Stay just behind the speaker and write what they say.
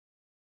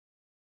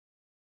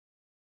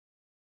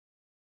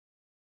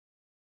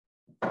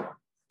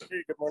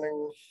Okay, good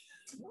morning,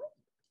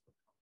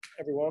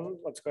 everyone.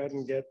 Let's go ahead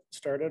and get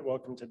started.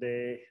 Welcome to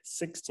day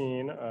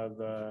 16 of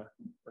the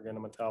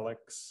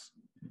Organometallics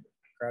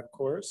grad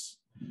course.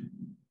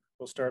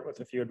 We'll start with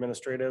a few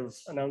administrative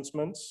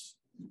announcements.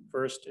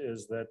 First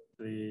is that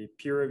the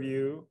peer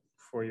review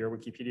for your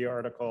Wikipedia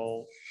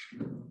article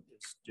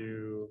is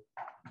due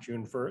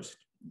June 1st.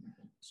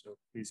 So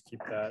please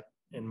keep that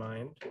in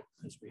mind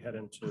as we head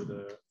into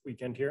the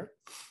weekend here.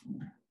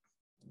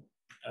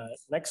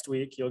 Next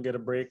week, you'll get a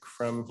break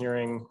from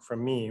hearing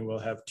from me. We'll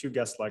have two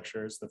guest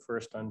lectures, the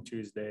first on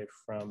Tuesday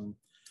from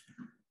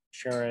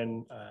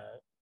Sharon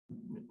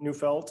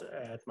Neufeld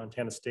at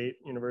Montana State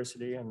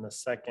University, and the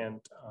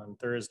second on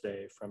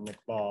Thursday from Nick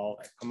Ball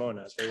at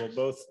Pomona. They will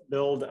both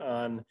build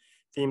on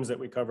themes that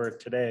we covered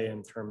today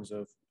in terms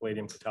of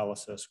palladium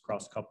catalysis,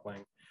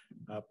 cross-coupling,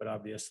 but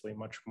obviously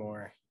much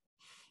more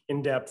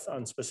in depth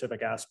on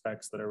specific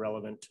aspects that are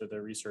relevant to the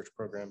research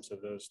programs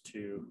of those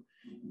two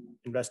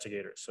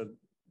investigators. So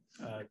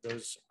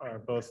those are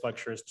both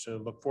lectures to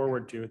look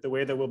forward to. The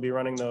way that we'll be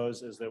running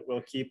those is that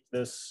we'll keep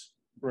this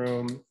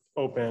room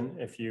open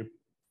if you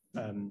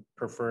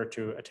prefer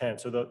to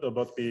attend. So they'll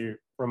both be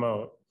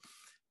remote.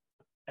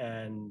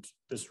 And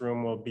this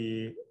room will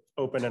be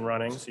open and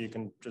running, so you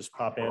can just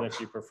pop in if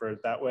you prefer it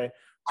that way,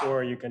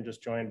 or you can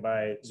just join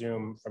by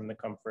Zoom from the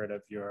comfort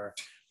of your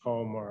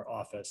home or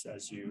office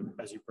as you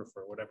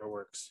prefer, whatever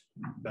works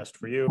best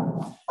for you.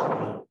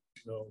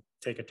 We'll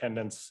take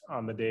attendance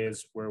on the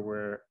days where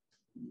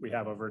we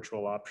have a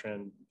virtual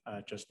option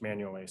just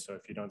manually. So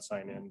if you don't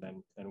sign in,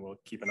 then we'll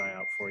keep an eye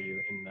out for you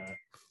in the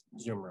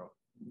Zoom room.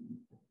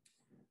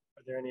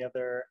 Are there any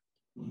other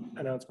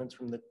announcements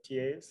from the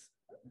TAs?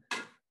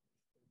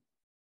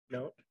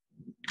 No?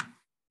 I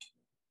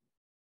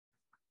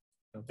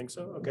don't think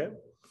so, okay.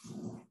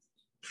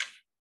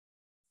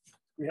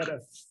 We had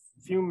a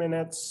few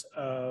minutes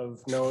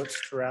of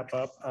notes to wrap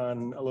up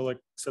on allylic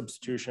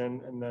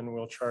substitution, and then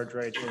we'll charge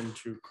right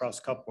into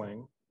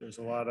cross-coupling. There's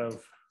a lot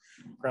of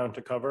ground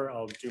to cover.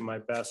 I'll do my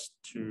best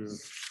to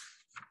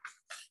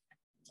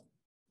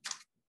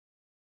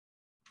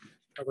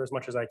cover as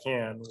much as I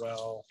can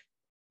while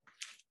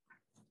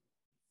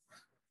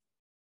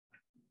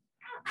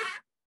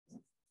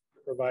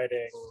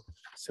providing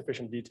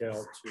sufficient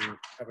detail to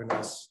have a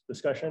nice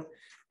discussion.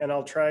 And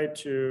I'll try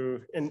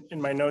to,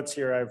 in my notes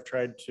here, I've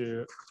tried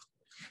to,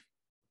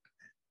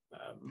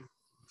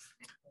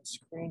 my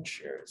screen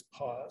share is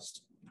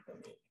paused. Let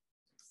me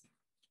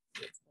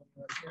get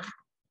one here.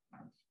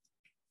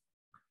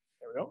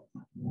 There we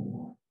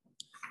go.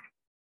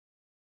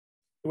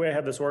 The way I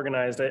have this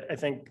organized, I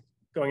think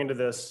going into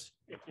this,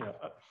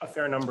 a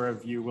fair number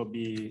of you will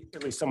be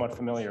at least somewhat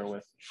familiar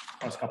with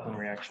cross-coupling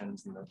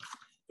reactions and the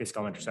basic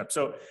intercept.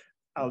 So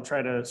I'll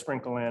try to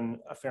sprinkle in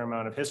a fair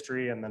amount of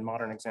history and then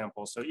modern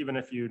examples. So even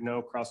if you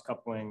know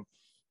cross-coupling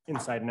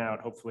inside and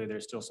out, hopefully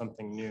there's still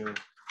something new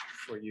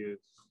for you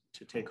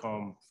to take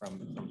home from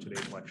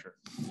today's lecture.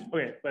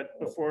 Okay, but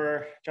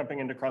before jumping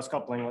into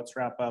cross-coupling, let's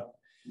wrap up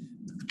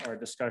our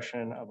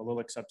discussion of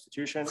allylic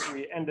substitution.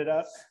 We ended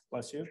up,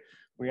 bless you,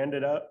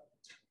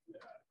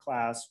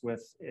 class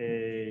with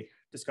a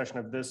discussion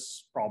of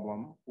this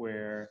problem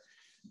where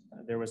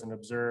there was an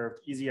observed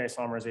easy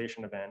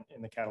isomerization event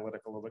in the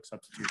catalytic allylic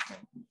substitution.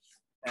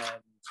 And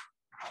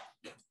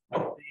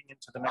getting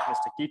into the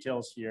mechanistic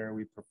details here,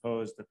 we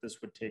proposed that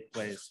this would take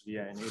place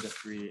via an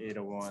eta-3,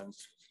 eta-1,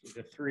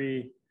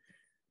 eta-3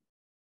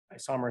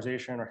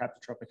 isomerization or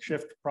haptotropic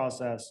shift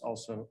process,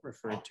 also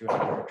referred to in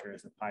the literature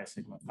as the pi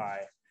sigma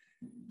pi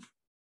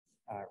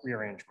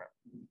rearrangement.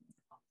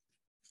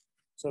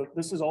 So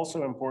this is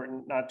also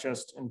important, not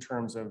just in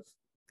terms of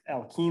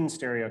alkene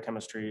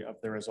stereochemistry of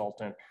the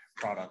resultant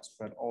products,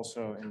 but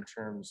also in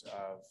terms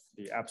of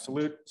the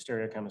absolute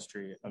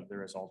stereochemistry of the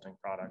resulting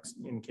products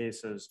in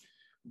cases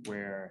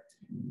where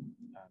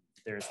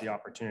there's the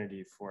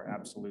opportunity for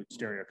absolute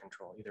stereo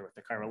control, either with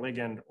the chiral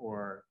ligand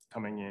or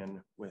coming in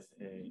with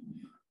a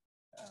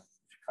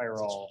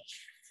chiral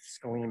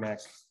scalemic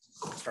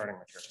starting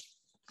material.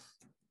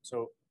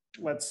 So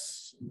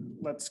let's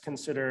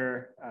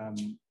consider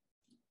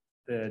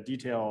the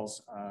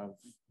details of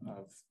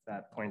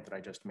that point that I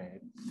just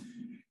made.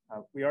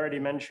 We already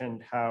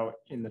mentioned how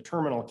in the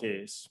terminal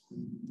case,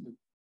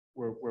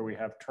 where we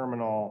have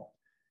terminal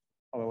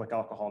allylic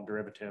alcohol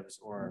derivatives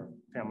or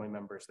family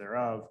members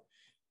thereof,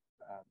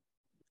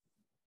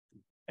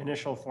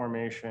 initial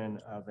formation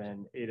of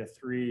an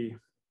eta-3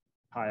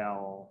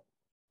 pi-allyl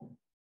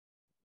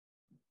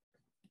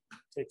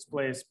takes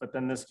place, but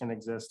then this can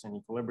exist in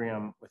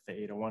equilibrium with the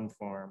eta-1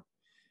 form.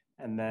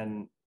 And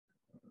then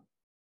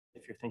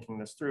if you're thinking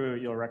this through,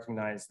 you'll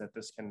recognize that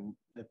the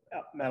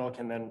metal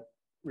can then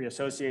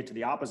reassociate to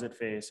the opposite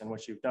face. And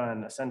what you've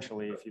done,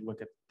 essentially, if you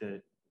look at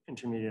the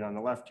intermediate on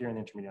the left here and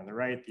the intermediate on the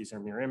right, these are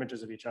mirror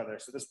images of each other.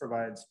 So this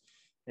provides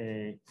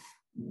a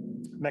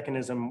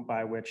mechanism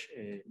by which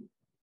a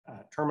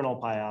terminal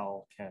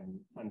pi-al can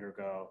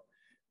undergo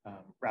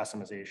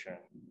racemization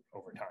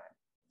over time.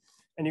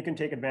 And you can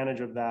take advantage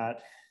of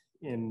that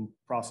in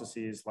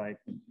processes like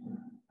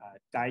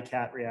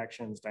dicat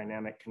reactions,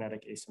 dynamic,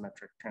 kinetic,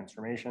 asymmetric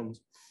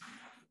transformations.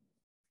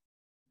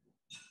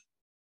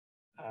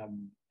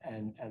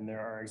 And there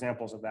are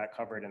examples of that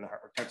covered in the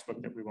Hartwig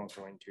textbook that we won't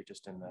go into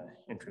just in the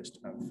interest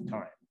of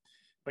time.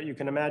 But you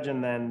can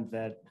imagine then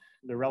that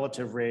the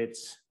relative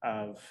rates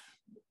of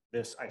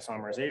this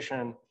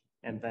isomerization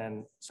and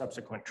then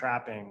subsequent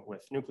trapping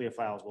with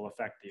nucleophiles will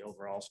affect the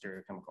overall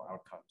stereochemical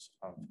outcomes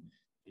of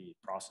the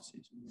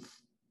processes.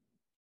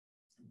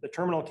 The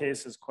terminal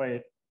case is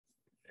quite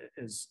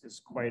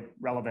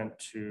relevant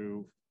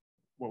to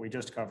what we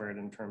just covered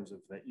in terms of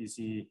the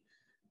EZ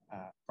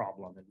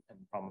problem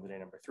and problem of the day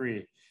number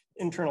 3.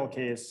 Internal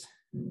case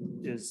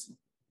is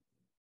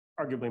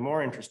arguably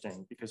more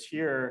interesting because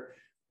here,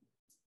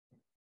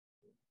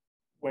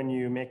 when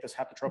you make this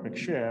haptotropic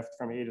shift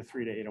from A to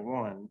 3 to A to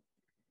 1,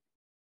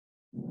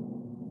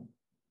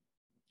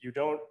 you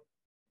don't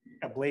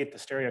ablate the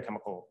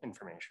stereochemical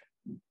information.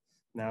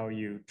 Now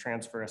you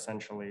transfer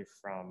essentially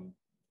from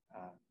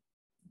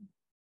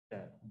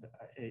a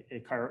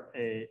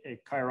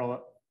chiral,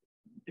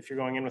 if you're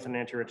going in with an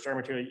anti-enriched star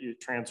material, you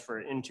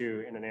transfer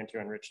into an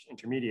anti-enriched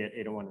intermediate,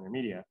 A to 1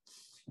 intermediate,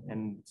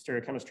 and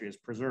stereochemistry is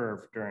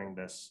preserved during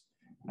this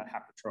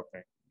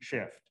haptotropic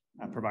shift,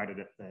 provided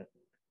that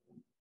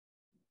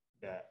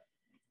the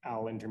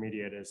Al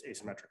intermediate is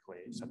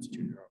asymmetrically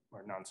substituted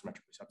or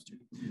non-symmetrically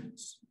substituted.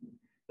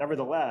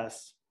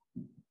 Nevertheless,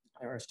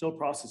 there are still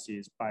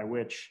processes by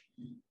which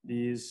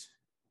these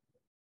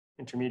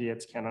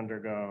intermediates can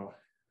undergo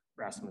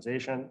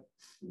racemization.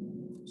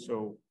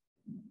 So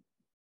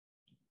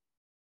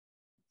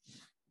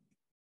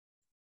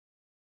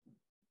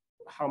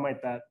how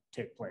might that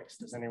take place?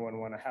 Does anyone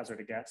want to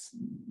hazard a guess?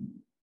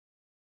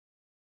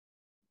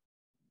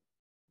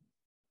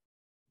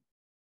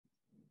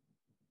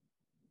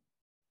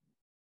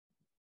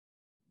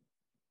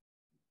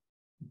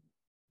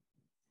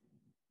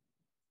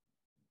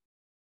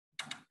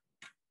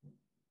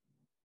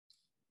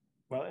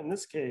 Well, in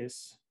this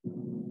case,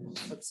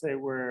 let's say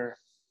we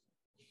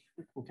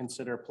can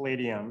consider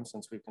palladium,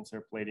 since we've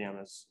considered palladium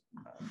as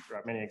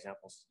throughout many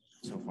examples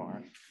so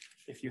far.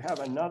 If you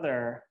have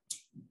another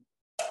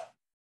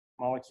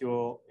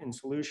molecule in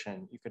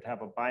solution, you could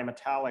have a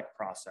bimetallic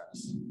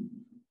process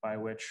by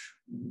which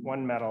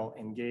one metal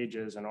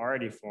engages an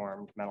already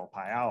formed metal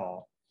pi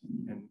al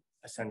and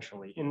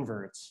essentially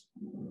inverts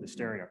the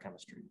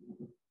stereochemistry.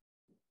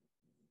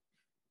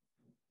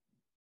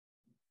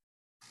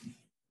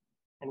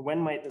 And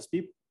when might this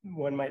be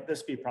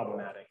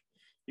problematic?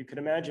 You could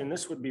imagine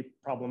this would be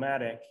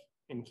problematic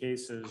in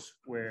cases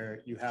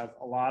where you have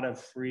a lot of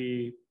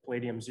free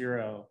palladium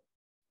 0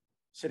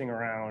 sitting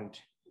around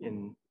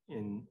in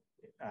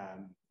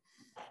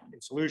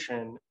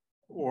solution,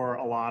 or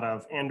a lot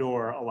of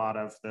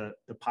the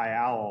pi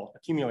al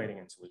accumulating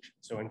in solution.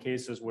 So in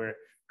cases where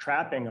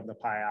trapping of the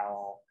pi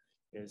al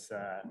is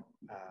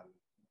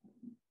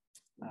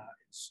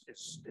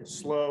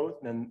slow,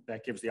 then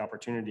that gives the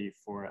opportunity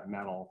for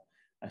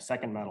a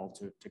second metal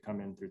to come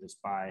in through this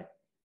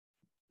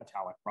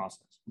bimetallic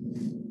process.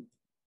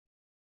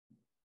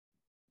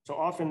 So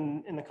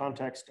often in the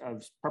context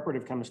of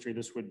preparative chemistry,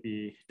 this would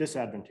be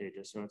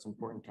disadvantageous. So it's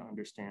important to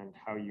understand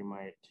how you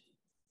might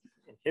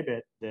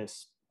inhibit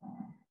this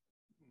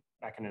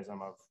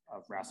mechanism of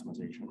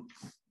racemization.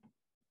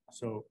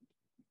 So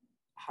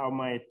how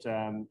might,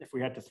 if we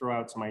had to throw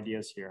out some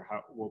ideas here,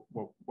 what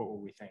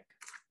would we think?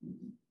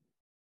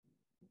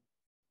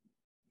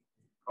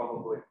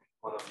 Probably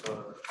one of the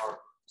R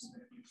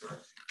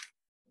groups.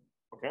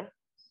 Okay.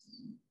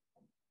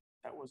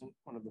 That wasn't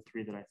one of the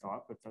 3 that I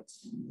thought, but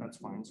that's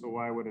fine. So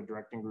why would a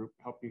directing group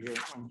help you here?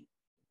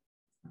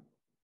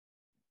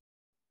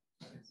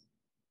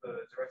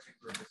 The directing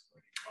group is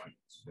going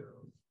to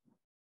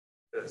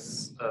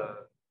this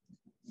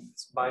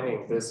it's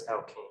binding this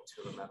alkene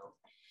to the metal.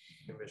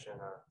 Envision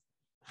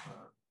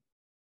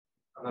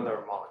another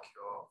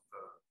molecule of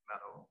the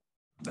metal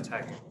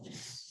attacking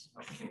this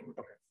alkene.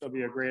 Okay, there'll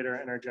be a greater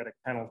energetic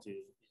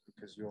penalty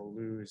because you'll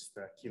lose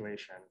the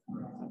chelation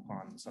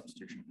upon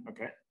substitution.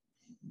 Okay.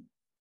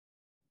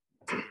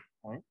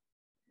 Point.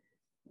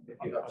 If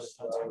you have the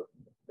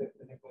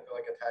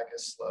nucleophilic attack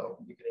is slow,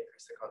 you can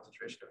increase the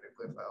concentration of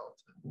nucleophile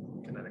to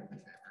kinetically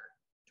favor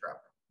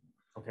trapping.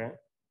 Okay.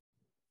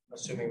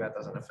 Assuming that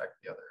doesn't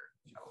affect the other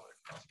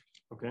catalytic process.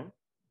 Okay.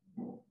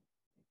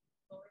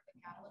 Lower the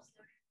catalyst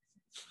loading.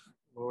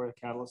 Lower the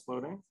catalyst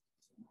loading.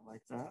 I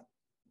like that.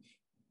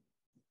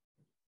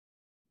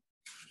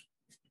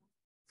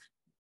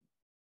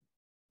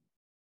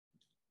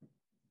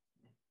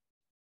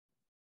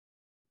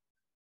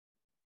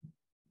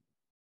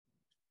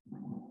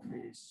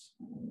 Increase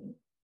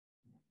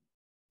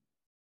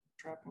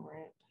trapping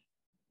rate.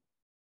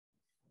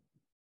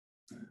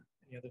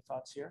 Any other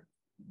thoughts here?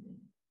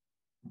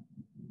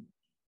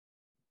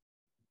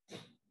 You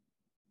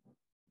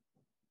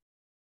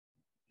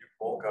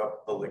bulk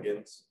up the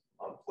ligands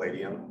on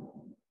palladium.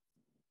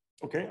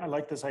 Okay, I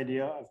like this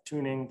idea of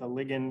tuning the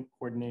ligand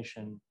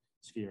coordination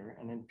sphere,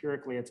 and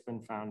empirically it's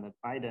been found that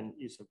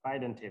use of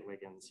bidentate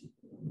ligands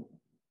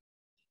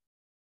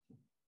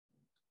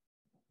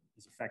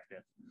is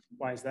effective.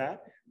 Why is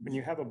that? When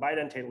you have a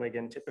bidentate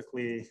ligand,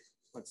 typically,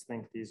 let's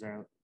think these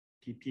are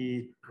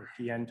PP or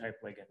PN type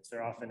ligands.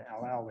 They're often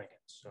Al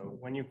ligands. So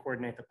when you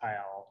coordinate the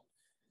pi-al,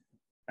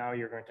 now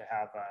you're going to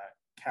have a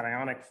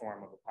cationic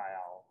form of a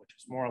pi-al, which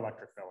is more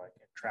electrophilic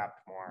and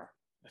trapped more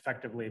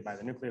effectively by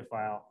the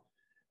nucleophile,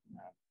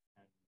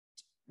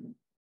 and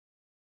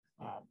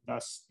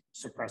thus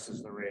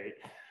suppresses the rate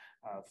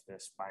of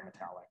this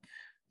bimetallic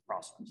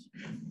process.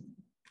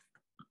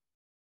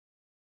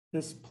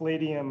 This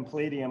palladium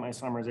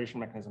isomerization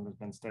mechanism has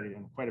been studied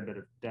in quite a bit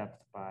of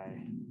depth by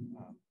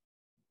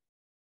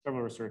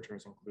several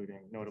researchers,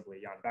 including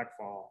notably Jan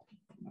Beckvall,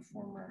 a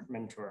former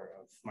mentor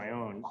of my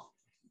own,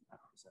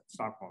 who's at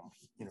Stockholm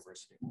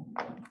University.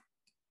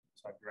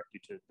 So I direct you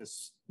to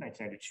this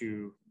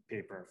 1992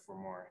 paper for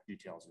more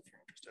details if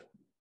you're interested.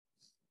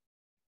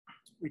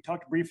 We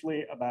talked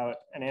briefly about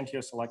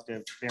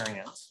enantioselective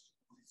variants,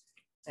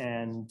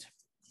 and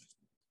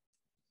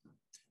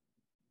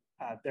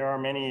there are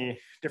many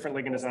different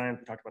ligand designs.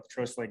 We talked about the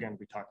Trost ligand.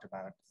 We talked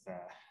about the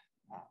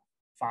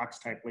Fox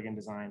type ligand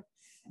design,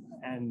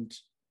 and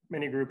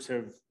many groups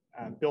have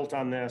built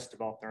on this,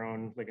 developed their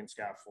own ligand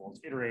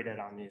scaffolds, iterated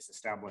on these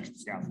established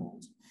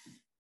scaffolds.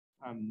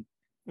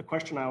 The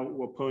question I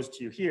will pose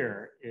to you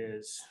here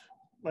is,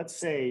 let's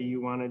say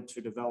you wanted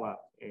to develop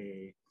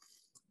a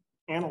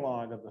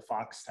analog of the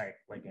Fox type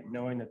ligand,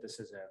 knowing that this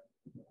is a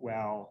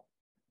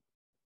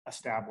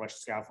well-established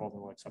scaffold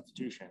in like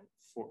substitution,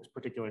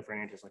 particularly for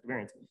enantioselective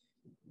variants.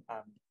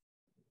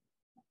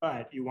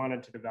 But you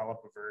wanted to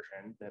develop a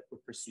version that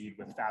would proceed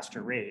with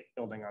faster rate,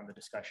 building on the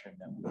discussion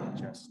that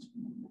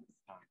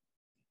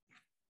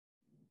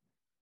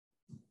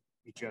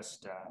we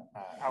just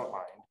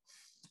outlined.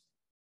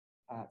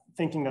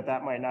 Thinking that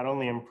that might not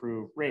only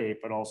improve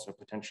rate, but also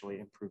potentially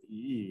improve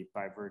EE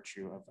by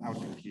virtue of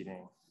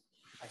outcompeting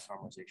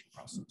isomerization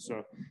process.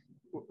 So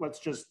let's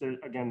just,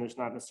 again, there's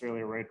not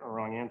necessarily a right or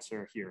wrong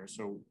answer here.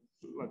 So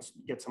let's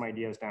get some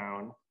ideas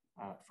down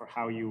for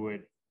how you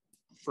would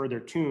further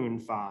tune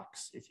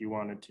Fox if you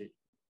wanted to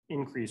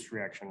increase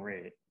reaction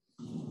rate.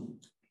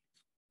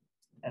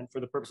 And for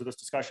the purpose of this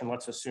discussion,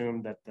 let's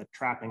assume that the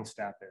trapping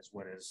step is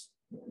what is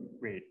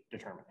rate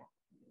determining.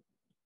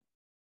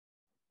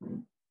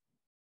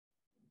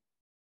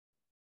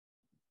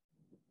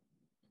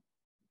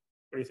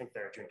 What do you think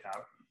there,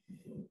 Juntao?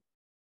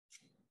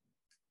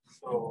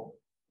 So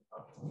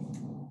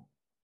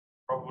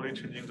probably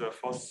changing the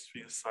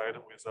phosphine side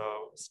with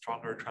a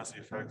stronger trans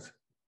effect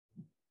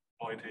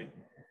moiety.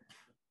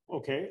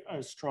 Okay,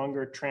 a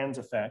stronger trans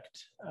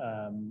effect.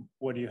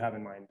 What do you have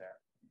in mind there?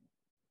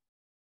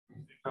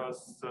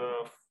 Because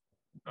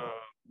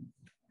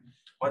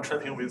one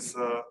trapping with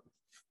a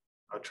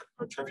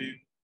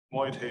trapping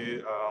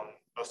moiety,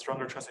 a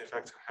stronger trans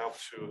effect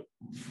helps to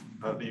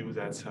leave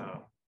that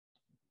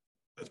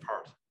that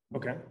part.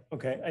 Okay.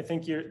 I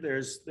think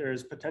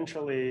there's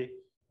potentially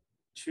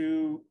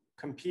two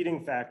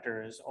competing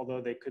factors, although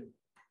they could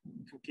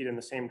compete in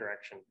the same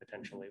direction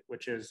potentially,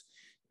 which is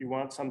you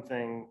want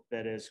something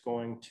that is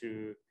going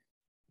to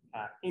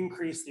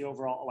increase the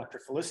overall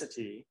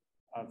electrophilicity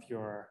of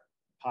your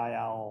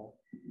pi-al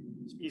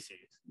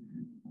species,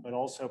 but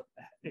also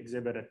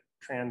exhibit a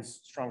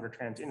stronger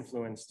trans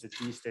influence to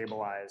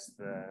destabilize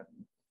the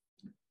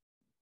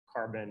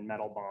carbon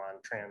metal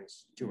bond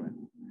trans to it,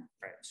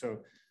 right?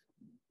 So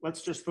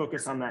let's just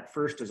focus on that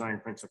first design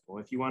principle.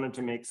 If you wanted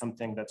to make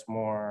something that's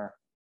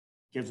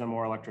gives a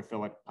more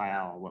electrophilic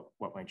pi-al,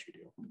 what might you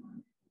do?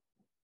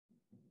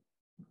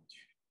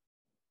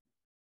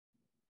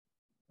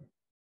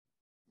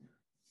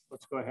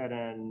 Let's go ahead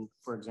and,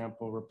 for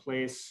example,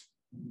 replace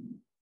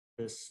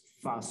this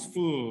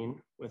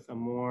phosphine with a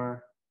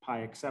more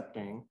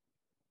pi-accepting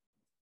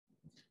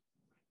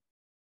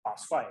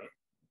phosphite.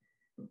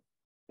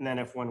 And then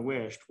if one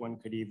wished, one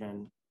could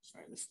even,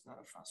 sorry, this is not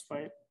a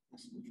phosphite,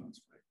 this is a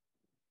phosphite.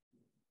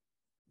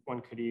 One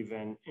could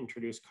even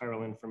introduce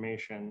chiral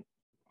information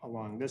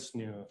along this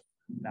new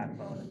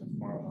backbone in the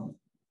form of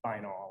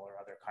phenol or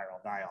other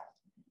chiral diol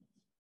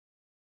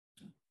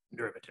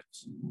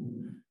derivatives.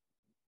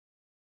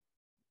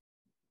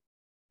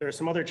 There are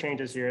some other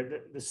changes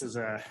here. This is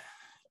a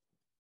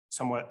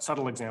somewhat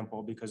subtle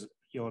example because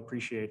you'll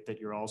appreciate that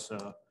you're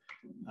also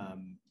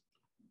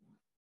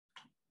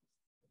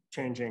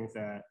changing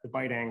the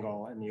bite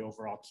angle and the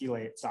overall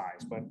chelate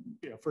size. But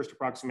first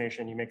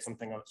approximation, you make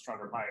something of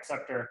stronger pi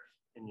acceptor,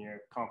 and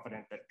you're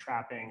confident that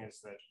trapping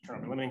is the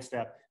determinant limiting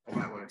step,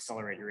 and that will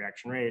accelerate your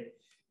reaction rate.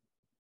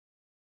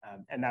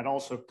 And that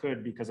also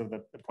could, because of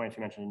the points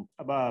you mentioned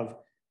above,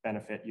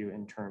 benefit you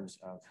in terms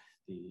of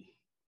the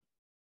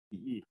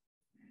EE.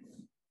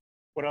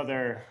 What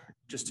other,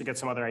 just to get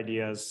some other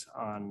ideas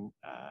on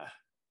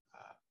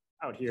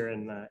out here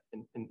in the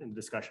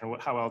discussion,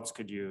 how else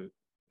could you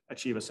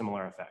achieve a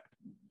similar effect?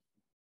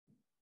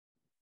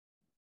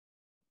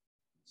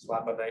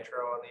 Slap a nitro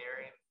on the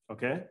arene.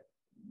 Okay.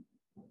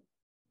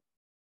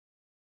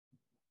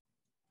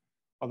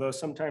 Although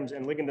sometimes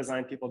in ligand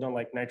design, people don't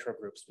like nitro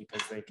groups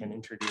because they can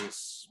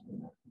introduce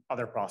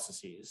other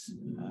processes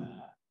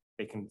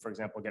they can, for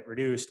example, get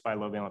reduced by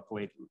low valent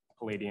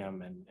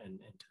palladium and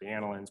into the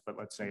anilines, but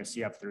let's say a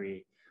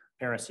CF3,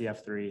 para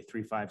CF3,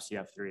 3,5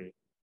 CF3.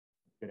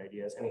 Good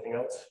ideas. Anything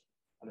else?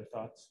 Other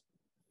thoughts?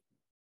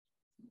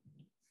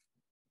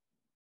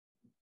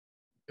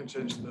 You can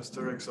change the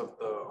sterics of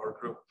the R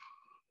group.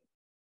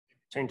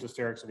 Change the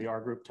sterics of the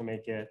R group to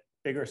make it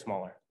bigger or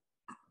smaller?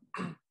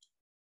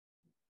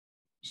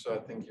 So I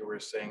think you were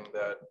saying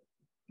that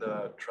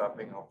the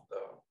trapping of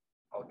the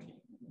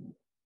alkene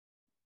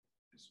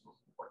is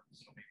important,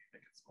 so maybe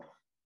make it smaller.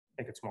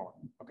 Make it smaller,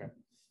 okay.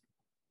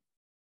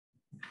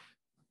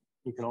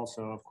 You can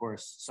also, of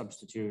course,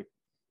 substitute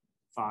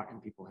thought,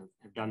 and people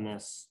have done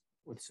this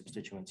with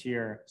substituents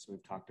here. So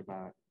we've talked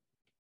about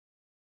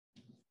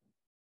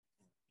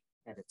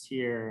edits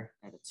here,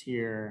 edits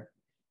here.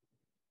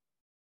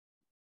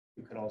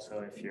 You could also,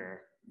 if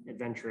you're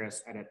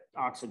adventurous, edit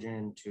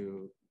oxygen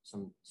to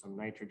some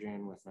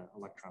nitrogen with an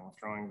electron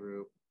withdrawing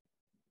group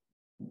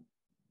to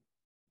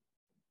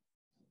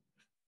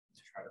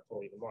try to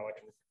pull even more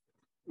electrons.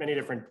 Many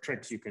different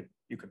tricks you could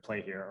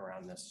play here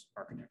around this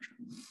architecture.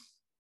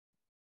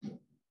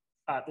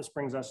 This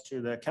brings us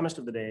to the chemist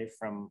of the day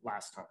from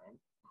last time,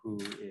 who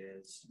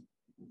has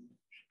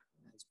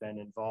been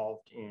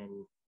involved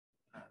in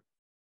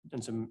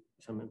some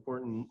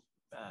important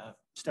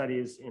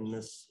studies in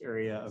this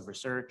area of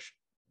research.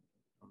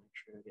 I'll make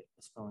sure to get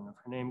the spelling of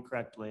her name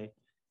correctly.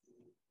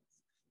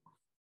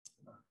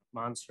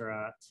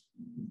 Montserrat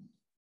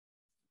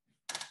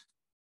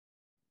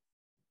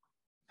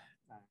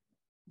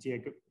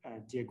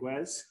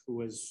Dieguez, who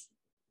was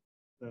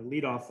the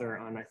lead author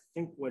on, I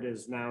think, what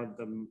is now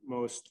the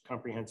most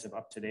comprehensive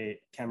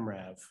up-to-date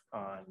ChemRev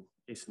on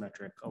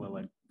asymmetric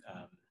allylic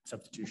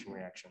substitution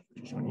reactions,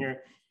 which is shown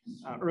here.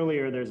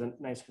 Earlier, there's a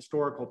nice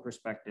historical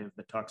perspective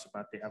that talks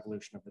about the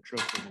evolution of the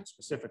tropism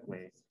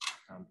specifically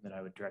that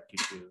I would direct you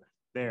to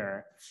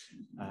there.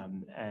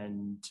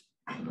 And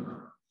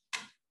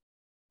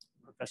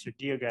Professor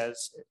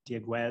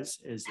Dieguez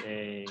is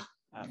a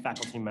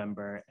faculty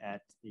member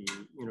at the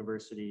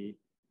University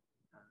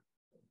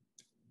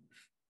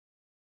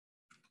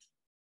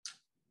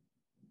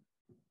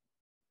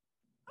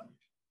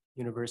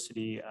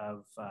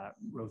of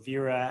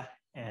Rovira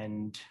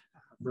and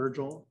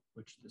Virgil,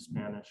 which the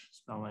Spanish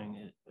spelling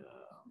is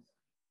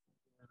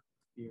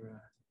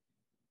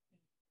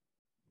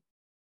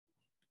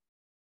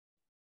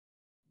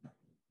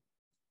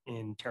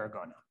in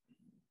Tarragona.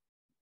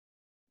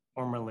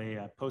 Formerly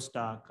a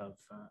postdoc of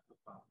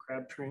Bob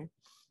Crabtree.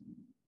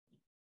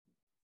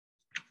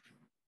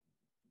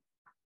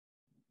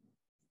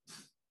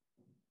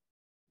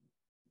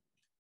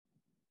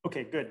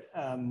 Okay, good.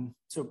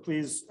 So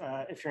please,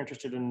 if you're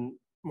interested in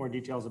more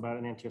details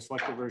about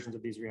enantioselective versions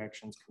of these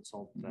reactions,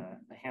 consult the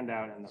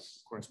handout and the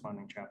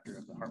corresponding chapter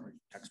of the Harvard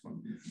textbook.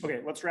 Okay,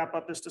 let's wrap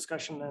up this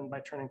discussion then by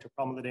turning to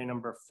problem of the day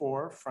number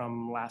 4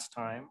 from last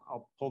time.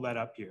 I'll pull that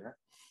up here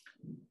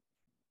in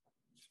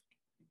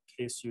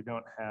case you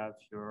don't have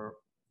your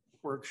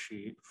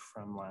worksheet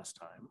from last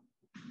time.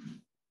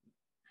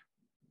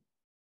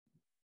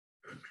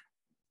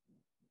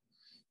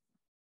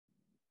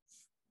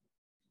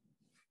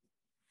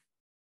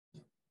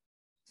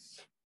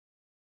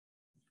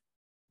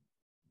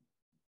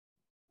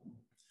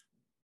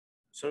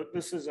 So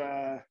this is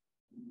a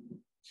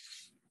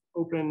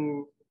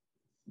open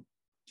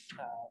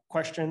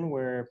question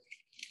where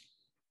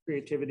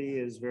creativity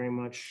is very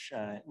much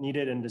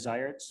needed and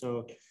desired.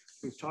 So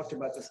we've talked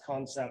about this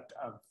concept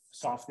of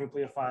soft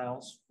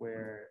nucleophiles,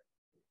 where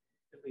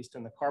at least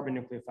in the carbon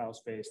nucleophile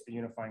space, the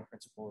unifying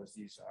principle is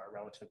these are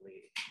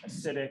relatively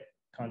acidic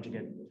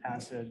conjugate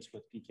acids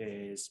with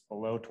pKa's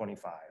below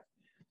 25.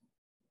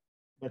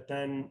 But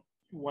then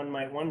one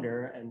might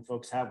wonder, and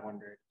folks have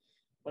wondered,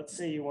 let's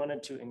say you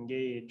wanted to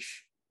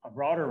engage a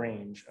broader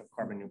range of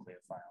carbon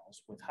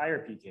nucleophiles with higher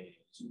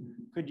pKa's.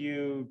 Could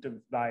you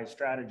devise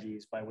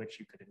strategies by which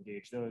you could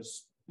engage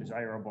those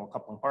desirable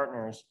coupling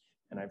partners?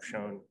 And I've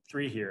shown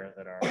 3 here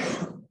that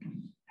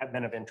have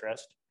been of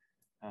interest.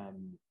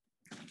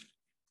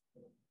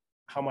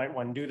 How might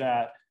one do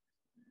that?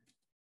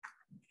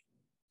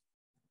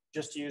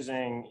 Just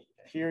using,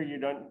 here you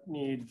don't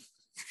need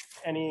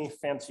any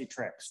fancy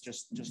tricks,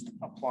 just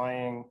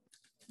applying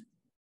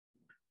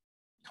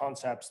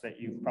concepts that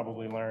you've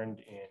probably learned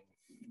in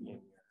your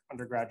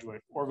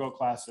undergraduate Orgo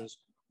classes.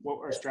 What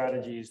are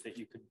strategies that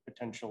you could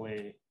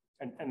potentially,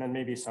 and then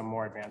maybe some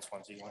more advanced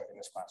ones that you learned in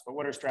this class, but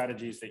what are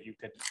strategies that you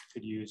could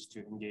use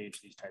to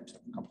engage these types of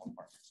coupling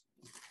partners?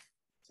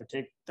 So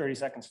take 30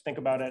 seconds to think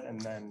about it,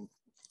 and then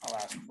I'll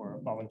ask for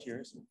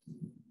volunteers.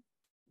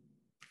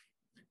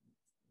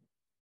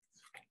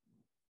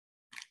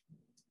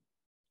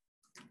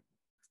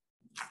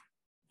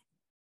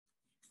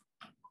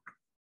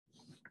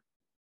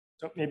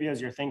 So maybe as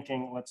you're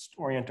thinking, let's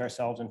orient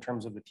ourselves in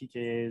terms of the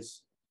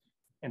pKa's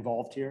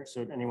involved here.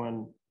 So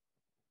anyone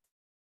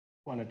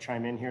want to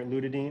chime in here?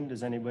 Lutadine,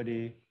 does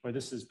anybody, or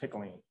this is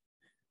picoline.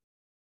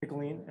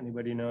 Picoline,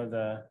 anybody know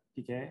the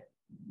pK?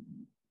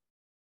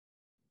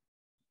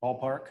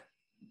 Ballpark?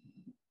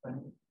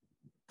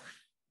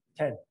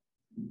 10.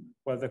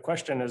 Well, the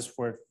question is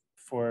for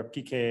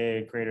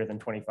pKa greater than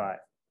 25.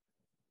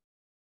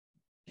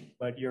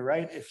 But you're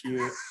right, if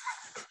you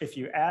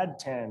add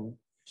 10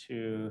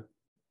 to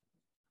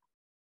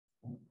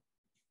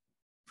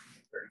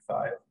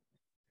 35.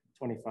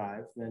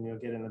 25, then you'll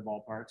get in the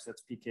ballpark. So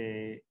that's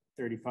pK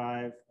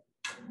 35.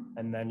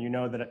 And then you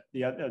know that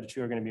the other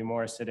two are going to be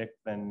more acidic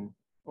than,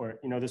 or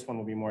you know, this one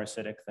will be more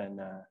acidic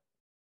than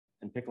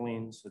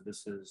picoline. So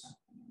this is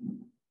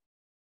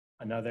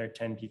another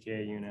 10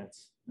 pKa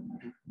units.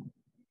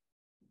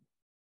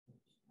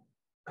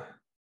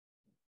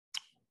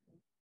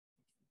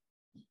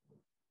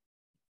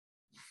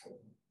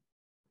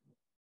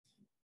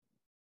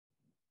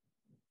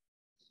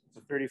 So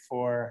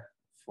 34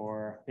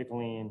 for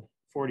picoline,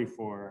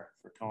 44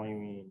 for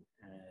toluene,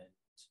 and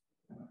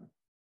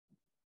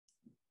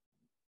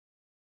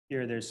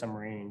here there's some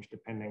range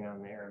depending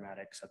on the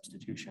aromatic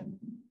substitution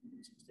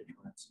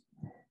constituents.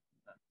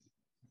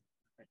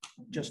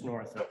 Just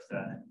north of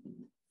the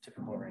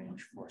typical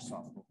range for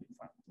soft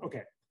nucleophile.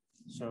 Okay,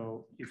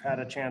 so you've had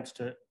a chance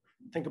to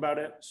think about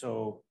it.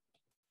 So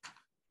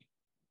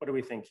what do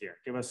we think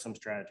here? Give us some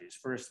strategies.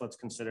 First, let's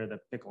consider the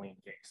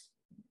picoline case.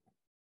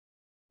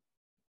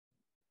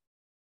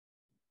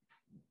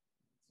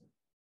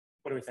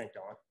 What do we think,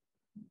 Dylan?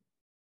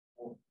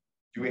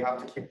 Do we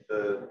have to keep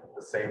the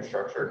same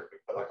structure? We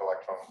put like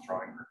electron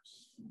withdrawing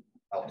groups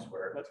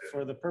elsewhere? But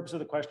for the purpose of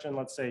the question,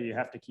 let's say you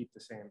have to keep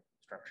the same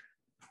structure.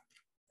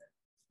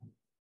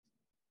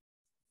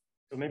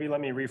 So maybe let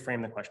me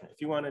reframe the question.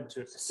 If you wanted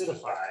to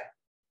acidify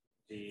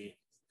the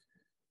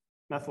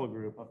methyl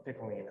group of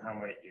picoline, how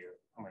might you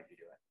do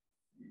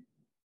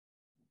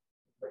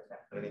it?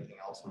 Anything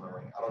else on the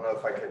ring? I don't know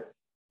if I could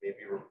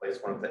maybe replace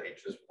one of the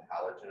H's with a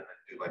halogen and then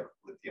do like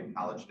lithium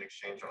halogen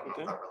exchange. I don't know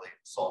if that really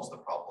solves the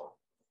problem.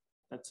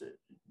 That's it.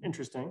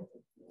 Interesting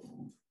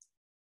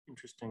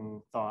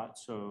thought.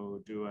 So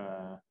do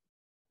a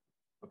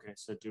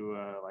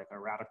like a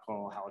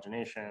radical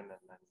halogenation and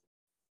then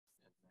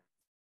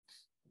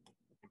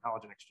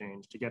halogen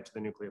exchange to get to the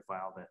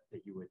nucleophile that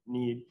you would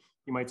need.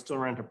 You might still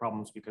run into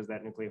problems because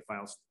that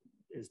nucleophile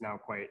is now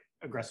quite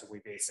aggressively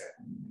basic.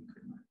 You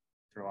could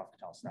throw off the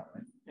talus that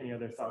way. Any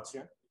other thoughts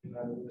here?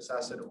 Lewis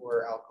acid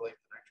or alkylate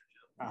the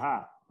nitrogen.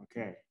 Aha,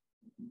 okay.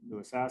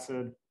 Lewis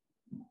acid.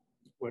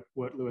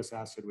 What Lewis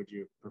acid would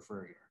you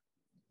prefer here?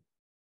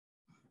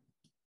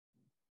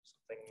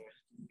 Something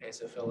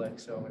azophilic,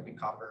 so maybe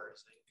copper or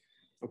zinc.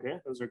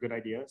 Okay, those are good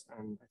ideas.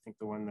 And I think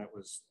the one that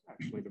was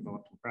actually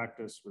developed in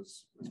practice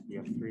was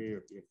BF3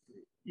 or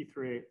BF3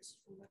 etherates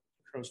from the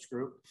Crost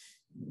group.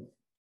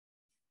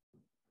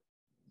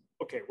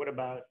 Okay, what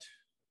about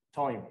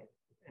toluene?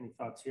 Any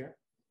thoughts here?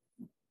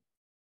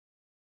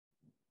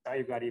 Now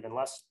you've got even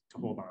less to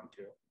hold on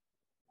to.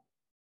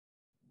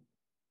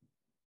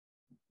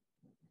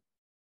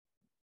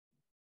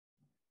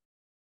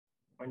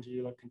 When do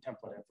you look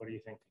contemplative? What do you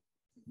think?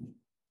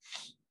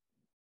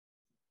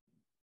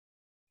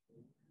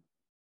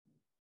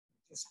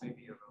 This may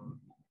be a little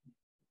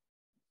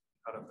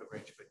out of the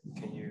range, but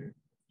can you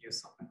use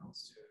something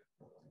else to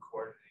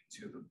coordinate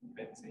to the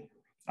benzene?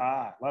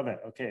 Ah, love it.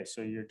 Okay,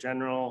 so your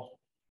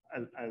general,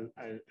 I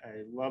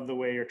love the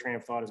way your train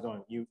of thought is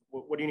going.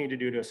 What do you need to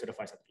do to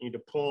acidify something? You need to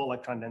pull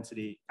electron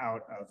density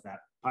out of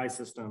that pi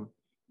system.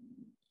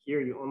 Here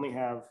you only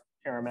have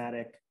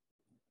aromatic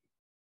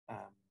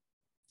pi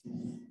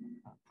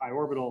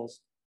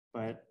orbitals,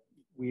 but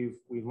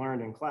we've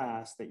learned in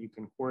class that you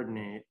can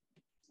coordinate.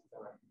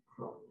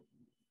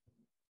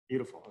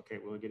 Beautiful. Okay,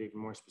 we'll get even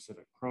more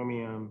specific.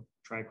 Chromium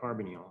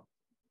tricarbonyl,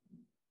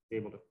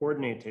 able to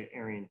coordinate to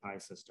arene pi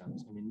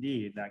systems, and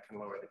indeed that can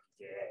lower the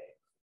pKa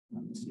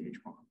of the CH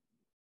bond,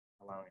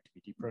 allowing it to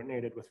be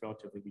deprotonated with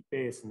relatively weak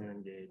base and then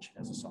engage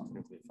as a soft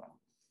nucleophile.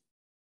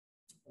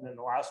 And then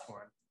the last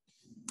one.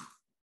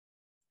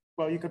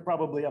 Well, you could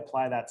probably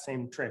apply that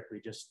same trick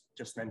we just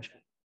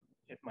mentioned.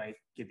 It might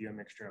give you a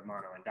mixture of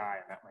mono and di,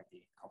 and that might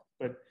be helpful.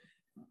 But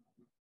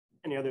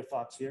any other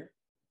thoughts here?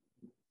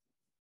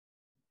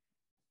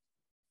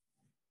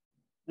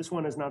 This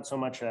one is not so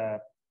much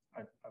a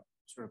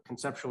sort of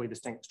conceptually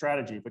distinct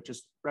strategy, but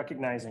just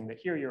recognizing that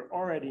here you're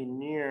already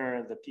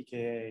near the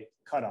pKa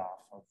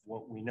cutoff of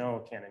what we know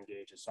can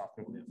engage a soft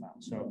nucleophile.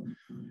 So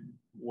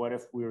what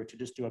if we were to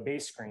just do a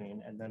base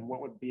screen, and then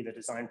what would be the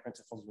design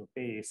principles of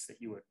base that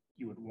you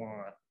would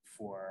want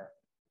for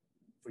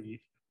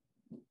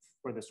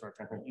this sort of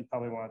transport? You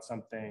probably want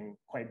something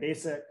quite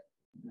basic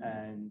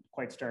and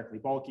quite starkly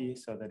bulky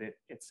so that it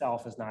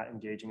itself is not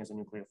engaging as a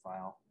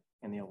nucleophile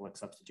in the Engle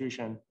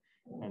substitution.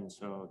 And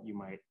so you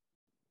might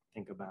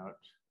think about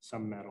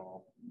some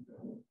metal,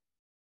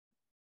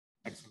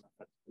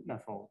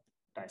 methyl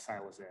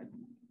disilazide,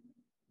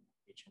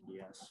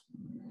 HNDS.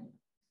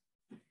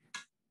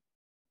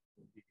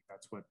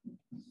 That's what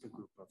the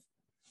group of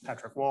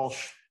Patrick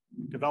Walsh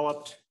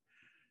developed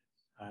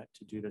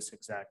to do this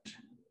exact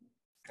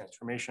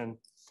transformation.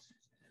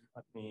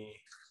 Let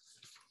me,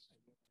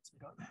 I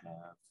don't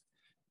have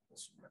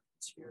this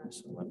reference here,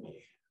 so let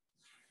me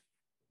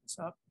put this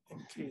up in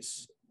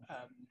case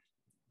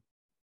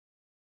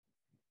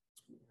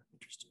you're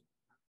interested.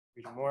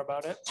 reading more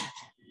about it.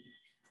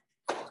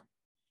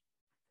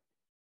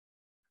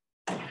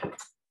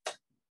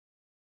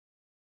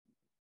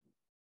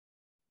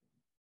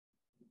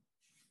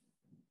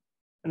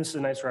 And this is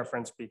a nice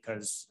reference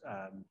because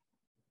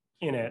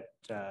in it,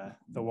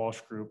 the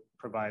Walsh group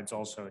provides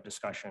also a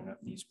discussion of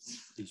these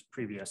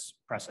previous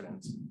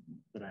precedents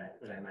that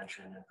I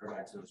mentioned, and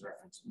provides those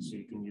references. So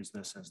you can use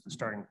this as the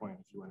starting point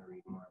if you want to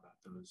read more about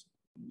those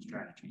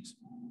strategies.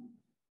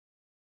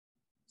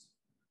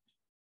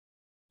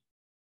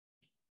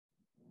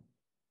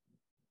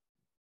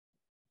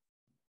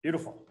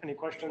 Beautiful. Any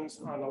questions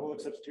on the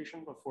Lillich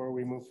substitution before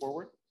we move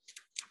forward?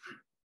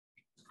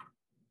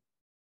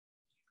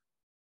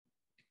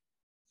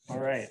 All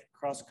right,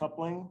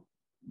 cross-coupling.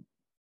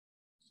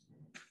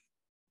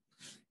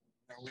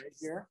 Right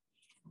here.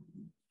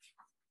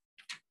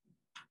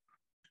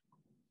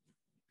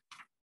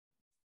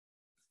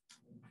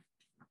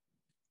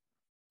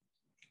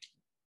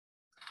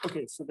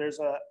 Okay, so there's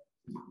a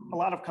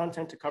lot of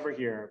content to cover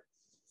here,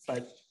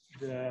 but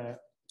the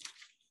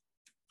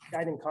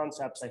guiding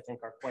concepts I think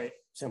are quite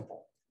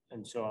simple.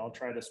 And so I'll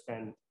try to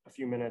spend a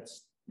few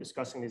minutes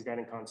discussing these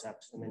guiding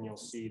concepts, and then you'll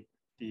see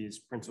these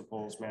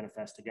principles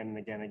manifest again and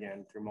again and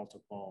again through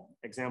multiple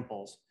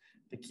examples.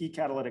 The key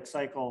catalytic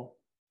cycle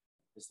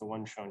is the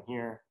one shown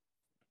here.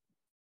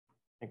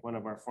 I think one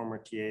of our former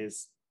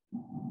TAs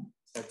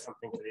said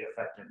something to the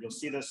effect of, you'll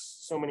see this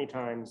so many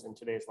times in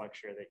today's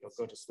lecture that you'll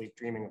go to sleep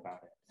dreaming about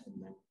it.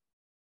 And then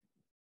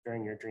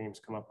during your dreams,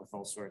 come up with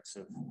all sorts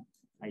of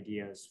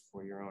ideas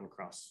for your own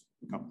cross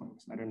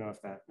couplings. I don't know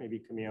if that, maybe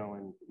Camille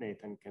and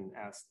Nathan can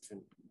ask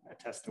to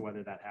attest to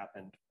whether that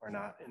happened or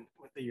not in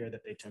the year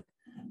that they took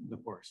the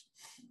course.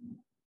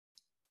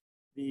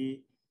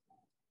 The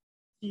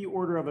key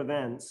order of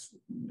events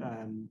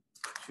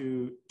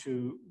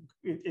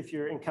if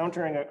you're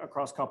encountering a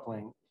cross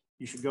coupling,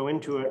 you should go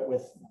into it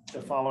with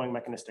the following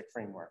mechanistic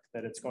framework,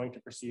 that it's going to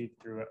proceed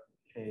through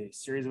a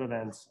series of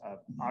events of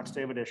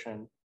oxidative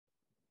addition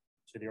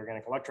to the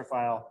organic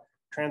electrophile,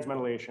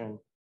 transmetallation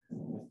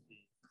with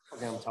the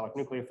organometallic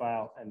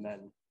nucleophile, and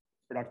then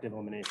productive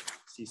elimination,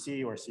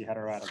 CC or C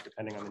heteroatom,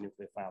 depending on the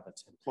nucleophile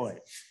that's employed.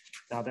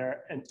 Now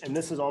and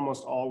this is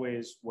almost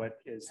always what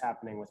is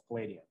happening with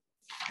palladium.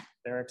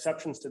 There are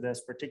exceptions to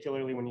this,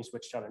 particularly when you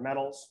switch to other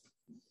metals.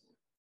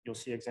 You'll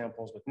see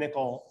examples with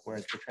nickel, where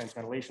the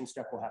transmetallation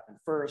step will happen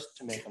first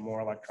to make a more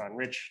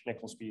electron-rich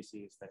nickel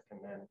species that can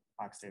then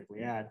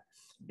oxidatively add.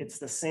 It's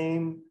the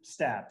same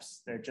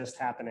steps, they're just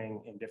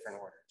happening in different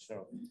orders.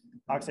 So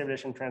oxidative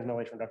addition,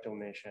 transmetallation, productive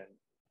elimination,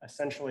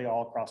 essentially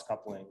all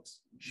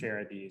cross-couplings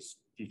share these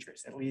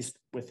features, at least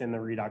within the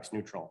redox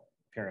neutral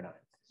paradigm.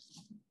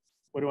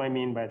 What do I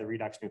mean by the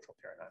redox neutral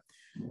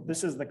paradigm?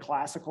 This is the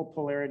classical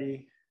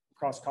polarity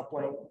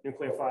cross-coupling,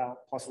 nucleophile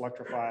plus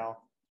electrophile,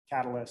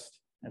 catalyst,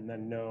 and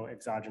then no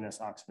exogenous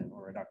oxidant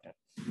or reductant.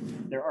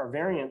 There are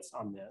variants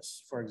on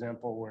this, for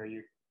example, where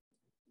you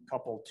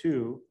couple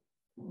two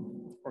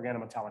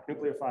organometallic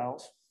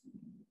nucleophiles,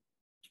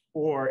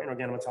 or an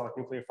organometallic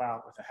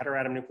nucleophile with a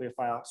heteroatom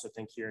nucleophile. So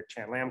think here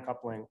Chan-Lamb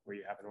coupling, where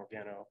you have an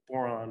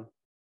organoboron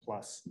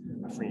plus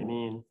a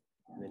phreonine,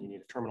 and then you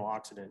need a terminal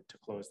oxidant to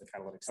close the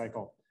catalytic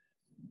cycle.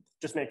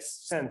 Just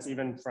makes sense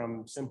even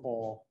from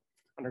simple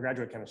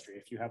undergraduate chemistry.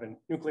 If you have a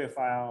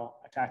nucleophile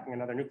attacking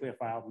another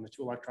nucleophile, then the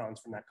two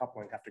electrons from that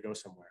coupling have to go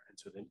somewhere. And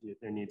so then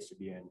there needs to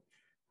be an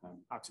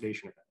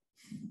oxidation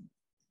event.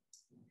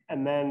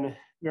 And then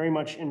very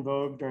much in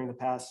vogue during the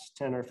past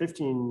 10 or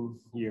 15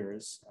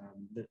 years,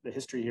 the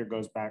history here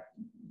goes back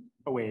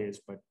a ways,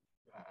 but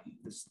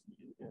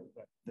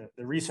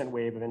the recent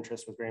wave of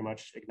interest was very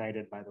much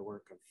ignited by the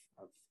work of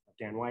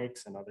Dan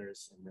Wykes and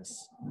others in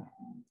this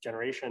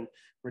generation.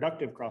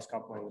 Reductive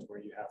cross-couplings, where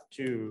you have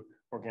two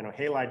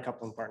organohalide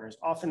coupling partners,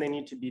 often they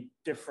need to be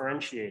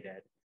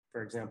differentiated.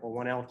 For example,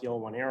 one alkyl,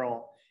 one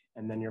aryl,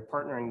 and then you're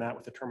partnering that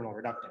with a terminal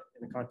reductant.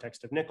 In the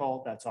context of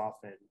nickel, that's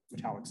often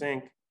metallic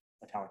zinc,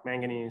 metallic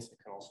manganese. It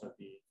can also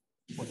be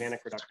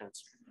organic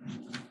reductants.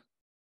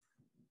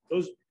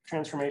 Those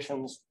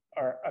transformations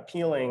are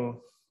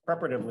appealing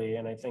preparatively,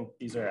 and I think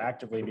these are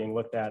actively being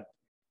looked at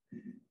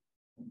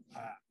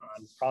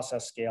on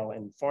process scale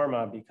in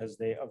pharma, because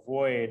they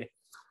avoid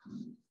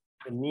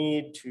the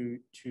need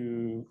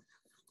to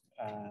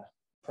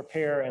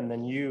prepare and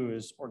then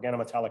use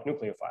organometallic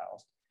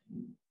nucleophiles.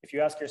 If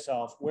you ask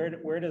yourself,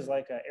 where does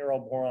like an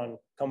aryl boron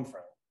come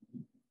from?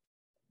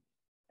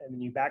 And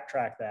then you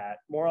backtrack that,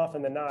 more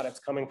often than not, it's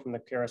coming from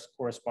the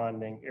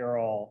corresponding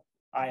aryl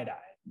iodide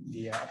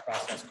via a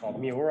process called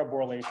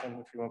Miura-borylation,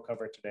 which we won't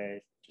cover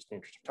today, just in the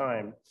interest of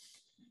time.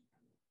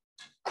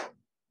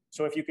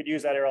 So if you could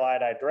use that aryl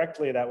iodide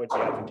directly, that would be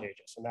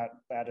advantageous. And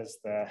that is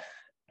the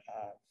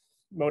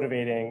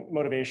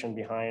motivation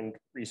behind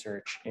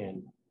research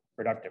in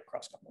reductive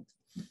cross-couplings.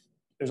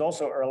 There's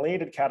also a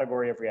related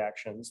category of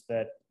reactions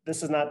that,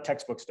 this is not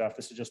textbook stuff,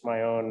 this is just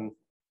my own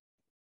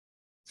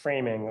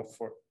framing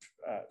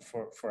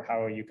for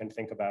how you can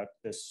think about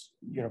this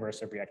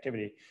universe of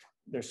reactivity.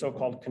 They're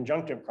so-called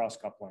conjunctive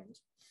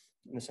cross-couplings.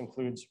 And this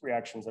includes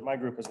reactions that my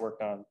group has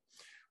worked on,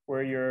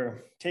 where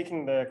you're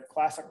taking the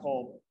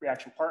classical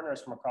reaction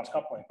partners from a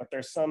cross-coupling, but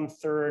there's some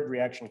third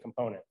reaction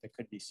component. It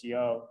could be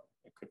CO,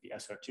 it could be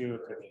SO2,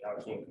 it could be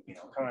alkene, it could be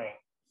alkyne.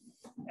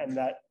 And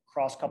that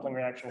cross-coupling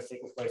reaction is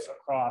taking place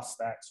across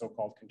that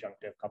so-called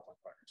conjunctive coupling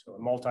partner. So a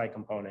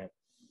multi-component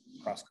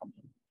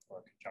cross-coupling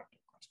or conjunctive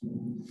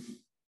cross-coupling.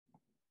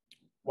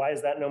 Why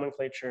is that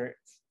nomenclature,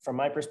 from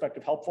my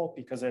perspective, helpful?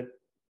 Because it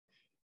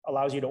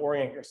allows you to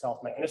orient yourself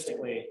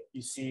mechanistically.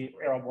 You see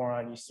aryl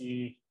boron, you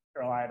see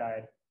aryl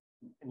iodide,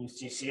 and you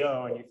see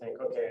CO, and you think,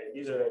 okay,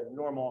 these are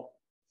normal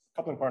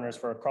coupling partners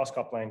for a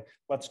cross-coupling.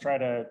 Let's try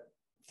to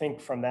think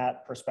from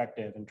that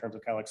perspective in terms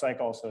of catalytic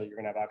cycle. So you're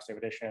going to have oxidative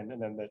addition,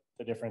 and then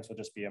the difference will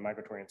just be a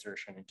migratory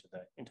insertion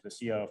into the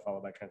CO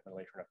followed by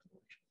transmetallation or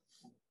reptylation.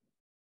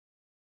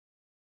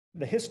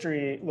 The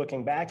history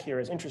looking back here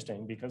is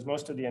interesting because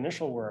most of the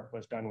initial work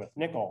was done with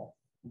nickel,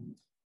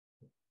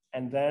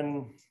 and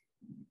then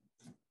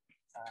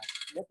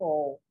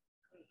nickel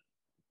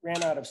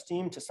ran out of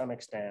steam to some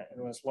extent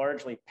and was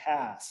largely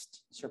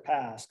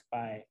surpassed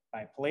by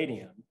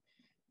palladium.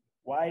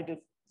 Why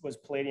was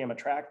palladium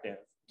attractive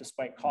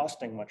despite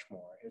costing much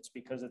more? It's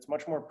because it's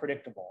much more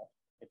predictable.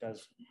 It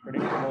does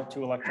predictable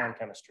two electron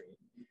chemistry.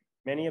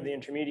 Many of the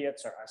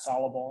intermediates are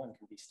soluble and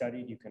can be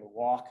studied. You can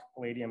walk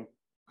palladium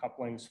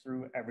couplings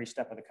through every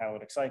step of the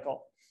catalytic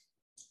cycle.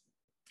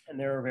 And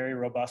there are very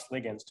robust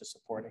ligands to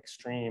support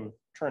extreme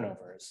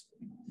turnover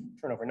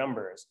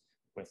numbers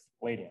with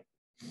palladium.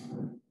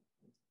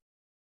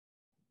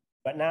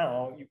 But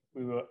now we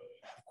will,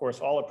 of course,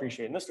 all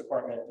appreciate in this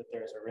department that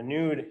there's a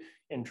renewed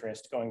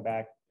interest going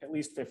back at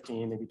least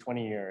 15, maybe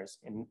 20 years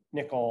in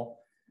nickel,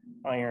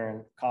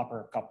 iron,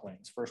 copper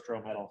couplings, first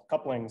row metal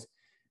couplings,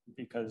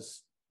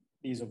 because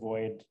these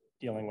avoid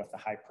dealing with the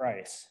high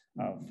price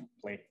of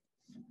palladium.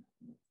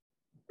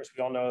 Of course,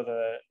 we all know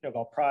the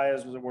Nobel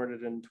Prize was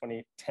awarded in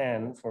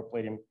 2010 for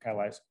palladium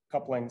catalyzed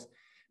couplings.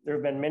 There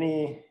have been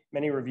many,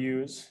 many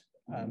reviews.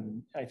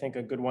 I think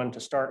a good one to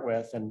start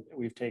with, and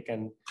we've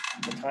taken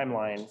the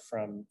timeline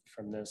from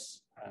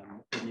this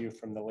review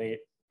from the late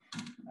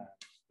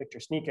Victor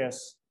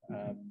Sneakus,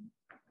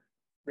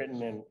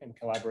 written in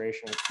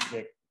collaboration with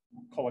TJ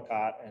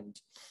Collicott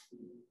and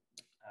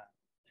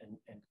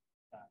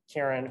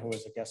Karen, who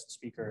was a guest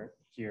speaker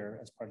here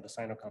as part of the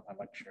Sino-Compound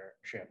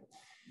lectureship.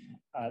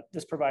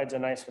 This provides a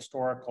nice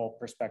historical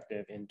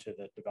perspective into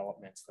the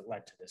developments that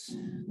led to this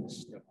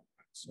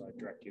so I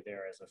direct you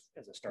there as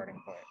a starting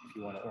point if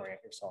you want to orient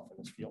yourself in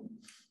this field.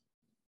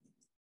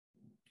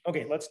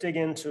 Okay, let's dig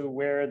into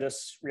where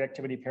this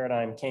reactivity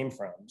paradigm came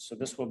from. So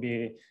this will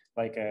be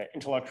like an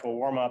intellectual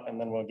warm-up, and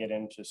then we'll get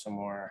into some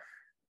more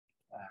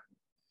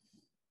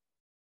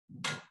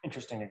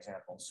interesting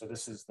examples. So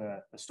this is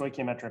the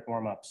stoichiometric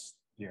warm-ups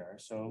here.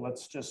 So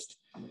let's just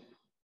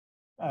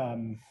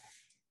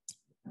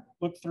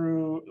look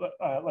through,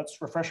 let's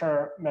refresh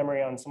our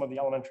memory on some of the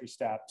elementary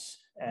steps.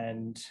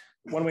 And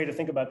one way to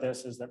think about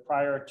this is that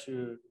prior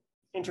to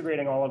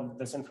integrating all of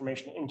this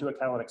information into a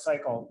catalytic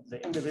cycle,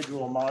 the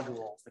individual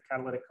modules, the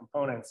catalytic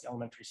components, the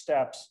elementary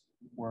steps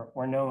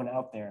were known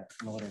out there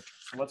in the literature.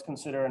 So let's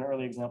consider an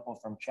early example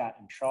from Chat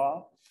and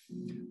Shaw.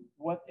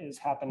 What is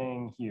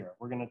happening here?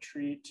 We're going to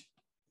treat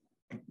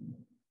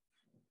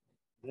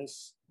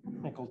this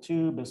nickel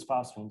 2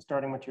 bisphosphine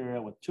starting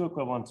material with 2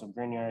 equivalents of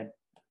Grignard.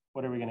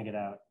 What are we going to get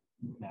out,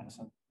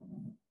 Madison?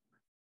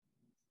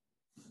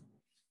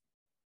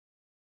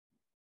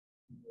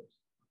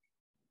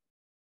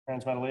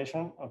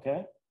 Transmetallation,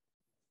 okay.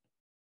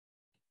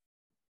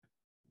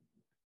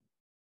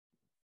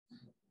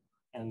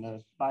 And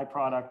the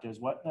byproduct is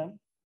what then?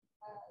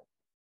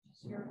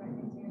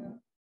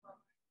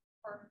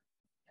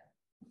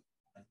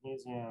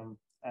 Magnesium,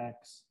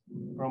 X,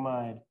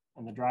 bromide,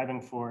 and the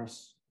driving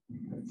force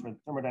for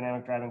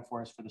thermodynamic driving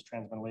force for this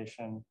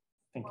transmetallation.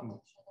 Thinking.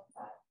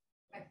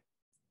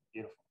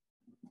 Beautiful.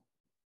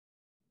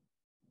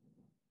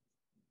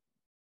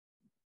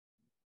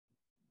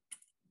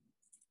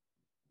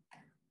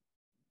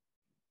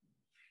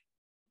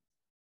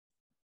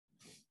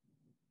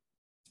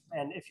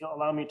 And if you'll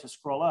allow me to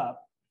scroll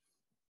up,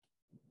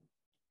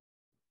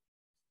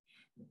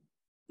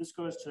 this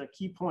goes to a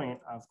key point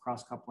of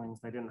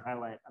cross-couplings that I didn't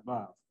highlight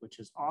above, which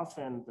is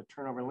often the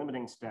turnover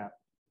limiting step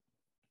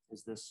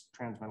is this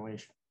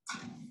transmetallation.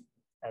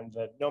 And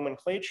the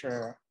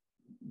nomenclature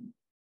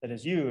that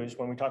is used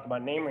when we talk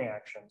about name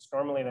reactions,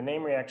 normally the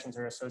name reactions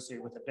are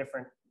associated with a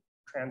different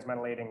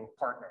transmetallating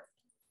partner,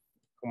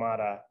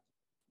 Kumada,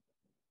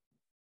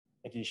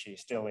 Negishi,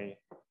 Stille,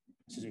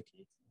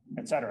 Suzuki,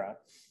 etc.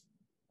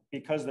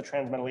 Because the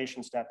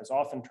transmetallation step is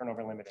often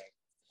turnover limiting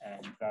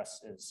and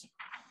thus is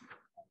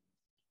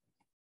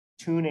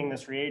tuning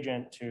this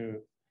reagent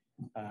to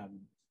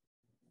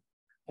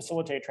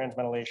facilitate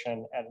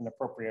transmetallation at an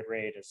appropriate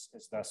rate is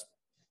thus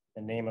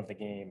the name of the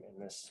game in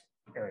this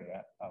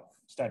area of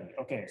study.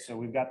 Okay, so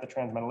we've got the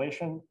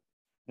transmetallation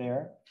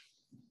there.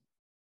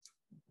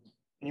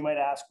 And you might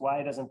ask,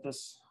 why doesn't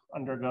this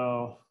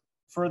undergo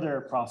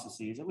further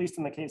processes? At least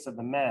in the case of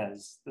the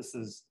MES, this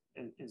is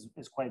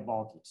quite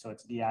bulky, so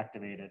it's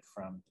deactivated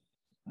from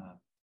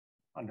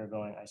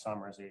undergoing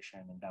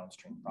isomerization and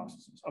downstream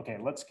processes. Okay,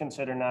 let's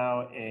consider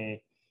now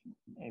a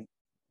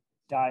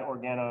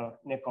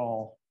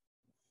diorganonickel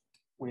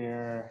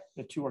where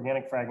the two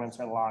organic fragments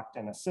are locked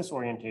in a cis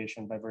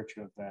orientation by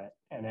virtue of the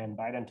NN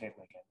bidentate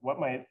ligand. What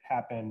might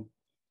happen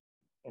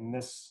in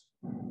this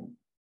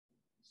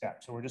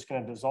step? So we're just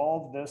going to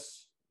dissolve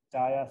this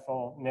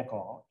diethyl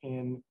nickel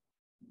in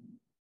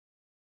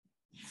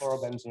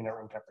chlorobenzene at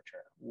room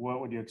temperature. What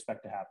would you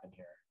expect to happen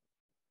here?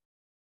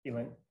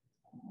 Elin?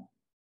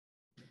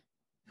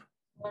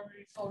 When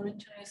we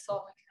originally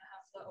thought we can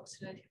have the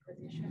oxidative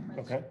condition, but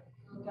Okay.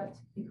 we got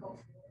equal.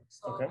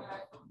 So Okay.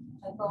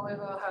 I thought we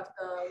will have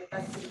the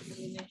reductive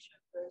elimination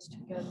first to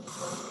get the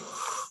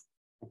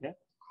Okay.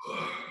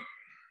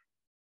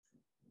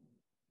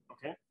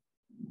 Okay.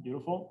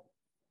 Beautiful.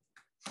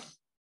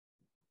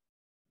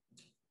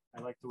 I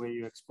like the way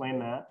you explain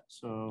that.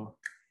 So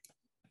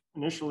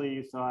initially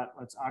you thought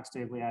let's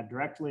oxidatively add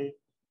directly,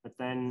 but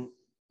then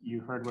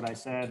you heard what I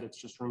said. It's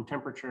just room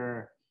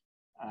temperature.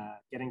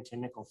 Getting to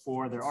nickel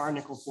 4. There are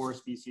nickel 4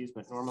 species,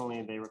 but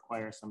normally they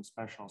require some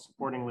special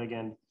supporting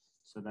ligand.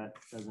 So that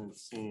doesn't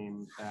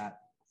seem that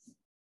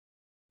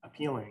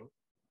appealing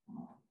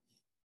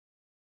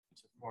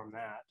to form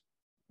that.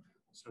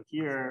 So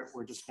here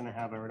we're just going to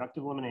have a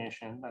reductive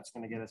elimination. That's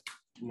going to get us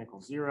to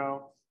nickel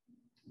 0.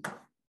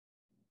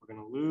 We're going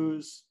to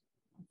lose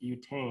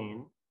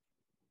butane,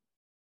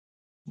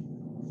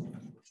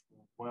 which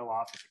will boil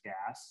off as a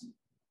gas.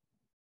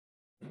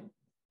 And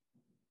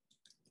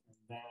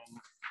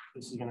then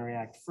this is going to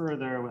react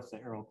further with the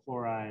aryl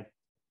chloride.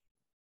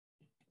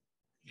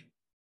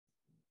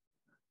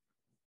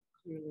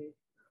 Clearly,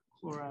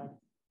 chloride.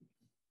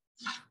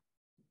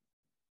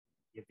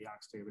 Give the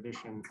oxidative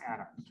addition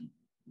adduct.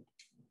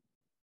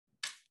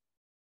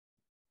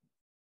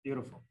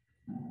 Beautiful.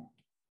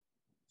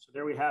 So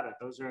there we have it.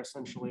 Those are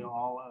essentially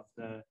all of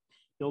the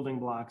building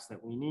blocks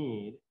that we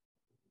need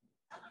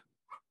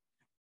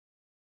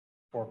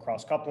for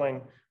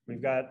cross-coupling.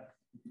 We've got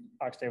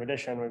oxidative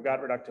addition, we've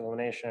got reductive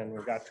elimination,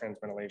 we've got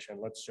transmetallation.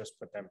 Let's just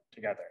put them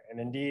together. And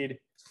indeed,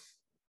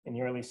 in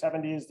the early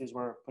 70s, these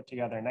were put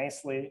together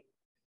nicely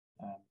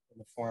in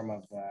the form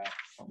of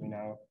what we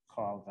now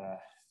call the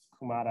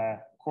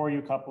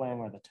Kumada-Koryu coupling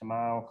or the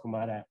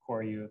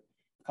Tamao-Kumada-Koryu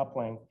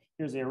coupling.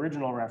 Here's the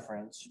original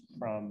reference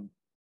from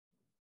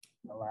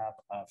the lab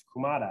of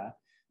Kumada.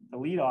 The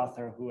lead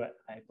author, who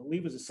I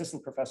believe was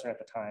assistant professor at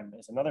the time,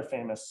 is another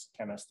famous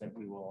chemist that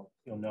you'll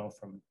know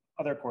from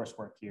other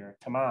coursework here,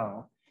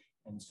 Tamao.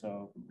 And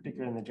so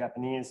particularly in the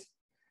Japanese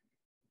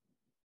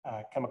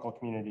chemical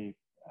community,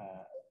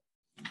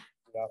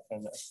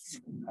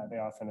 they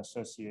often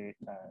associate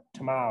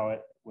Tamao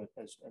with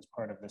as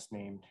part of this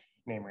name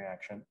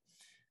reaction.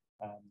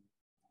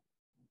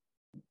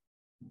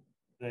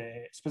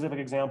 The specific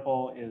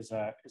example is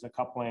a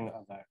coupling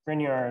of a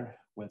Grignard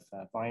with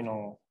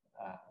vinyl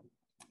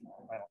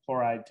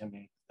chloride to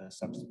make the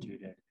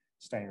substituted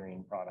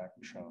styrene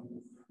product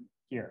shown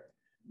here.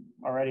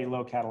 Already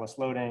low catalyst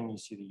loading, you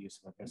see the use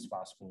of a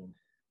bisphosphine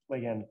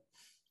ligand.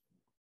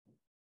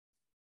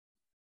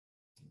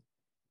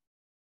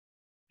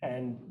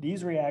 And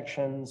these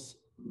reactions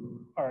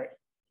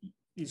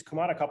these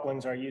Kumada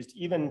couplings are used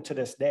even to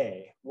this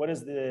day. What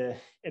is the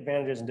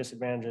advantages and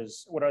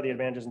disadvantages? What are the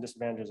advantages and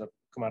disadvantages of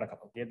Kumada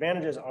coupling? The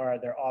advantages are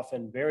they're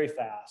often very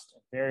fast,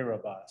 very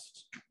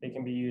robust. They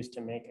can be used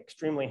to make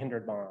extremely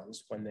hindered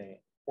bonds when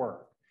they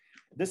work.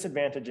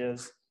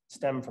 Disadvantages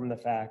stem from the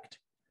fact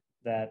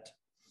that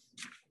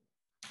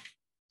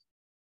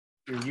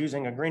you're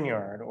using a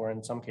Grignard, or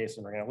in some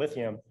cases,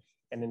 organolithium,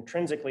 and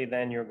intrinsically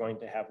then you're going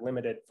to have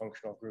limited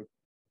functional group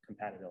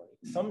compatibility.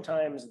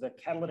 Sometimes the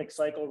catalytic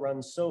cycle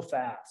runs so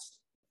fast,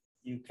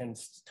 you can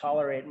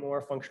tolerate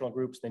more functional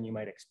groups than you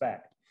might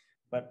expect.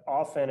 But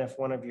often if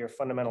one of your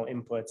fundamental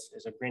inputs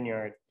is a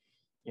Grignard,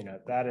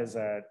 that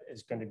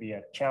is going to be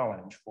a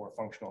challenge for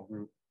functional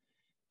group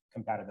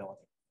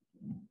compatibility.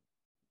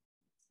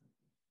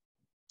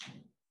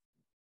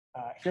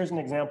 Here's an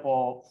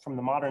example from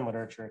the modern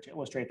literature to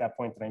illustrate that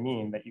point that I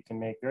mean, that you can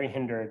make very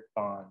hindered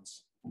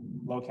bonds,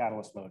 low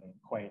catalyst loading,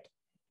 quite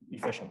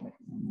efficiently.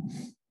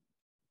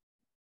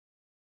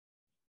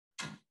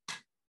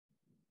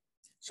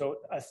 So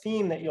a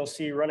theme that you'll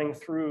see running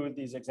through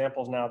these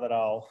examples now that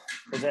I'll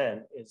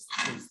present is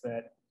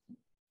that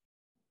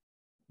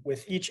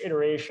with each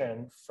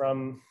iteration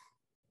from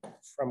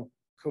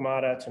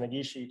Kumada to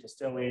Negishi to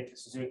Stille to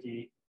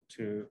Suzuki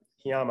to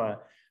Hiyama,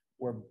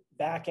 we're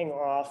backing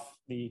off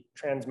the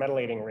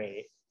transmetallating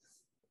rate,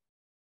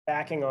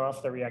 backing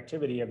off the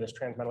reactivity of this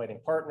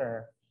transmetallating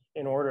partner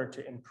in order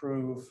to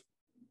improve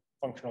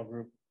functional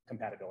group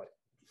compatibility.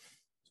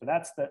 So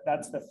that's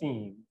the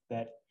theme,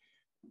 that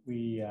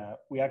we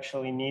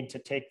actually need to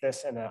take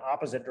this in an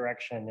opposite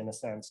direction, in a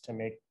sense, to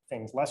make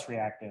things less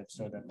reactive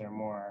so that they're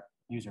more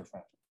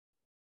user-friendly.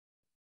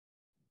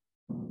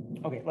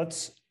 Okay,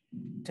 let's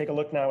take a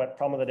look now at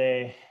problem of the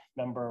day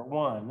number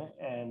 1.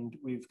 And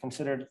we've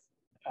considered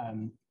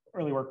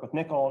early work with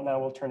nickel. Now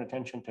we'll turn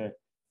attention to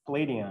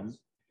palladium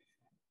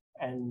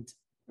and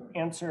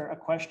answer a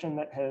question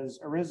that has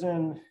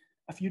arisen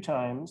a few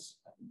times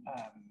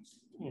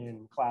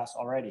in class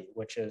already,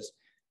 which is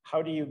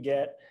how do you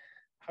get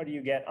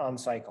on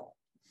cycle?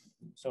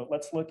 So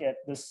let's look at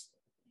this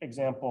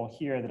example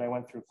here that I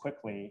went through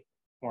quickly,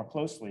 more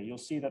closely. You'll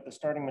see that the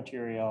starting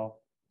material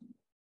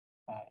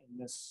in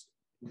this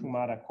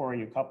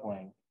Kumada-Koryu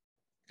coupling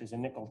is a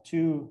nickel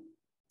 2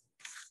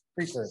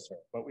 precursor,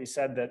 but we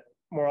said that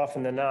more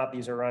often than not,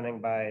 these are running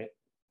by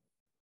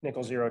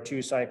nickel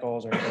 0,2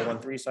 cycles or nickel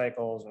 1,3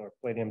 cycles or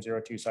palladium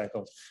 0,2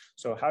 cycles.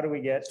 So how do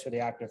we get to the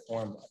active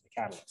form of the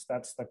catalyst?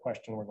 That's the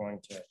question we're going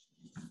to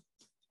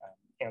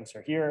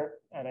answer here.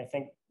 And I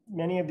think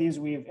many of these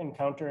we've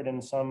encountered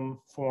in some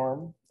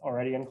form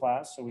already in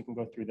class, so we can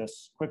go through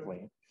this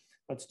quickly.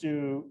 Let's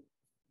do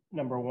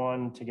number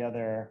 1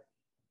 together,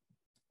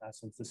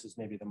 since this is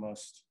maybe the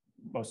most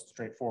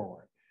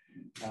straightforward.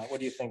 What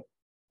do you think,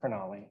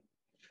 Pranali?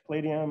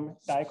 Palladium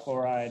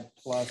dichloride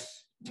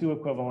plus 2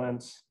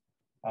 equivalents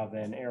of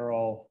an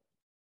aryl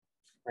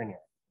Grignard.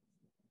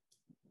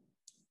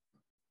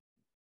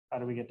 How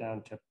do we get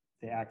down to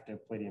the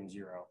active palladium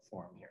 0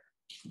 form here?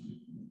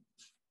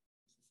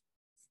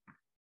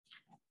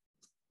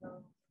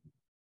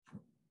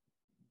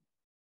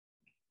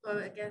 Well,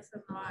 I guess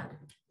I'm not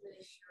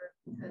really sure,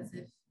 because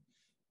if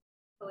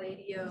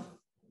palladium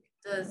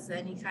does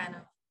any kind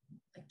of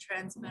like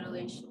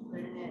transmetallation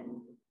in it,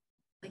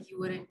 like you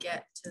wouldn't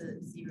get to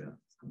 0.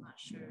 So I'm not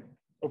sure.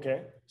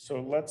 Okay,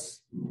 so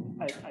let's.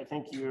 I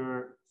think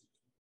your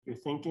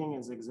thinking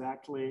is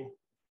exactly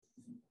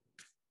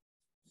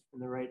in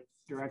the right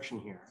direction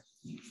here.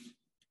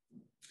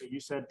 You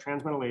said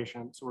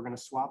transmetallation, so we're going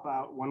to swap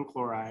out 1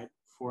 chloride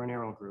for an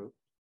aryl group.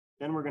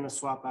 Then we're going to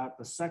swap out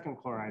the 2nd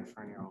chloride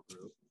for an aryl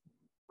group.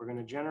 We're going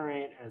to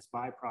generate as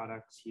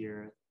byproducts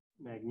here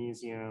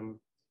magnesium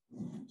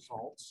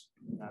salts.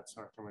 That's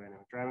our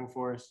thermodynamic driving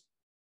force.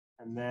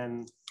 And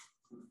then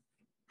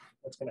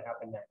what's going to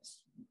happen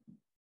next?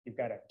 You've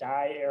got a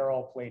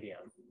diaryl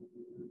palladium.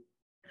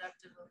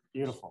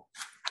 Beautiful.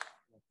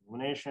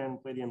 Elimination,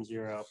 palladium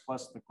 0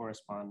 plus the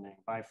corresponding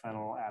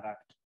biphenyl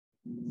adduct.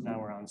 Now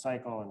we're on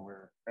cycle and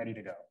we're ready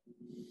to go.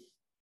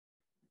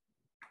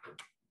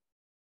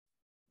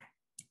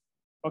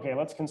 Okay,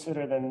 let's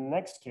consider the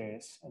next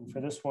case. And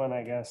for this one,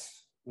 I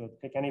guess we'll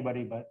pick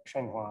anybody but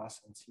Shenghua,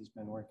 since he's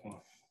been working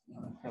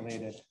on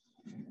related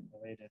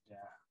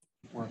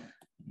work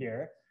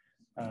here.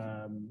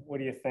 What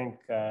do you think?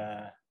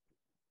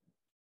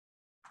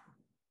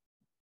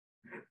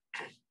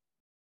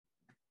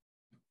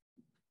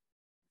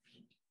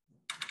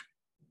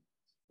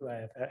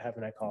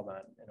 Haven't I called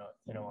on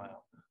in a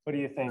while? What do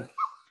you think,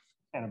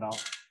 Annabelle?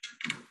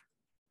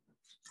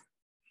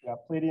 We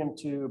got palladium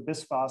 2,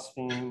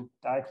 bisphosphine,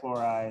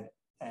 dichloride,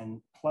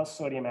 and plus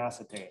sodium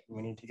acetate.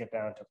 We need to get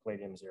down to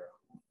palladium 0.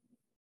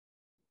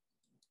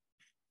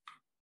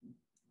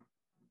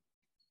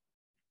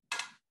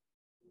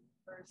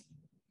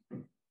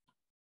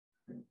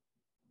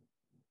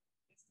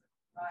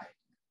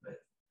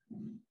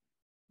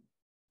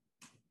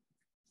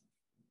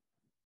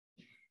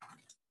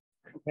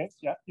 Okay,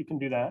 yeah, you can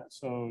do that.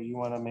 So you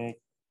want to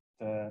make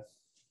the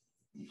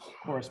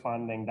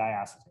corresponding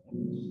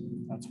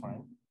diacetate. That's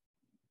fine.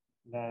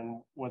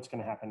 Then what's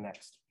going to happen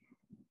next?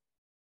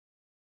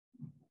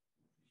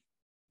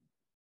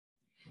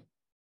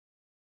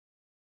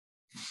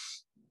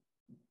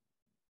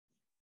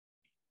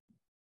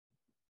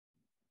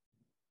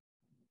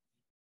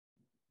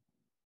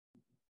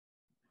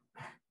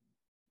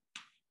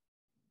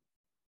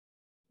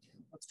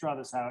 Let's draw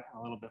this out in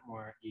a little bit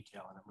more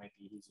detail, and it might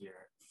be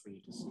easier for you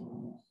to see.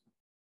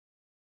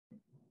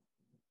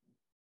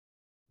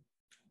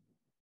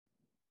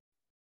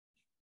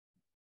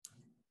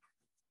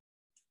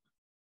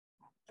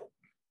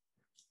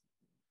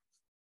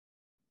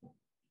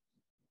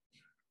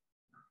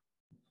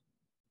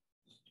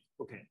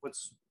 Okay, what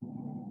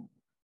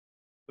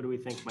do we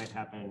think might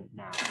happen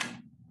now?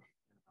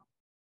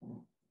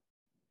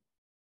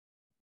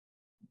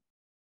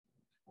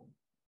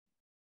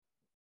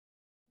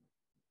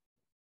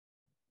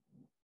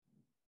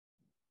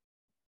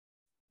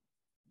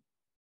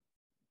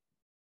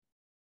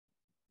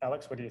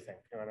 Alex, what do you think?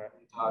 You want to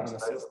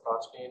Oxidize the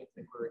phosphine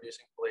if we're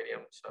reducing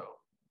palladium, so.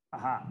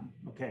 Aha,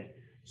 okay.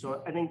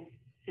 So I think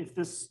if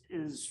this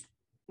is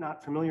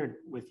not familiar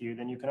with you,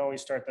 then you can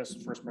always start this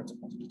first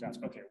principles. Just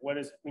ask, okay, what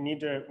is, we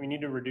need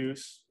to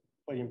reduce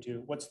palladium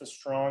 2. What's the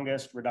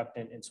strongest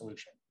reductant in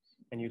solution?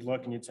 And you'd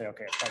look and you'd say,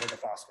 okay, it's probably the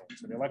phosphine.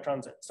 So the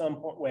electrons at some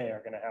way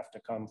are going to have to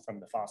come from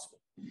the phosphine.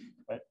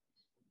 But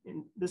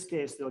in this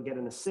case, they'll get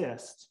an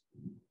assist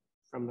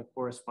from the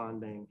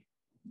corresponding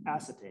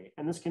acetate.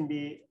 And this can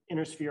be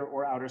inner sphere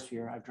or outer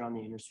sphere. I've drawn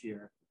the inner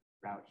sphere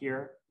route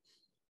here.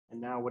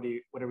 And now what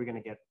are we going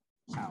to get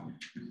out?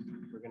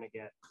 We're going to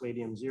get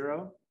palladium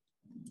 0,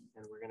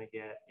 and we're going to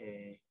get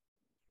a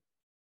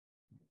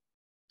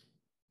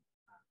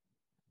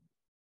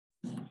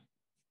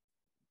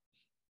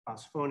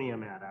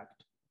phosphonium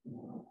adduct.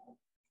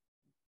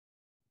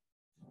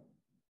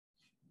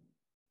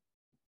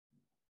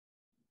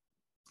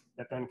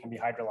 that then can be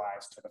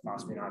hydrolyzed to the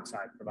phosphine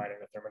oxide, providing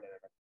the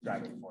thermodynamic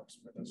driving force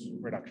for this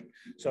reduction.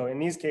 So in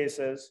these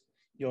cases,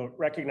 you'll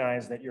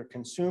recognize that you're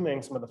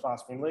consuming some of the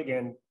phosphine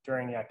ligand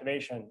during the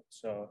activation.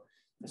 So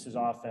this is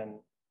often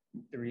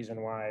the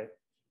reason why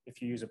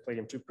if you use a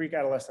palladium-2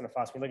 precatalyst and a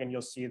phosphine ligand,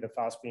 you'll see the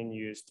phosphine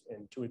used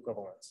in 2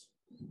 equivalents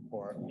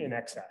or in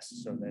excess,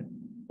 so that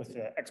with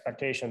the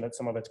expectation that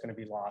some of it's going to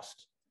be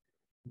lost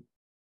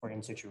for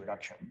in situ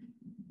reduction.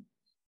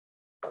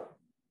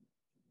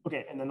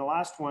 Okay, and then the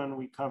last one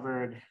we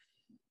covered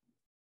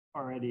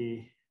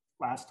already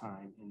last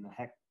time in the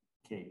Heck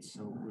case,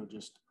 so we'll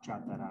just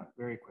jot that out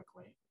very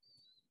quickly.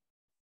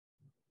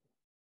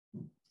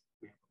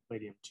 We have a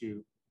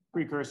palladium-2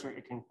 precursor.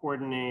 It can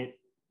coordinate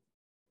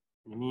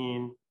an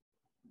amine.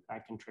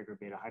 That can trigger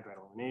beta hydride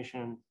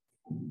elimination,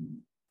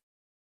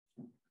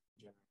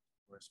 generate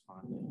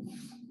corresponding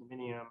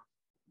aluminium.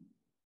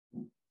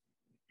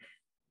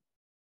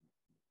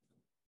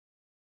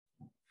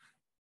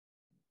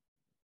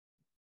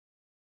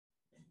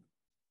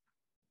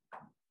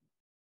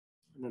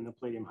 And then the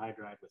palladium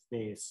hydride with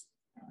base.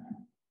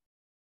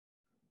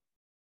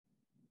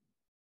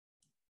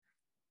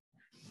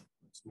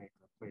 Let's make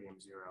the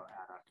palladium-0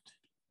 adduct.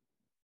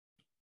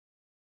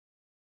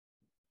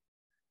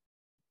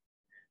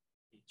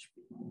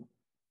 HB.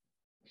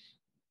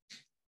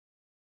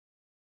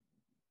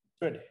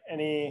 Good.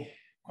 Any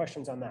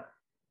questions on that?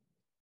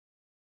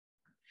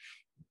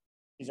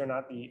 These are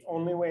not the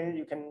only way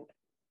you can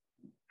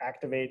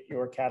activate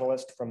your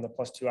catalyst from the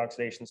 +2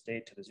 oxidation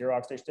state to the 0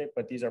 oxidation state,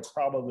 but these are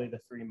probably the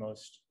 3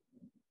 most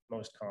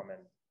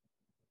common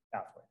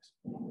pathways.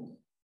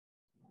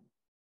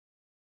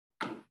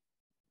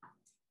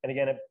 And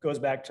again, it goes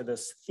back to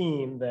this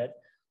theme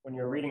that when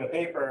you're reading a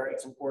paper,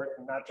 it's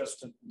important not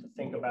just to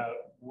think about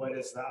what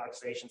is the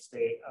oxidation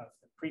state of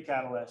the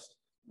pre-catalyst,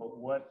 but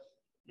what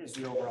is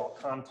the overall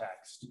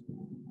context?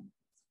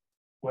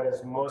 What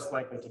is most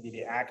likely to be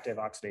the active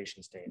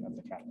oxidation state of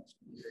the catalyst?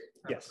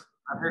 Yes.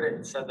 I've heard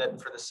it said that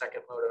for the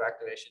second mode of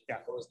activation, you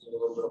always need a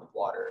little bit of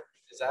water.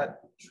 Is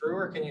that true,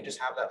 or can you just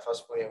have that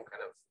phosphonium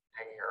kind of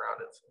hanging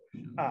around in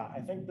solution? I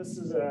think this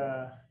is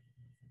a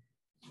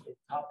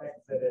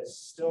topic that is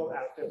still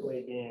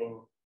actively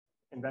being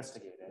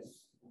investigated.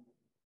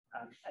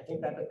 I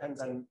think that depends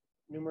on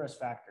numerous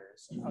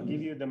factors. I'll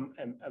give you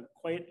a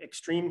quite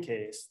extreme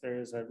case.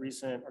 There's a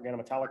recent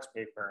Organometallics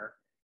paper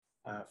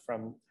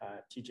from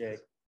TJ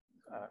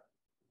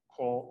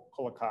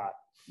Collicott,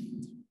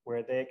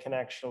 where they can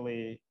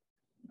actually,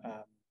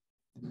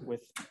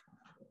 with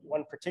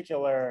one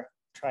particular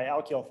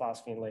trialkyl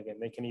phosphine ligand,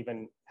 they can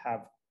even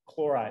have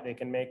chloride. They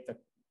can make the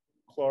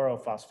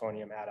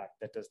chlorophosphonium adduct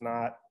that does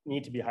not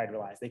need to be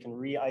hydrolyzed. They can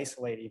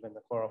re-isolate even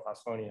the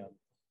chlorophosphonium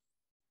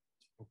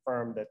to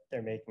confirm that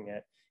they're making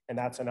it. And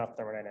that's enough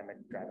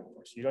thermodynamic driving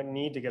force. You don't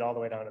need to get all the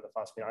way down to the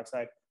phosphine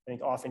oxide. I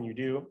think often you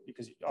do,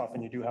 because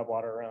often you do have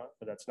water around,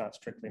 but that's not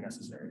strictly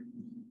necessary.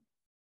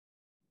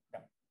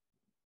 Yeah.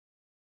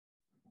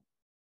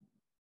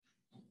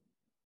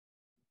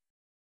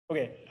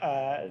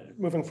 Okay,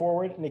 moving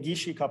forward,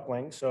 Negishi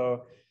coupling.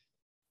 So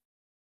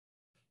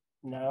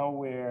now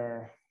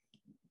we're,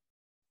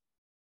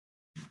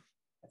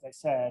 as I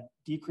said,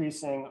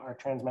 decreasing our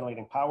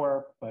transmetallating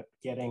power, but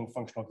getting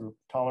functional group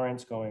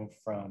tolerance, going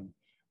from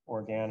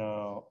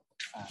organo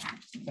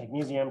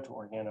magnesium to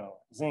organo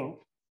zinc.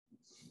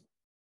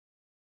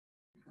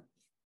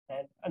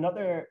 And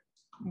another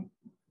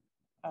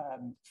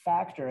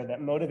factor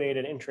that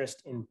motivated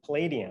interest in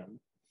palladium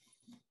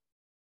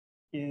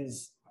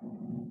is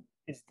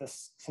the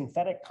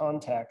synthetic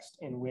context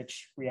in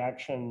which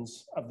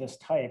reactions of this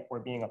type were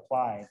being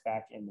applied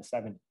back in the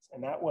 70s.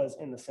 And that was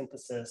in the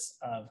synthesis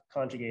of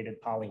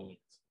conjugated polyenes.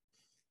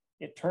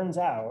 It turns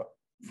out,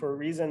 for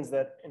reasons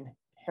that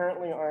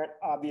inherently aren't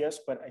obvious,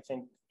 but I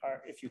think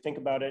if you think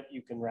about it,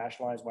 you can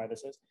rationalize why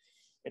this is.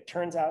 It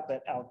turns out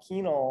that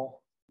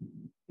alkenyl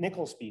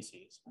nickel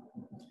species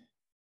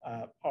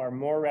are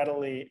more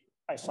readily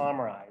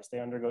isomerized. They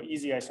undergo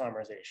easy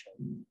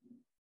isomerization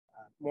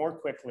more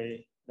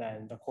quickly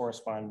than the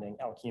corresponding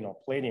alkenyl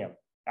palladium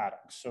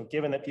adducts. So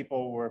given that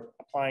people were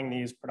applying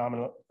these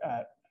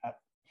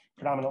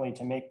predominantly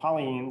to make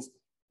polyenes,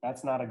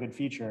 that's not a good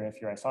feature if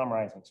you're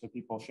isomerizing. So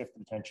people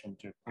shifted attention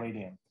to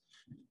palladium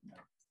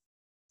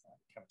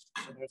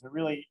chemistry. So there's a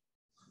really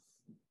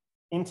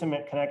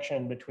intimate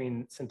connection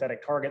between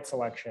synthetic target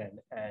selection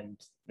and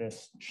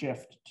this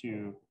shift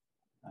to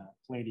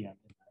palladium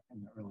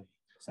in the early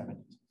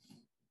 70s.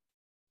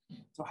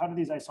 So how do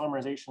these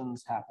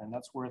isomerizations happen?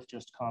 That's worth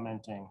just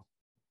commenting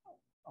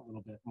a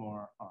little bit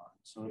more on.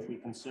 So if we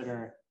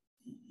consider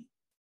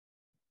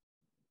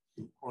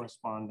the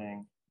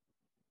corresponding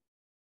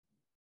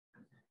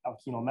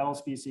alkenyl metal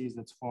species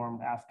that's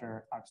formed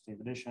after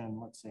oxidative addition,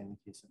 let's say in the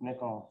case of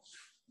nickel,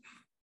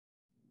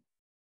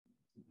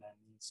 then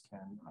these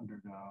can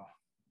undergo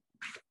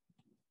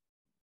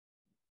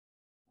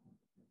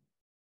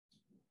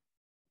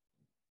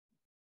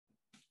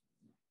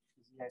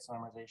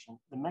isomerization.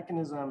 The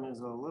mechanism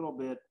is a little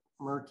bit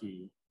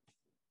murky,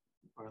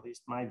 or at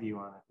least my view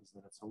on it is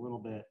that it's a little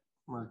bit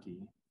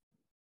murky.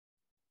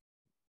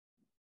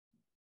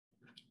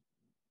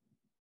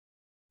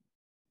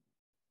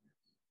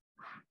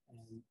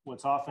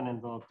 what's often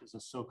invoked is a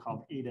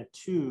so-called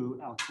eta-2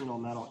 alkenyl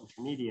metal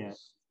intermediate.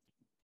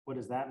 What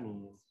does that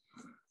mean?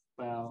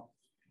 Well,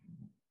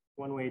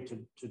 one way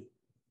to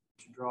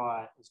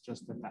draw it is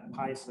just that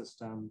pi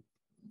system,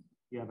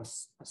 you have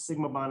a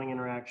sigma bonding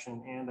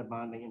interaction and a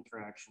bonding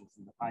interaction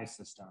from the pi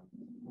system.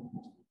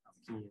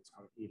 It's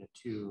called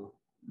eta-2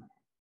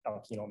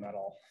 alkenyl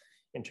metal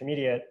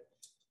intermediate.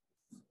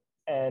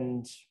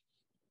 And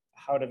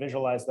how to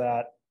visualize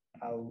that,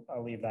 I'll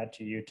leave that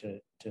to you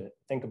to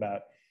think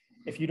about.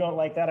 If you don't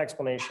like that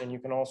explanation, you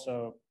can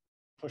also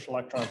push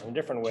electrons in a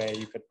different way.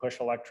 You could push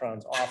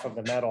electrons off of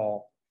the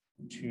metal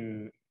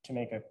to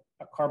make a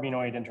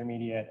carbenoid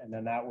intermediate, and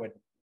then that would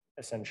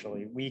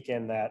essentially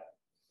weaken that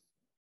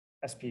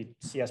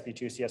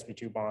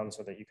CsP2 bond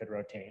so that you could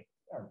rotate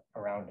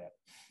around it.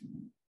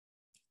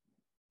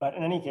 But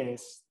in any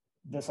case,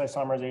 this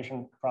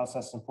isomerization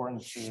process is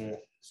important to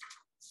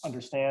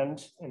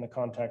understand in the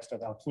context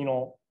of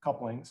alkenyl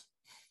couplings,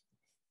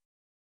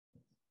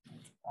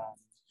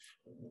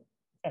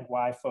 and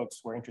why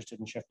folks were interested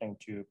in shifting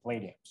to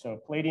palladium. So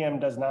palladium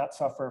does not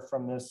suffer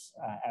from this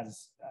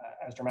as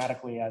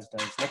dramatically as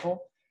does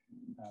nickel.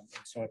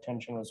 So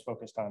attention was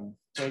focused on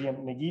palladium.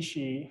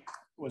 Negishi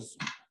was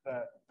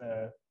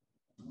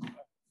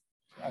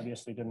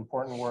obviously did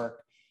important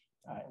work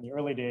in the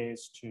early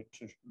days to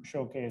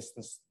showcase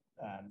this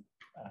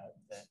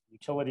the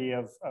utility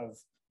of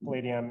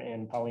palladium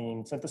in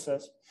polyene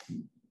synthesis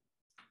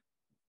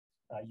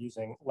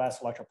using less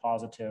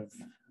electropositive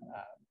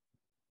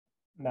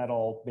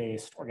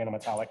metal-based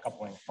organometallic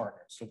coupling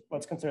partners. So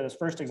let's consider this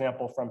first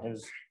example from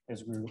his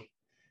group,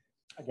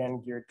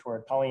 again geared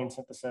toward polyene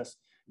synthesis,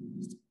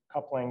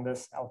 coupling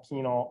this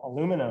alkenyl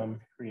aluminum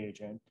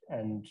reagent.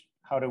 And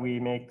how do we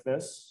make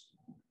this?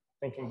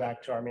 Thinking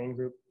back to our main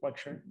group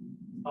lecture.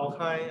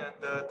 Alkyne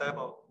and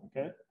dipole.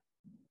 Okay.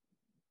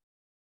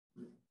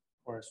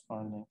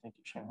 Corresponding, thank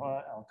you,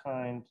 Shanghua,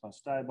 alkyne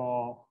plus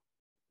dibol.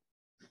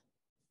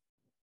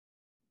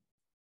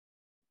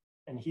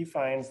 And he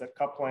finds that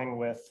coupling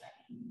with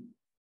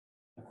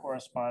the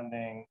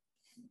corresponding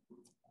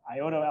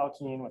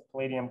iodoalkene with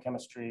palladium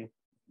chemistry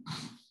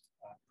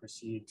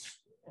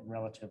proceeds in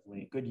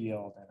relatively good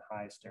yield and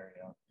high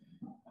stereo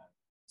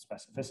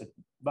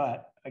specificity.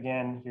 But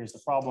again, here's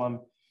the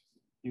problem.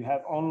 You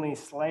have only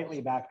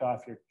slightly backed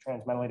off your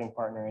transmetallating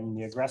partner in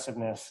the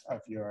aggressiveness of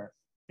your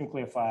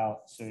nucleophile,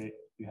 so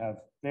you have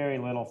very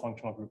little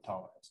functional group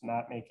tolerance,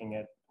 not making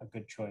it a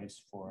good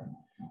choice for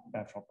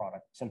natural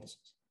product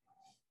synthesis.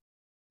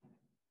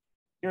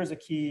 Here's a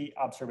key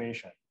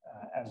observation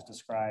as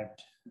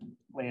described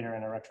later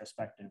in a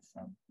retrospective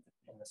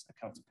in this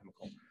accounts of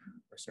chemical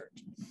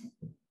research.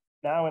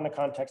 Now in the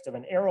context of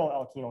an aryl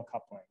alkenyl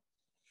coupling,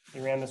 we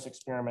ran this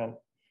experiment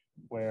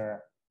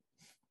where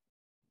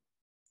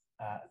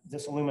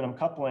this aluminum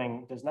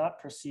coupling does not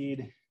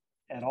proceed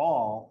at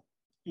all,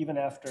 even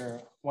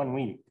after 1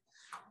 week.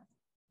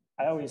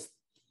 I always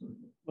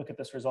look at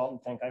this result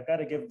and think, I've got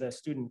to give the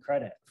student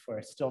credit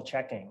for still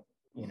checking.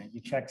 You know,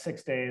 you check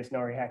 6 days,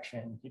 no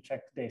reaction. You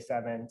check day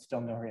 7, still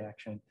no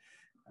reaction.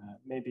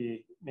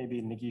 Maybe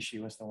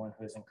Negishi was the one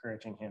who was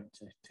encouraging him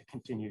to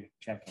continue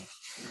checking.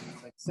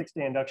 It's like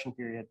 6-day induction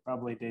period,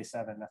 probably day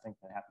 7, nothing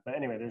can happen. But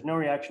anyway, there's no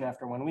reaction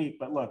after 1 week.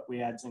 But look,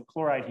 we add zinc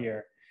chloride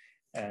here,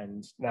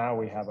 and now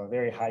we have a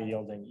very high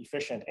yielding,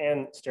 efficient,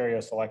 and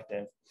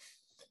stereoselective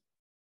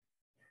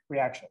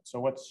reaction. So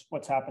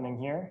what's happening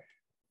here?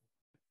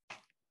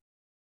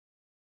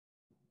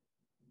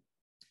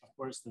 Of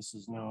course, this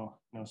is no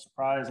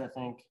surprise, I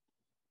think,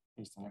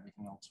 based on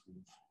everything else we've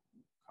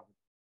covered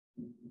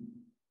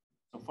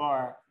so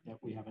far, that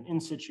we have an in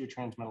situ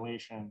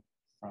transmetallation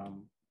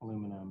from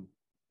aluminum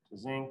to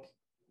zinc.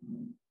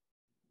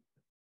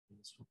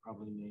 This will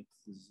probably make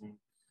the zinc.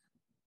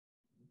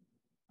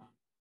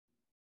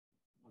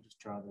 I'll just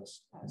draw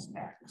this as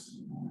X.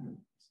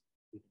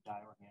 The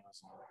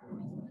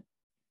diorganozinc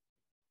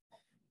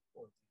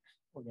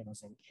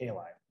organozinc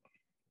halide.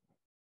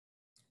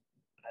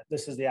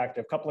 This is the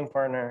active coupling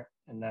partner,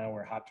 and now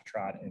we're hot to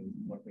trot in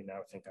what we now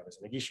think of as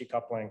a Negishi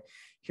coupling.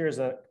 Here's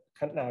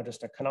now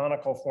just a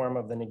canonical form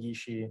of the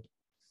Negishi,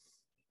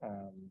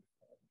 an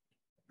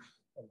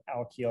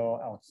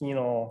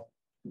alkyl-alkenyl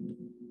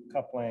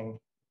coupling.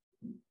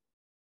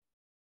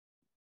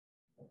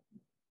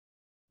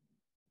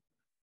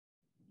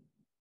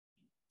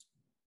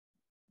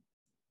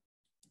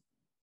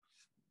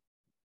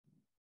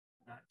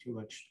 Not too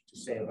much to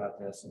say about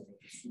this. I think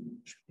this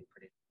should be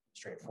pretty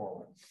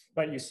straightforward.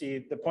 But you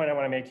see, the point I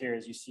want to make here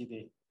is you see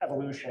the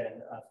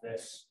evolution of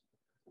this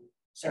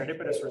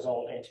serendipitous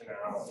result into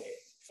now a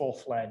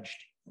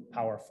full-fledged,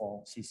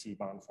 powerful CC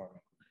bond forming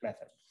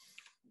method.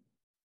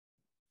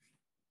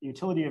 The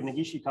utility of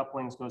Negishi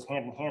couplings goes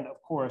hand in hand,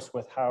 of course,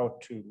 with how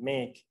to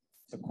make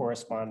the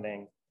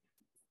corresponding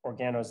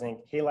organozinc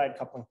halide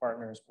coupling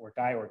partners or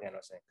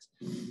diorganozincs.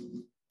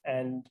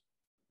 And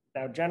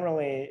now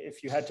generally,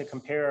 if you had to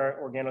compare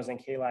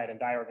organozinc halide and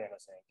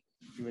diorganozinc,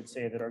 you would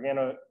say that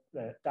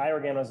the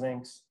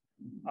diorganozincs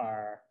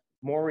are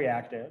more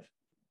reactive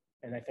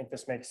and I think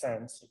this makes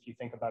sense if you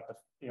think about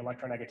the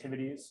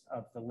electronegativities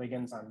of the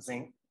ligands on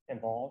zinc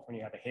involved. When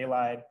you have a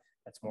halide,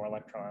 that's more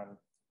electron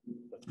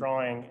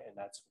withdrawing, and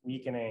that's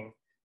weakening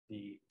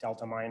the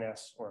delta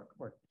minus or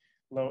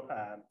low,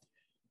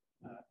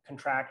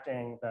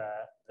 contracting the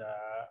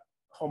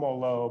HOMO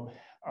lobe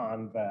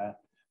on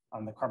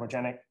the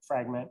carbogenic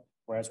fragment.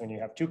 Whereas when you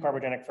have two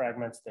carbogenic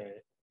fragments,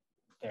 they're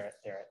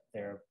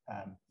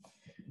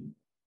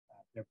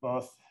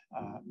both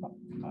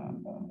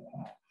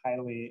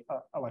highly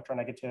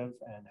electronegative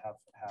and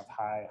have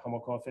high HOMO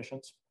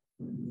coefficients.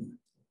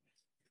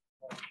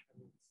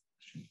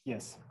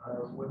 Yes.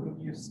 When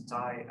we use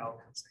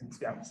dialkylates,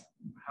 Yes.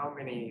 how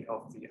many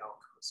of the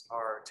alkyls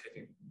are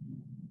taking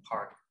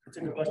part? It's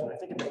a good question. I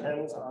think it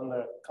depends on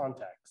the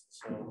context.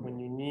 So when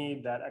you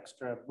need that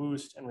extra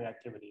boost in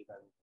reactivity, then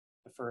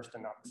the first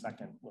and not the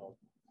second will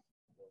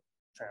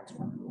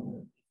transfer.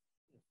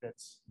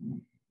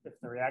 If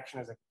the reaction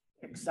is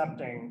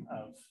accepting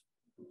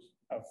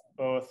of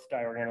both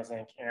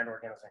diorganozinc and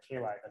organozinc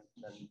halide,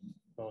 then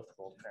both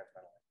will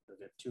transmetallate. You'll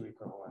get two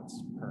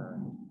equivalents per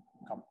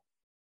couple.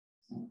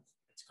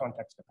 It's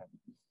context dependent.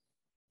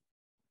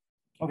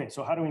 Okay,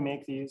 so how do we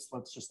make these?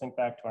 Let's just think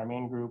back to our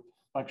main group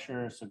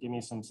lecture. So give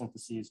me some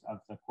syntheses of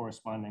the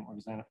corresponding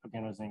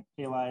organozinc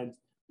halides.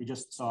 We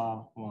just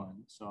saw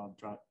one, so I'll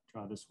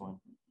draw this one.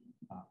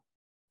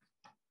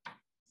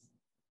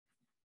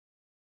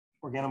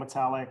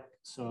 Organometallic,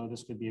 so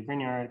this could be a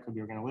Grignard, it could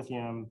be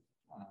organolithium.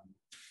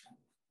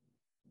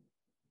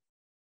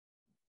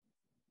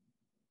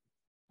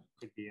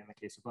 Could be, in the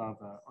case above,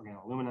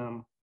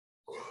 organoaluminum.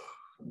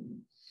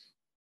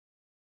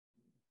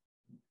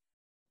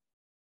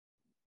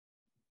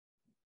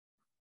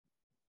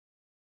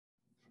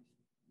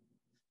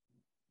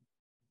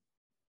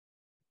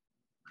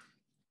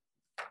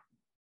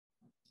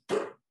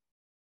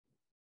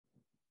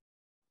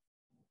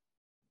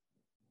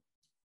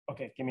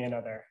 Okay, give me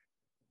another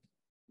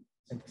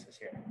synthesis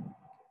here.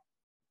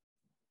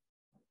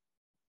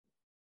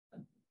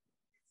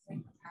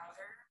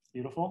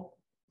 Beautiful.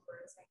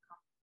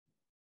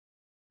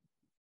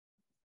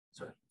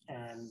 So,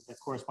 and the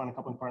corresponding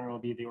coupling partner will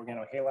be the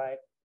organohalide.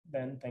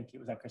 Then, thank you.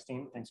 Was that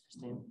Christine? Thanks,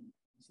 Christine.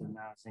 So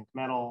now zinc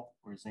metal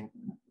or zinc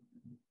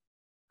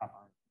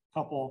copper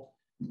couple.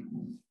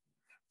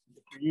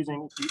 If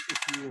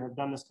you have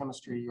done this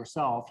chemistry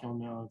yourself, you'll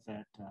know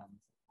that.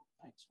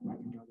 I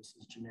can draw this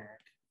as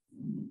generic.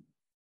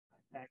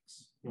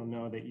 X, you'll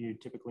know that you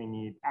typically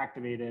need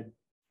activated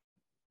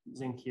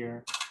zinc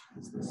here,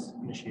 because this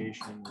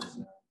initiation is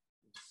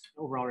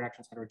overall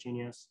reaction is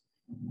heterogeneous.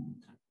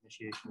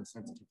 Initiation is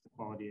sensitive to the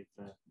quality of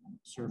the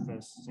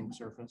surface, zinc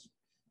surface.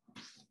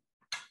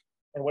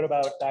 And what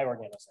about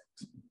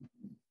diorganozincs?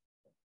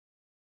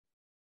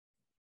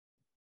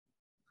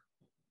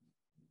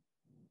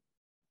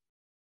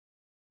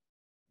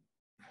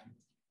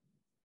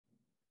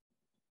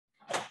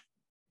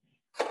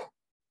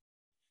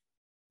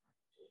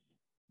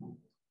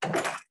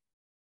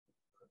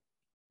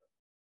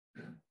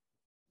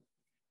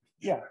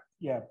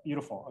 Yeah,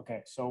 beautiful.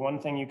 Okay, so one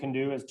thing you can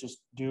do is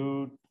just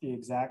do the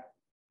exact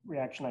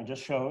reaction I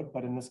just showed,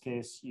 but in this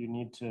case, you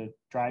need to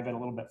drive it a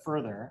little bit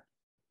further.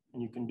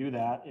 And you can do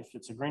that if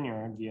it's a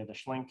Grignard via the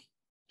Schlenk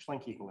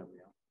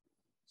equilibrium.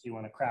 So you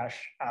want to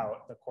crash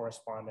out the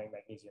corresponding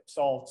magnesium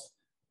salts,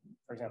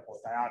 for example,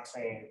 with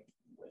dioxane,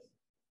 with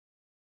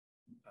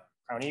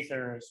crown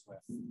ethers,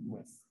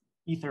 with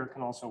ether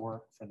can also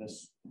work for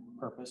this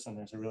purpose. And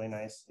there's a really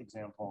nice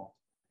example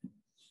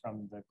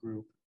from the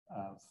group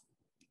of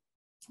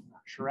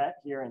Charette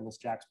here in this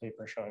Jack's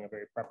paper showing a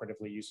very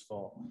preparatively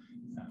useful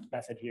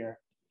method here.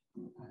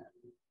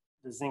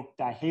 The zinc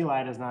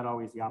dihalide is not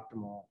always the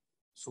optimal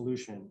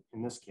solution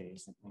in this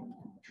case. I think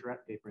in the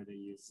Charette paper, they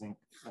use zinc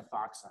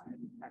methoxide,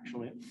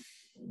 actually.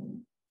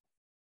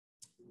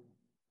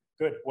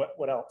 Good,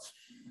 what else?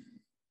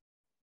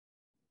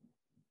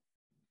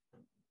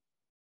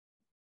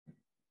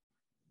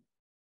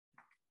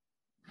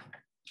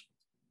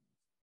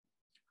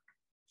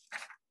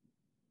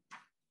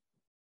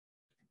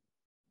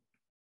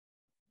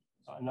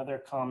 Another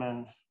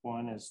common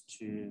one is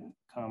to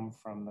come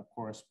from the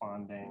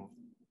corresponding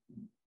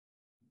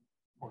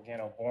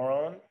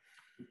organoboron.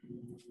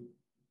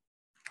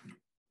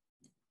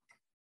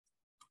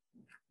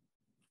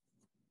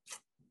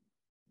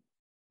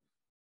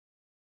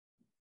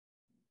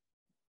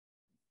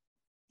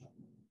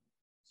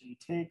 So you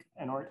take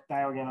an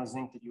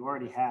diorganozinc that you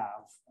already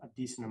have a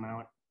decent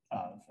amount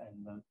of,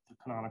 and the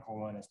canonical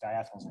one is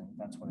diethyl zinc.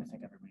 That's what I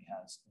think everybody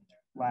has in their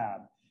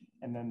lab.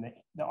 And then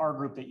the R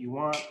group that you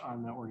want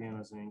on the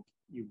organozinc,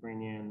 you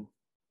bring in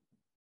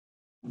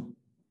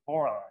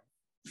boron,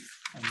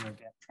 and you'll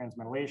get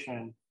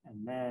transmetallation.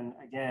 And then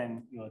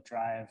again, you'll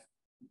drive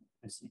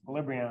this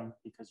equilibrium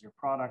because your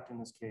product in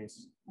this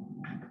case,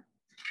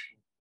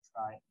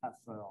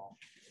 triethyl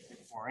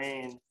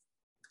borane,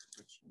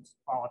 which is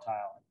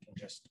volatile and can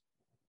just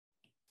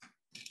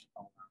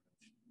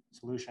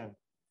solution.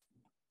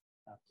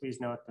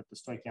 Please note that the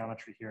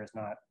stoichiometry here is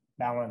not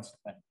balanced,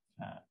 but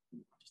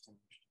just in the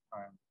interest of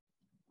time,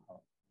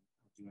 I'll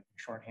do it in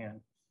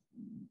shorthand.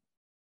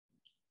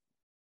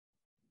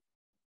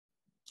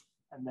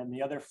 And then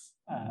the other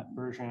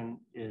version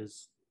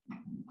is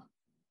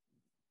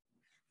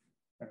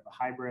kind of a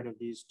hybrid of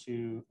these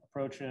two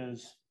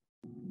approaches.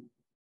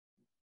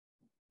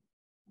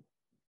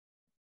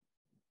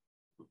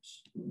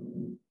 Oops.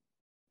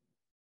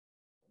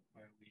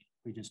 Where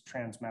we just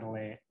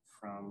transmetallate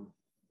from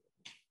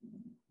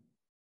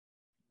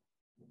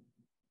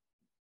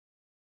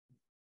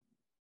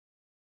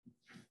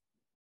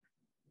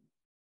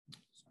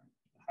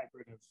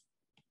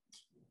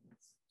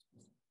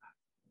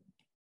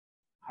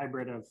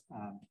hybrid of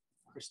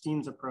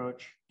Christine's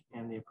approach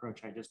and the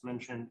approach I just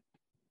mentioned.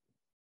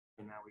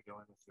 And now we go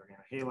in with the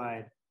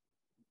organohalide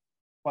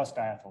plus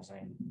diethyl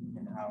zinc,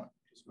 and out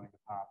is going to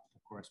pop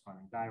the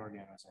corresponding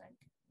diorganozinc.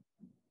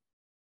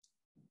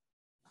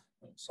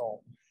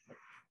 Salt.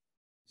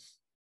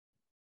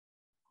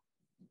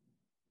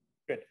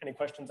 Good. Any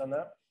questions on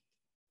that?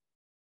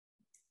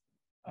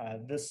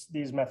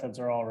 These methods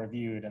are all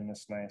reviewed in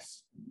this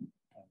nice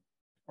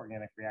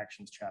organic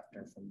reactions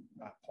chapter from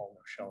Paul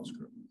Rochelle's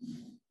group.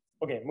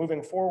 Okay,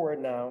 moving forward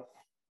now,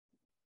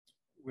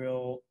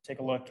 we'll take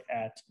a look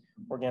at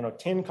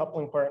organotin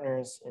coupling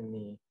partners in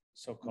the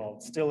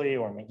so-called Stille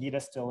or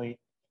Megiddo-Stille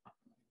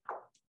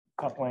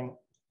coupling.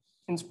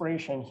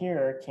 Inspiration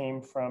here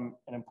came from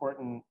an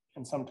important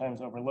and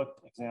sometimes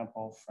overlooked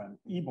example from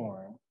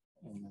Eborn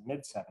in the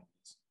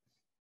mid-70s.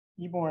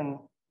 Eborn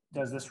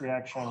does this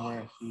reaction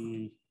where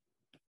the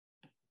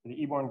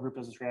Eborn group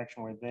does this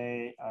reaction where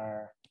they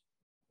are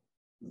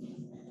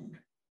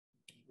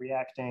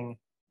reacting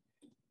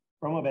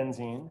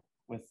bromobenzene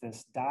with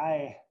this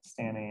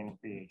distannane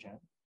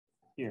reagent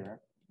here,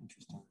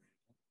 interesting,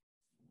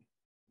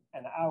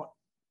 and out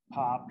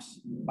pops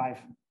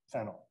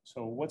biphenyl.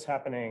 So what's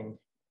happening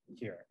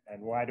here?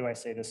 And why do I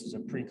say this is a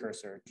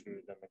precursor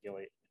to the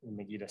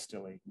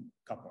Megiddo-Stille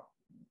coupling?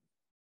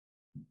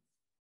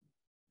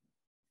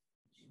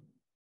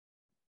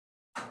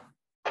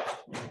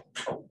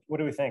 What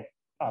do we think,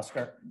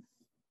 Oscar?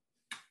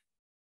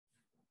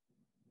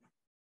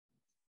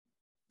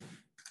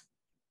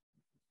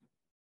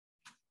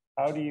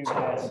 How do you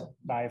get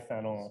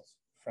biphenyl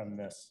from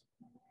this?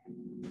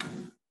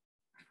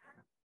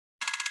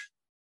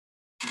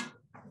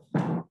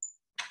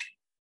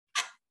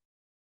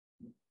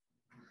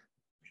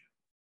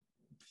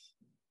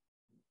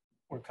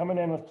 We're coming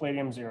in with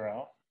palladium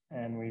 0,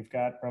 and we've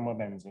got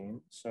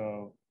bromobenzene.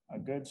 So a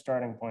good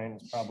starting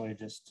point is probably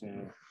just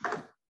to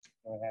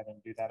go ahead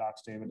and do that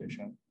oxidative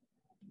addition.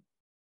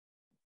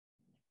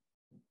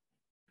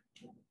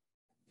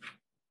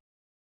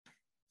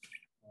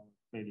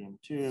 Palladium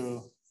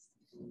 2.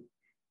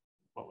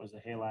 What was the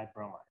halide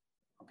bromide?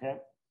 Okay.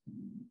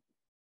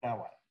 Now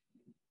what?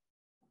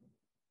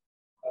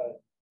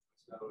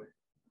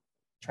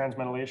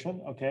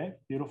 Transmetallation. Okay,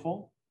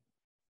 beautiful.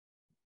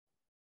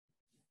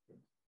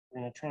 We're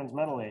going to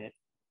transmetallate.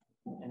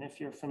 And if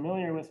you're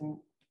familiar with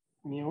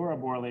Miura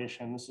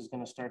borylation, this is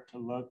going to start to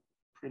look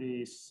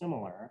pretty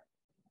similar.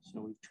 So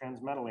we've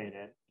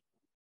transmetallated.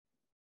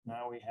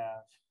 Now we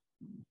have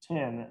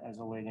tin as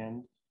a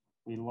ligand.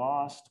 We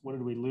lost, what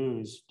did we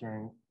lose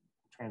during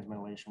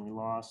transmetallation? We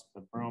lost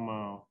the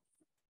bromide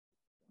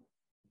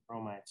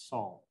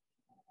salt.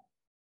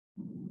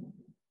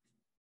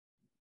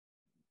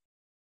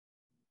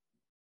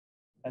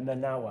 And then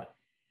now what?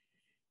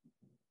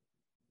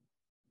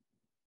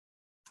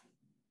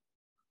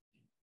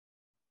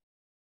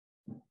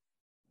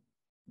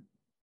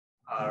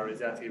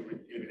 Reductive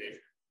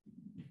elimination.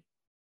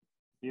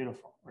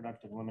 Beautiful,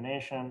 reductive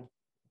elimination.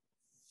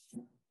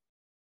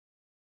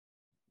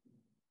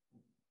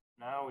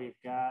 Now we've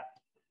got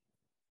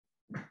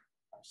our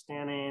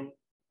stannane,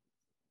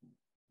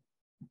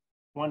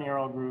 1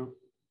 aryl group,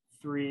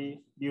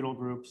 3 butyl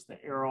groups. The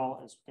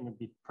aryl is going to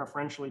be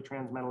preferentially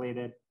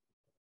transmetallated,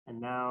 and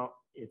now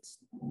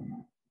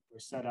we're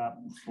set up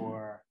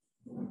for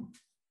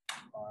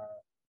our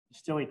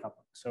Stille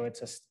coupling. So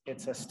it's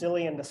a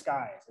Stille in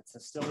disguise. It's a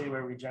Stille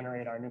where we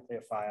generate our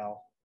nucleophile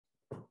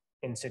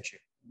in situ.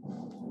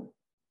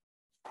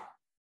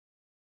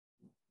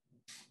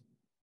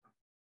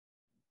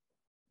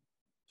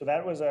 So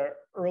that was an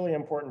early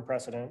important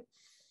precedent.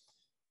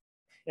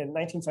 In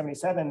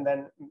 1977,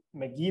 then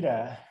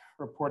Megiddo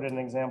reported an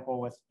example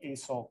with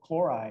acyl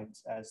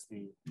chlorides as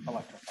the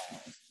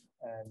electrophiles.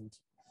 And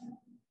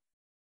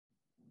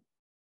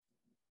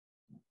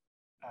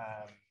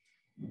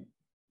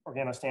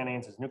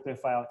organostannanes as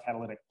nucleophile,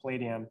 catalytic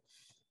palladium.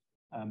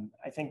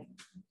 I think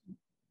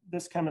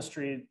this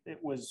chemistry, it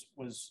was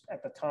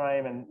at the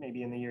time and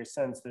maybe in the years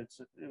since, that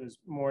it was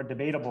more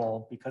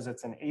debatable because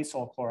it's an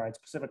acyl chloride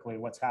specifically,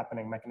 what's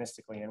happening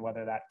mechanistically and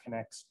whether that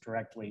connects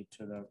directly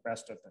to the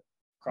rest of the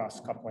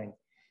cross-coupling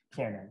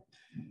canon.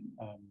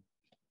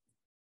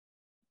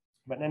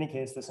 But in any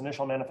case, this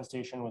initial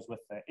manifestation was with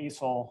the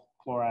acyl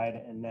chloride,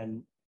 and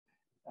then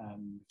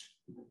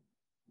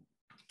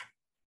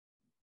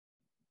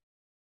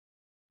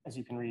as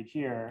you can read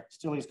here,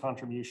 Stille's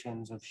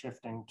contributions of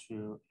shifting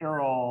to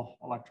aryl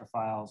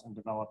electrophiles and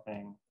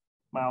developing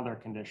milder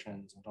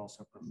conditions and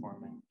also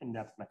performing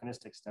in-depth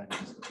mechanistic studies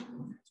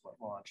is what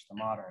launched the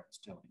modern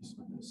Stille.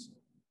 So this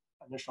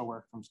initial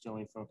work from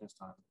Stille focused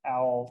on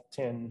Al,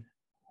 tin,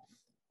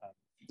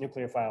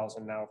 nucleophiles,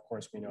 and now of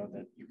course we know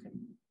that you can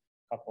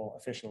couple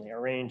efficiently a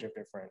range of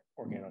different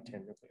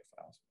organotin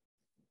nucleophiles.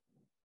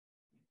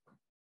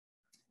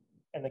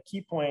 And the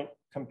key point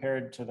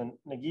compared to the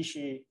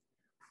Negishi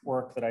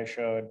work that I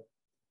showed,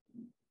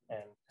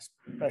 and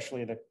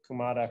especially the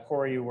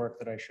Kumada-Koryu work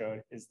that I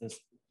showed, is this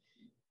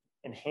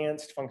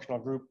enhanced functional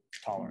group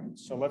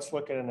tolerance. So let's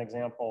look at an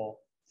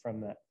example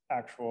from the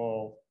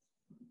actual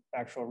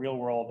real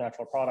world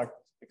natural product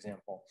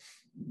example.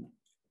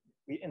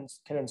 We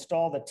can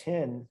install the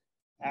tin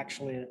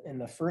actually in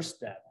the first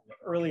step, in the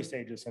early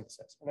stage of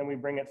synthesis. And then we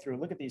bring it through.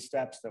 Look at these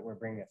steps that we're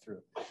bringing it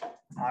through.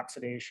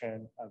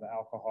 Oxidation of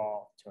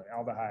alcohol to an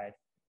aldehyde.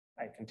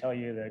 I can tell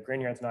you the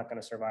Grignard's not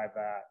going to survive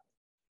that.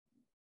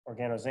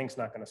 Organozinc's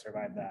not going to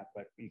survive that,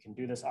 but you can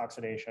do this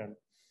oxidation,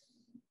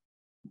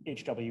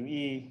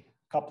 HWE,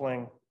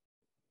 coupling,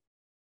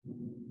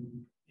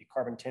 the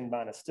carbon tin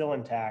bond is still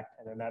intact,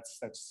 and then that's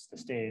the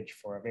stage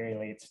for a very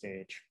late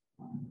stage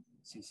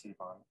CC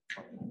bond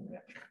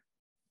reaction.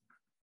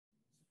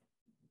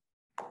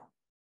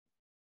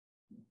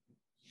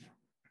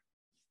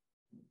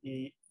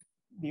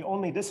 The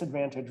only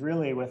disadvantage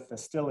really with the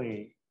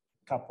Stille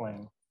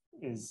coupling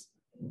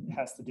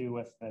has to do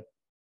with the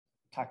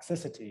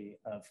toxicity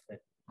of the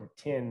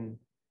tin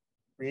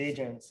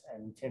reagents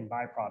and tin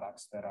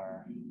byproducts that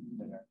are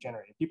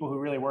generated. People who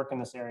really work in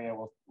this area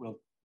will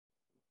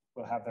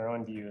have their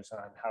own views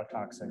on how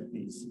toxic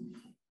these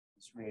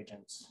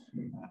reagents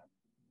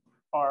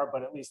are,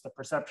 but at least the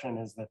perception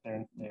is that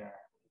they're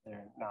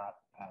not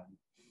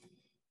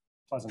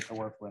pleasant to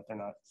work with. They're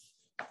not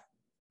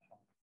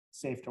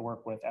safe to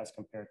work with as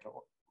compared to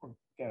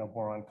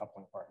organoboron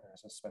coupling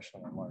partners,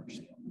 especially on large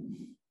scale.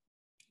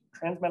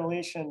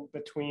 Transmetallation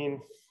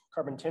between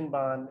carbon tin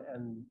bond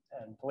and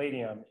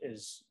palladium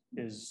is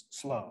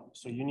slow.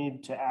 So you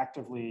need to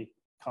actively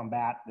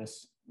combat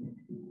this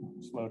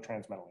slow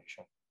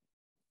transmetallation.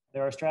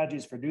 There are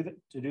strategies to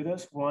do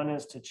this. One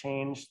is to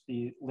change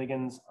the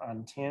ligands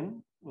on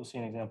tin. We'll see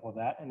an example of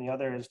that. And the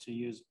other is to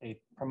use a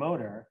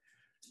promoter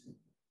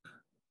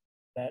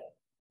that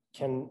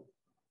can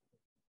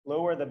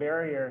lower the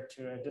barrier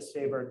to a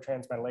disfavored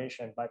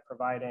transmetallation by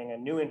providing a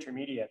new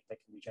intermediate that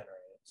can be generated.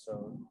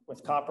 So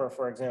with copper,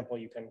 for example,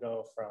 you can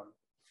go from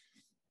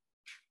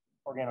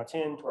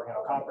organotin to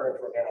organocopper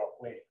to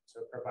organopalladium.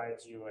 So it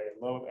provides you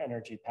a low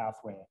energy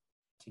pathway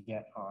to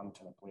get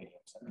onto the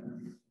palladium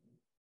center.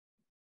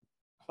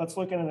 Let's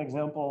look at an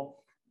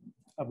example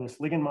of this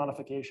ligand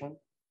modification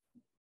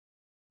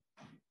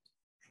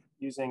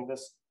using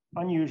this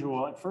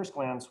unusual, at first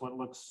glance, what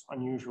looks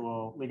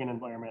unusual ligand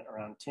environment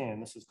around tin.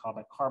 This is called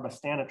a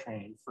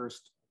carbostanotrain,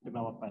 first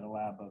developed by the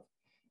lab of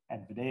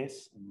Ed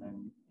Vides, and then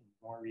in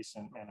more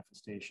recent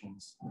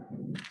manifestations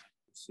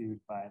pursued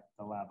by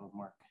the lab of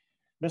Mark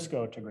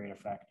Biscoe to great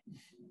effect.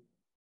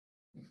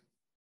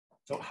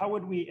 So how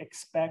would we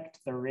expect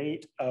the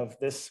rate of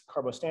this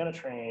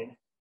carbostanotrain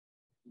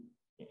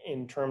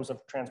in terms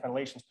of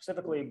transmetallation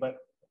specifically, but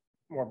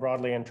more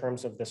broadly in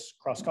terms of this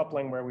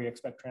cross-coupling where we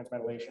expect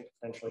transmetallation to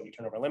potentially be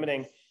turnover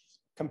limiting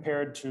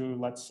compared to,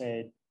 let's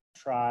say,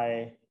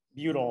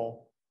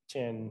 tributyl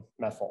tin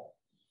methyl?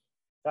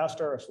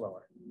 Faster or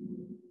slower?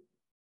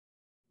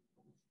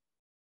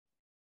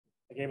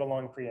 I gave a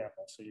long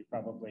preamble, so you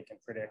probably can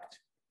predict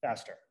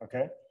faster,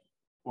 okay?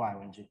 Why,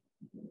 Wenji?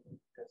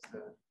 Because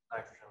the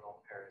nitrogen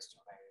lone pair is to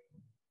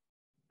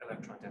make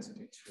electron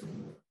density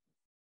to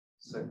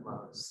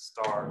sigma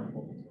star.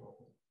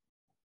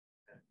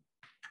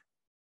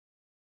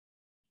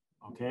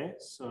 Okay,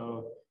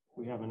 so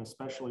we have an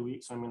especially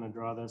weak, so I'm going to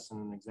draw this in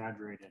an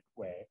exaggerated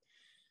way.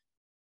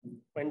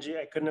 Wenji,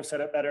 I couldn't have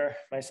said it better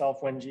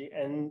myself, Wenji.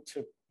 N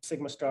to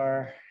sigma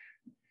star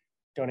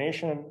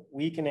donation,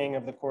 weakening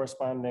of the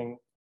corresponding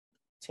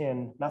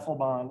tin methyl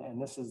bond,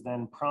 and this is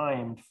then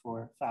primed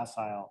for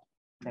facile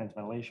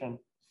transmetallation.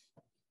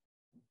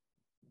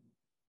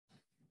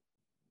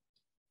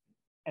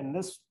 And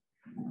this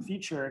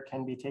feature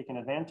can be taken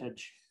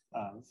advantage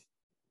of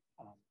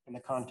in the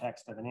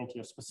context of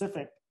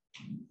enantiospecific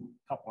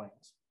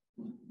couplings.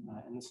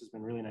 And this has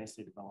been really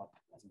nicely developed,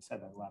 as I said,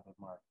 by the lab of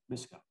Mark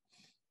Biscoe.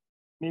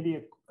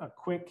 Maybe a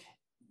quick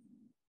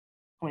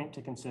point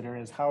to consider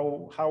is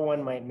how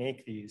one might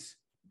make these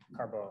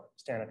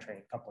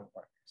carbostanotrain coupling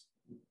partners.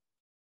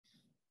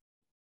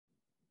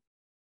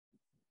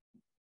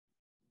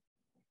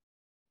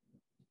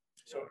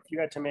 So if you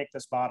had to make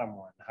this bottom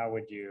one, how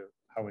would you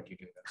do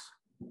this?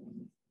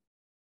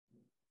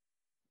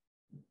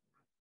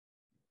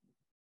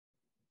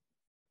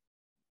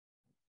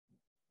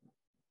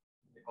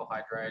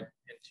 Hydride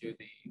into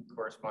the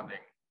corresponding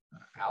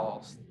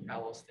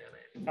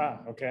allostanate.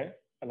 Ah, okay.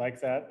 I like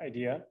that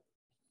idea.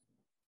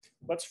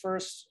 Let's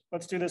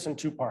do this in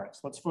two parts.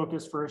 Let's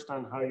focus first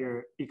on how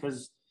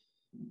because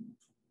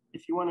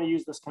if you want to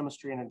use this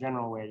chemistry in a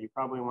general way, you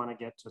probably want to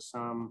get to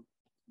some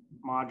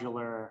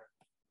modular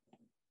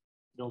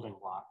building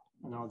block.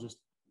 And I'll just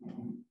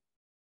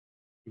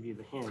give you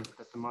the hint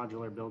that the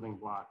modular building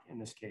block in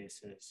this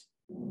case is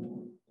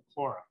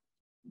chloro.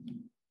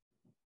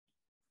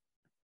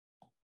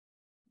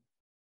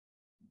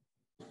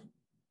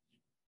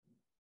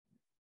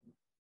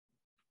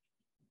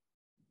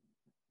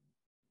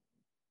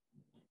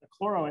 The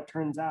chloro, it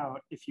turns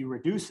out, if you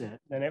reduce it,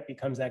 then it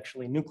becomes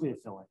actually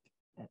nucleophilic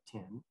at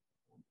tin.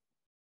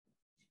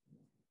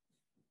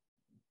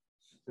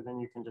 So then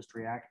you can just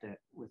react it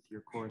with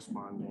your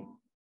corresponding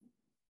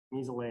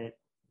mesylate.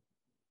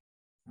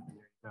 And there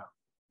you go.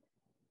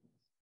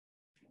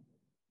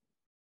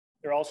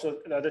 There are also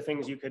other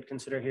things you could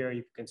consider here.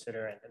 You could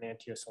consider an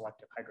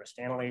antioselective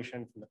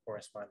hydrostanylation from the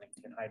corresponding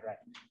tin hydride.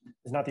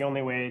 It's not the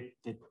only way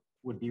that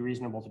would be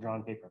reasonable to draw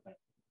on paper, but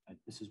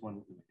this is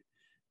one.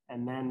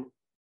 And then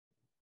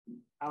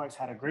Alex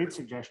had a great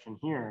suggestion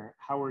here,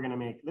 how we're going to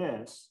make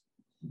this.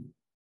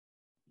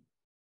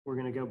 We're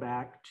going to go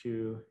back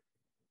to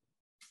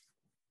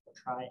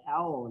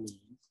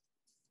trialanine,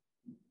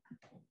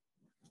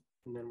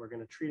 and then we're going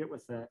to treat it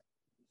with a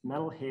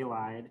metal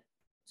hydride.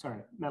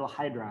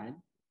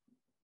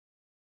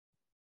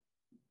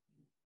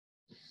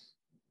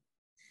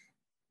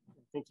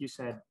 I think you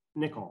said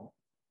nickel,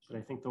 but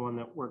I think the one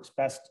that works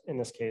best in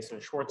this case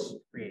is Schwartz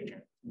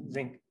reagent,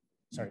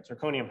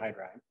 zirconium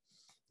hydride,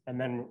 and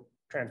then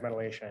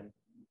transmetallation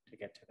to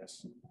get to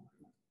this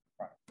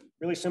product.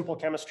 Really simple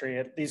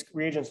chemistry. These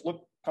reagents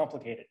look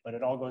complicated, but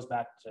it all goes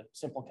back to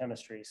simple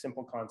chemistry,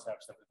 simple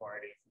concepts that we've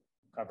already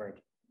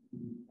covered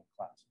in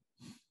class.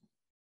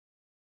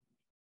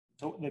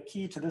 So the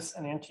key to this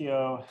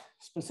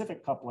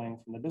enantiospecific coupling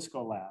from the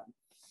Bisco lab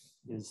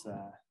is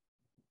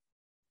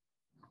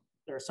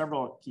there are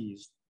several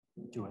keys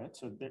to it.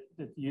 So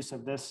the use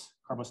of this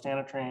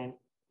carbostanotrain,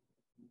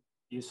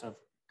 use of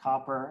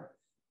copper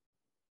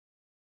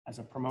as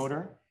a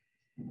promoter,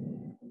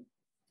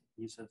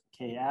 use of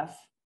KF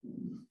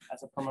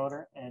as a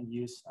promoter, and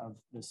use of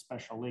this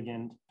special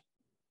ligand,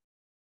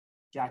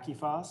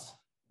 Jackiphos,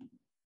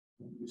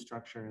 whose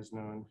structure is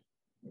shown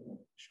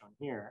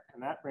here.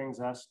 And that brings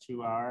us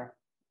to our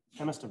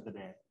chemist of the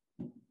day.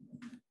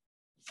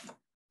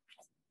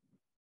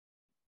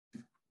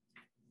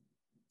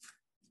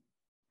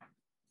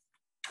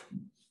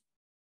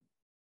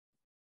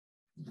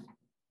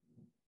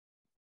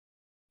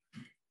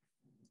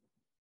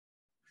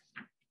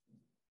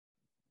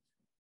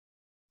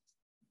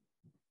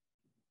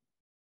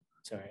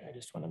 Sorry, I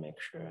just want to make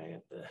sure I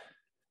get the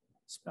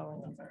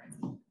spelling of their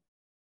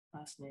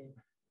last name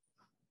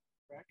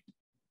correct.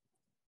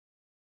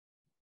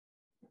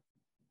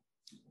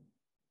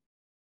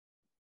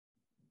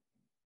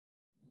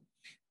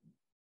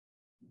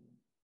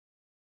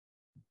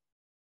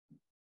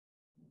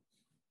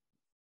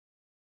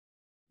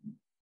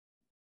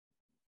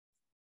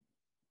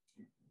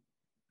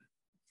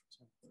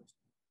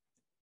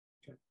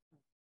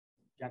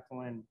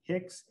 Jacqueline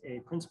Hicks, a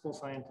principal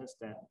scientist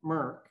at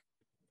Merck,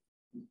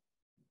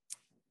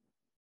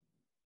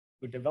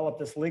 who developed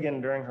this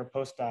ligand during her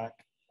postdoc,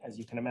 as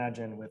you can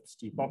imagine, with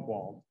Steve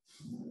Buchwald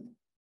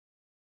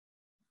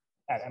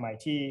at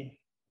MIT,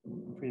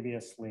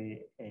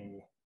 previously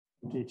a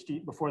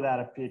PhD, before that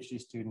a PhD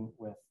student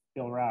with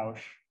Bill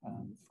Rausch,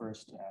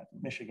 first at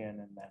Michigan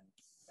and then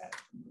at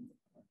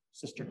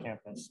sister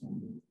campus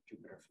in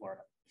Jupiter,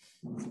 Florida.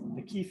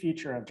 The key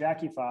feature of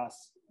Jackiphos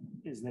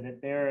is that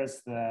it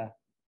bears the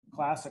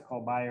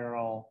classical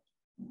biaryl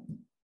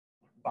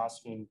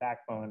phosphine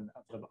backbone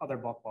of the other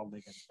Buchwald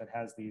ligands that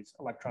has these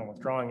electron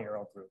withdrawing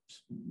aryl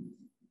groups. It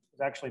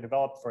was actually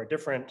developed for a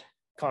different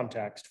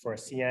context, for a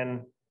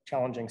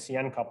challenging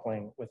CN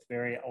coupling with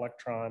very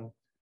electron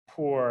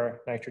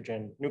poor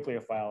nitrogen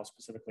nucleophiles,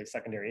 specifically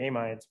secondary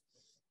amides,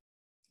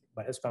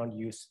 but has found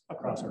use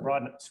across a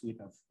broad suite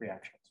of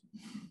reactions.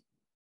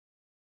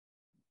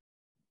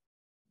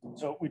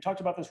 So we talked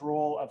about this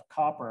role of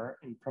copper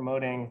in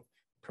providing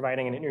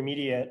an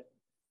intermediate,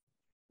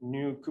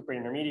 new Cooper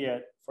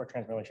intermediate for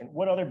transmethylation.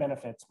 What other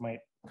benefits might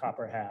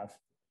copper have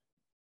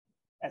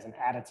as an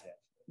additive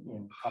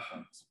in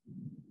couplings?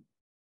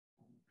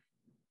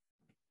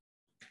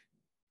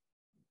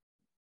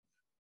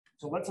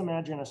 So let's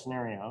imagine a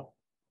scenario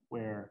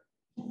where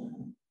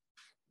we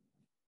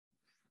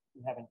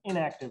have an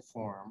inactive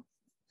form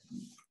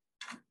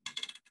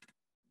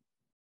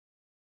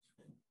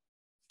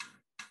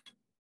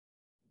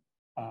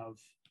of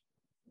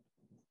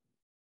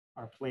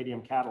our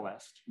palladium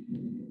catalyst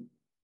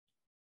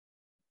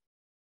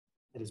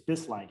that is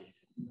bisligated.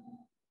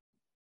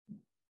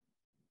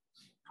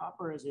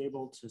 Copper is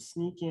able to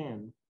sneak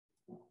in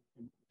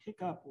and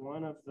pick up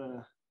one of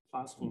the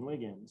phosphine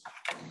ligands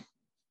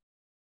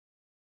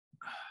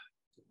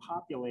to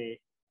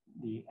populate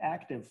the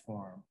active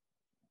form,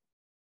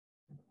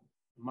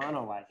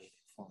 monoligated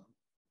form.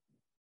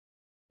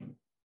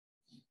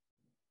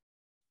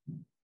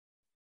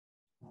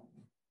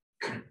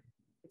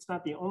 It's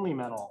not the only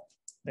metal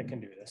that can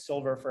do this.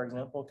 Silver, for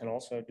example, can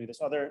also do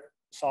this. Other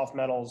soft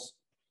metals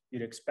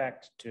you'd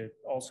expect to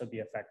also be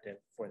effective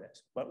for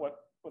this. But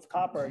with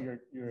copper,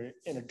 you're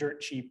in a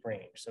dirt cheap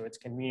range. So it's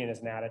convenient as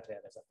an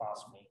additive, as a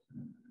phosphine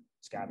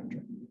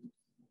scavenger.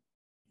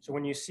 So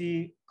when you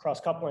see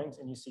cross-couplings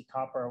and you see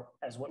copper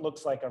as what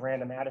looks like a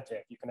random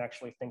additive, you can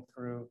actually think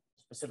through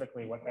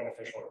specifically what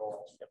beneficial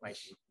roles it might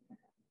be.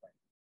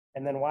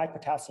 And then why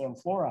potassium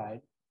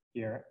fluoride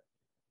here?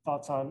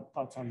 Thoughts on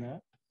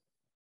that?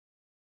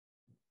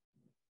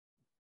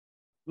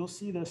 We'll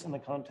see this in the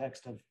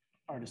context of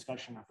our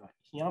discussion of the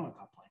Hiyama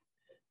coupling.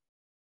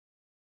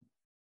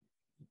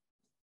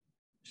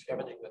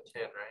 Scavenging the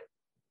tin, right?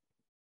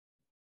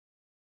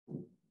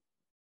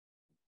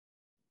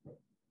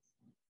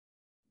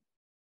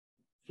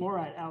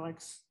 Fluoride,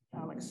 Alex, the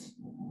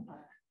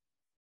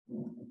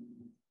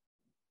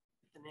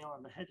nail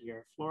on the head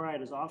here.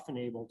 Fluoride is often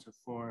able to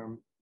form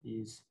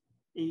these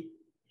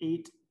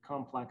eight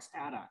complex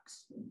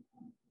adducts.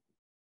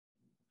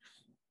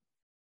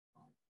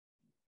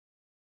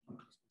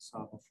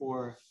 So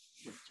before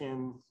with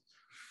tin,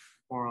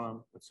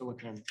 boron, with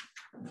silicon,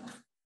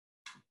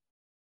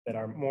 that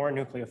are more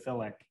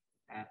nucleophilic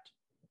at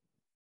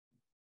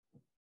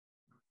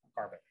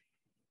carbon.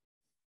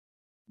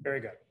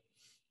 Very good.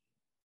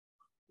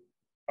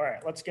 All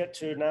right, let's get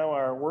to now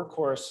our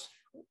workhorse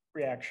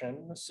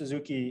reaction, the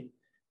Suzuki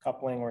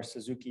coupling or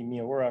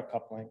Suzuki-Miura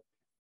coupling.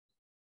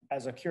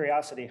 As a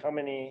curiosity, how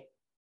many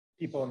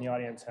people in the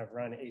audience have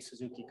run a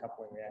Suzuki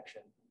coupling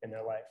reaction in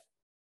their life?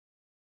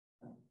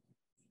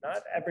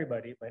 Not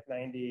everybody, but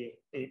 98%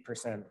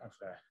 of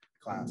the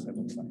class, it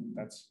looks like.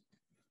 That's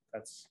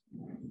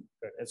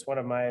good. It's one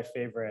of my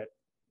favorite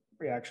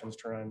reactions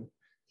to run.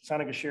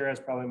 Sonogashira is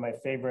probably my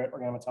favorite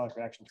organometallic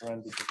reaction to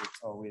run because it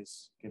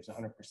always gives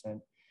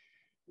 100%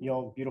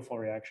 yield, beautiful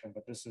reaction,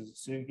 but this is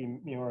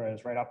Suzuki-Miura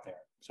is right up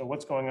there. So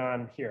what's going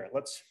on here?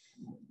 Let's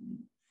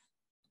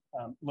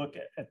look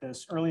at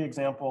this early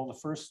example, the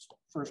first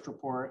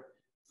report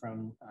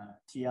from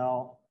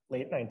TL,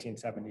 late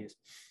 1970s.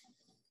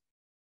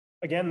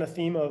 Again, the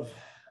theme of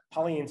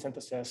polyene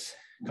synthesis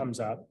comes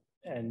up,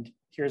 and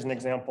here's an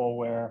example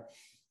where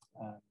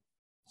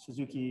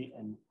Suzuki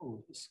and,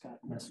 oh, this got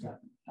messed up.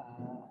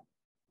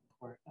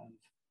 Port of,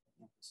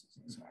 no, this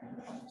is, sorry,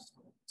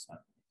 it's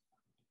not.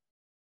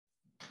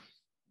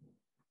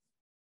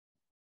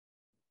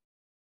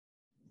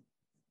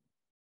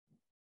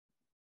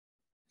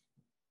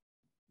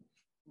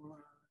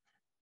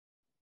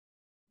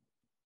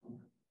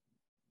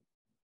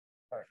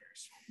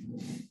 Partners.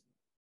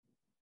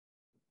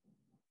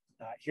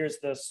 Here's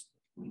this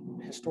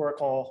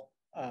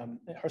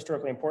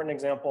historically important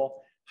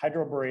example,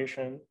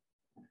 hydroboration,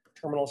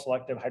 terminal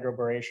selective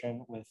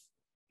hydroboration with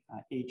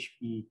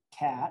HB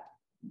cat.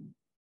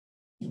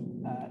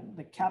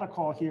 The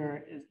catechol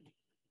here is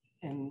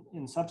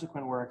in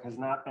subsequent work has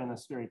not been a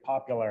very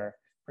popular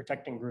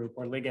protecting group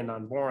or ligand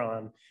on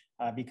boron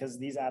because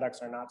these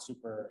adducts are not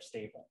super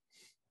stable.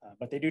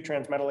 But they do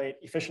transmetallate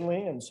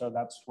efficiently, and so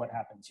that's what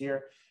happens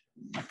here.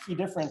 A key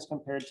difference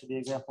compared to the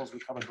examples we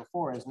covered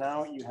before is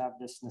now you have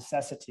this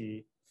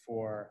necessity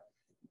for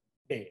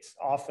base,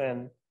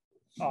 often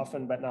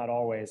but not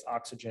always,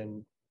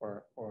 oxygen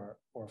or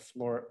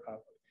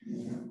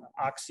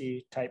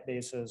oxy type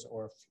bases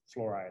or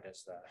fluoride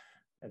as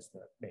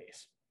the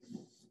base.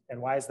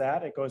 And why is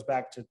that? It goes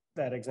back to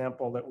that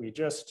example that we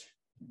just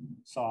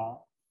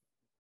saw.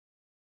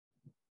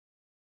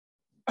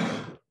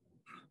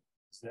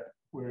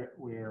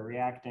 We're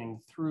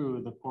reacting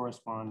through the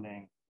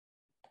corresponding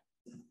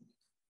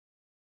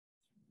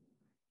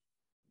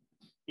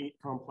 8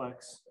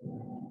 complex.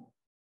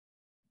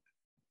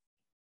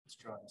 Let's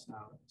draw this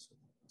out so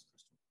it's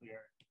crystal clear.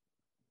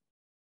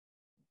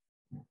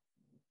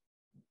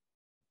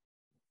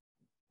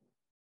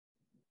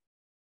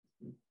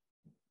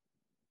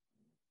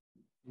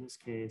 In this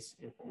case,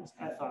 it is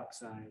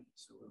ethoxide,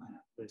 so we'll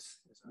have this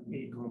as an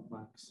 8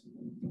 complex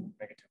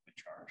negatively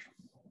charged.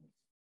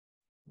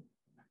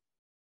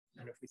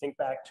 And if we think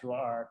back to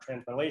our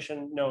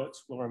transmethylation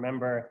notes, we'll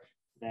remember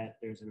that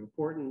there's an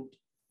important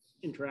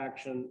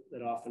interaction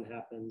that often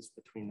happens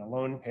between the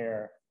lone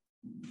pair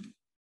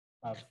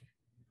of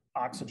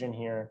oxygen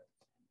here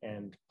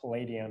and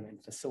palladium in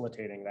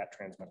facilitating that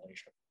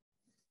transmethylation.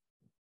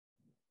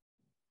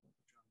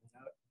 Draw that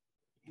out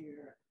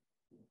here.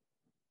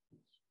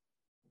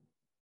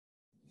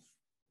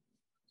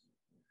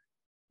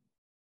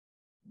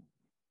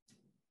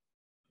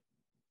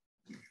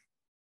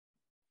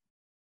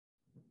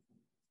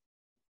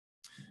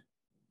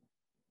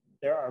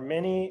 There are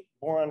many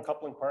boron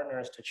coupling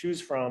partners to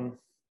choose from.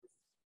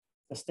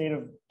 The state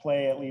of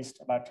play, at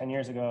least about 10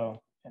 years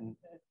ago, and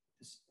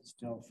it's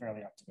still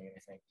fairly up to date, I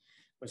think,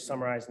 was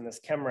summarized in this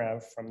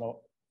ChemRev from the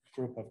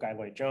group of Guy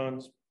Lloyd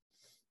Jones.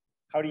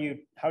 How do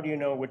you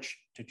know which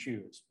to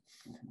choose?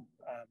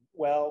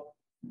 Well,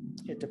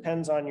 it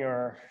depends on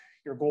your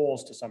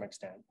goals to some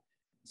extent.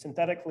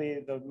 Synthetically,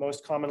 the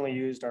most commonly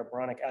used are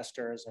boronic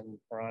esters and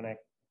boronic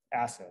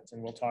acids,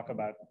 and we'll talk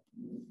about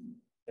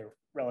the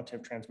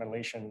relative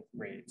transmethylation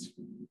rates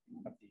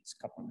of these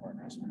coupling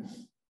partners.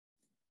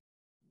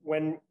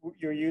 When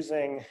you're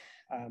using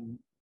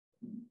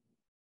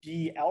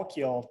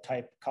B-alkyl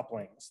type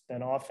couplings,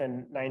 then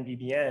often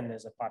 9-BBN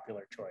is a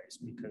popular choice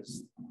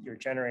because you're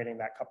generating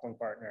that coupling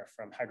partner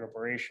from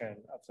hydroboration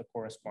of the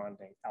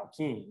corresponding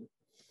alkene.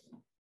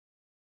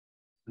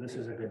 This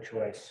is a good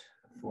choice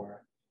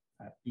for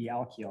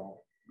B-alkyl.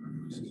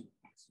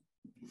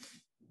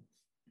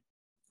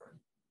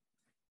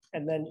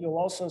 And then you'll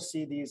also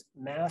see these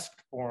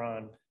masked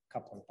boron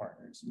coupling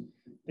partners.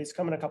 These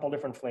come in a couple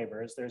different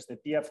flavors. There's the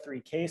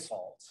BF3K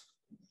salts.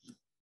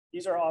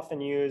 These are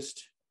often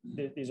used,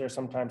 these are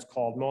sometimes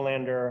called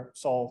Molander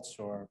salts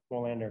or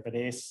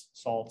Molander-Vidase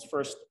salts,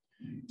 first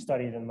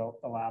studied in the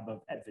lab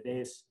of Ed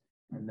Vidase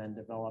and then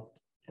developed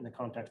in the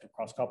context of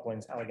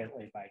cross-couplings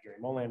elegantly by Gary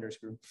Molander's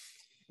group.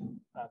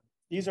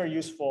 These are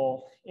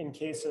useful in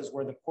cases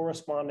where the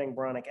corresponding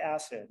boronic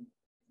acid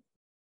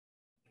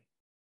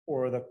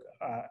or the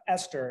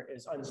ester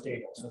is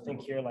unstable. So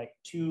think here like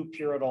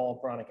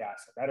 2-pyridol boronic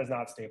acid. That is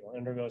not stable,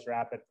 undergoes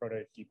rapid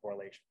proto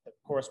deporylation. The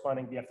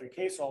corresponding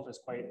BF3K salt is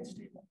quite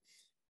unstable.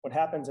 What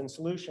happens in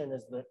solution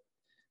is that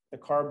the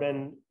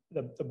carbon,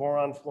 the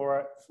boron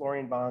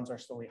fluorine bonds are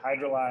slowly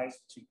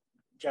hydrolyzed to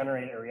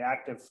generate a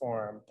reactive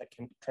form that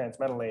can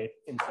transmetallate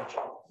in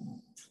situ.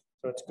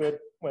 So it's good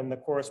when the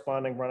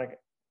corresponding boronic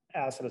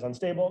acid is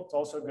unstable. It's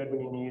also good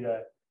when you need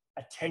a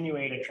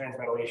attenuated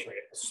transmetallation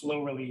rate, a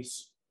slow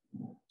release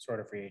sort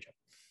of reagent.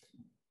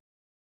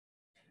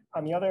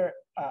 On the other,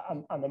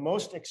 on the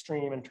most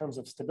extreme in terms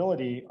of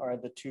stability are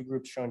the two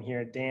groups shown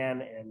here,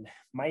 DAN and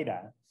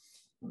MIDA.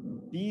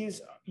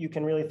 These you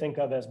can really think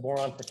of as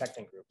boron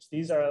protecting groups.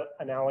 These are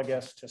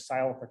analogous to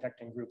silyl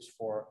protecting groups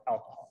for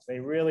alcohols. They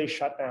really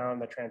shut down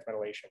the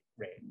transmetallation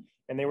rate.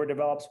 And they were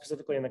developed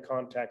specifically in the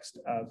context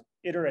of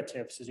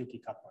iterative Suzuki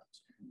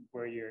couplings,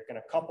 where you're going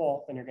to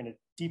couple, then you're going to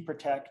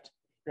deprotect,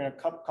 you're going to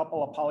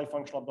couple a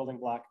polyfunctional building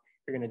block,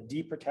 you're going to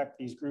deprotect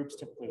these groups,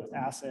 typically with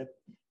acid,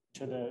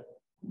 to the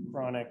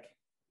boronic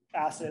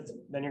acids,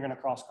 then you're going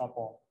to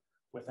cross-couple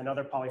with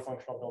another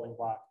polyfunctional building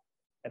block,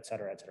 et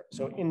cetera, et cetera.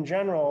 So in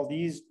general,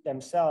 these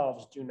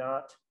themselves do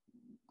not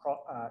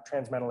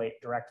transmetallate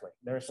directly.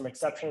 There are some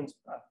exceptions,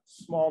 a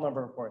small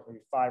number of reports,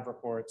 maybe 5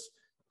 reports,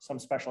 some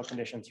special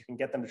conditions, you can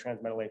get them to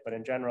transmetallate, but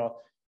in general,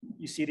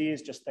 you see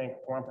these, just think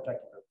boron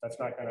protecting group. That's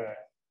not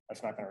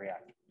gonna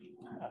react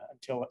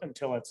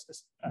until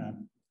it's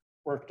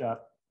worked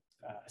up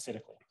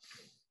acidically.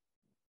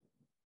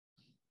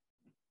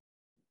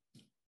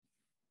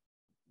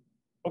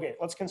 Okay,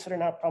 let's consider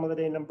now problem of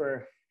the day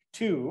number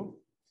 2.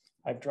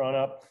 I've drawn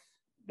up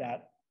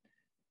that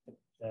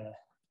the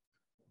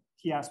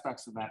key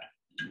aspects of that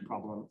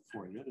problem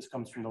for you. This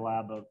comes from the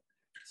lab of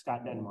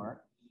Scott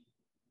Denmark.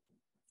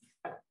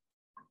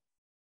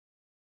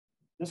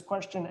 This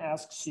question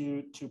asks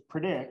you to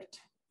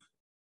predict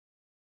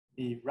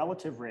the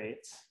relative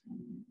rates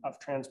of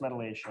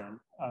transmetallation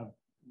of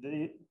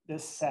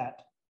this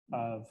set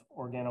of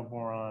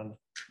organoboron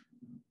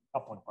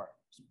coupling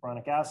partners.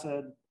 Boronic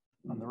acid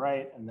on the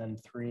right, and then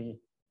 3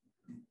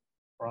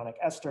 boronic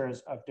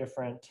esters of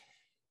different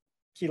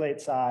chelate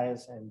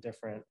size and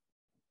different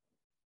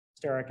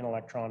steric and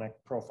electronic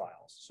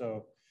profiles.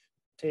 So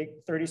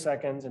take 30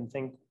 seconds and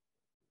think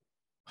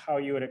how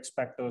you would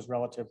expect those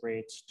relative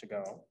rates to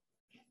go.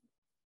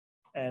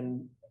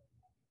 And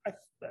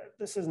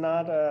this is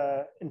not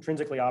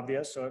intrinsically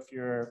obvious. So if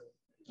you're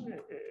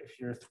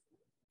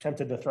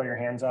tempted to throw your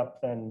hands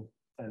up, then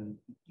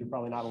you're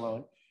probably not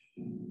alone.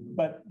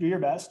 But do your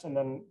best, and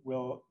then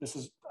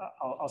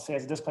I'll say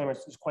as a disclaimer,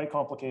 it's quite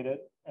complicated,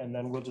 and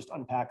then we'll just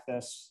unpack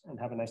this and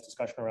have a nice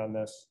discussion around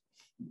this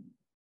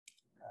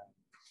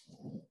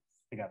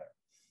together.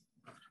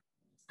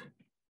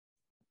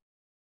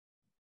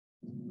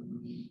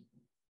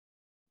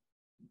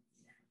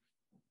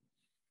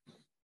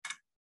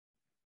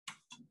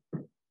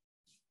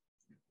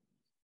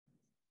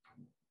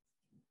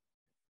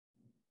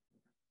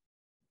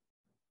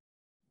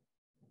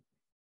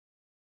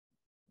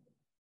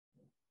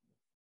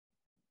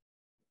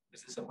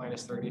 Is this at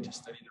 -30 to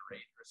study the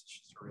rate, or is this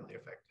just a really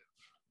effective?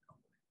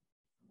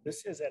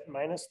 This is at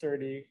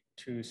 -30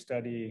 to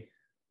study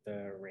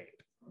the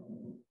rate.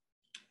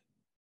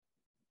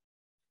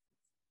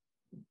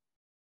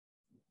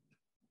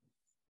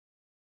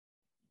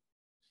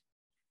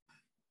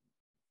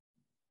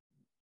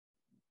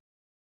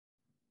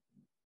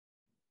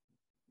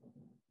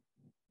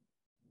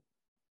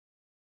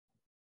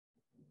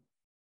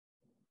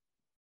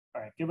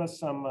 All right, give us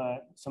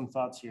some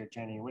thoughts here,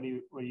 Jenny. What do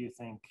you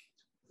think?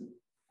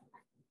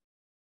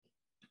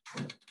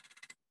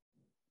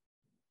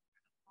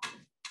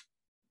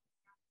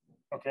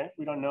 Okay,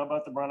 we don't know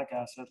about the boronic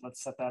acid.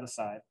 Let's set that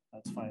aside.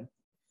 That's fine.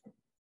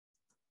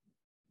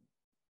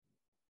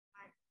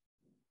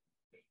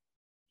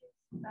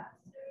 Yeah,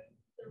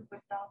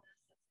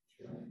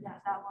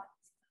 that one.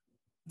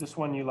 This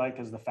one you like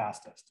is the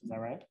fastest, is that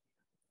right?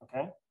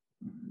 Okay.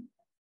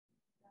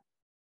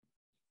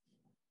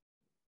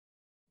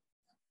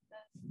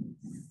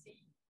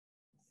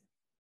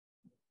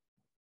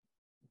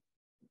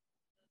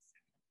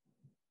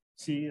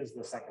 C is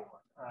the second one.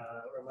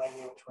 Remind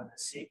me which one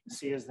is C.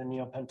 C is the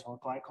neopentyl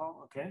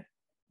glycol. Okay.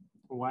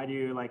 Why do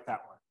you like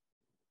that one?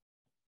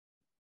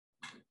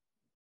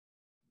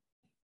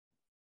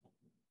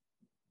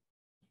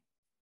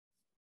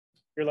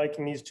 you're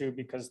liking these two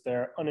because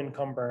they're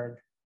unencumbered,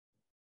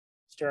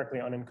 sterically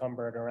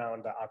unencumbered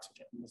around the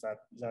oxygen. Is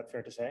that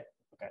fair to say?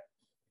 Okay.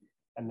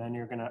 And then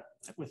you're gonna,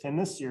 within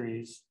this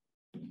series,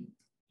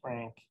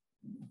 rank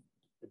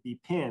the B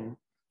pin.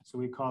 So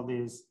we call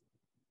these,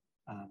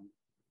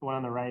 the one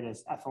on the right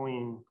is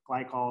ethylene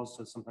glycols,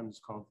 so sometimes it's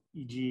called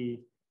EG.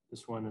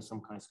 This one is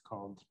sometimes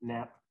called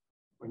NEP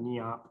or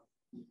NEOP.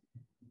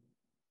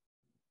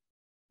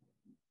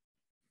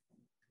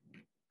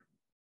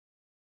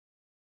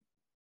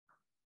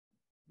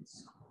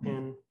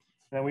 And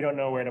then we don't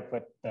know where to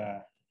put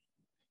the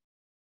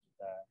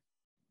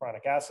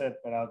chloronic acid,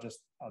 but I'll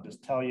just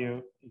tell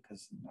you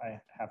because I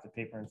have the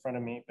paper in front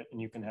of me,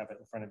 and you can have it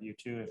in front of you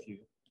too if you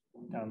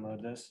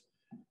download this.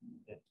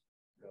 It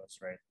goes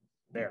right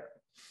there.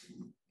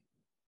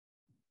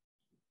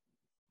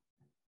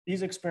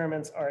 These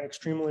experiments are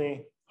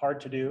extremely hard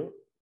to do,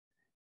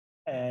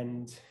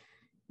 and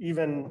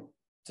even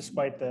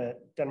despite the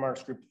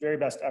Denmark's group's very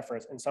best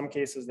efforts, in some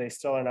cases they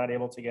still are not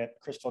able to get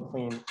crystal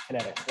clean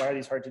kinetics. Why are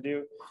these hard to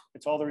do?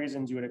 It's all the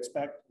reasons you would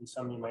expect, and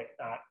some you might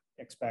not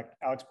expect.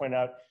 Alex pointed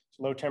out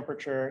low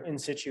temperature in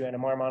situ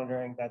NMR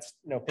monitoring, that's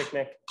no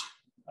picnic,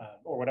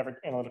 or whatever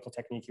analytical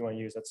technique you want to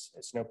use,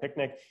 it's no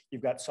picnic.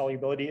 You've got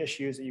solubility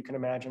issues that you can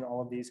imagine,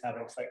 all of these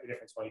having slightly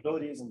different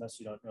solubilities unless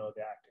you don't know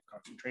the active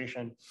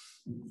concentration.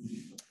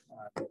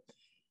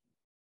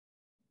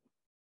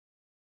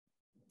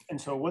 And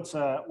so what's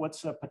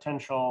a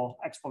potential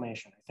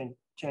explanation? I think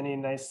Jenny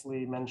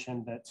nicely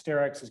mentioned that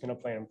sterics is going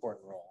to play an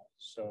important role.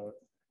 So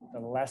the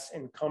less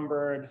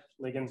encumbered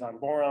ligands on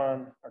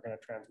boron are going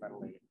to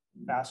transmetallate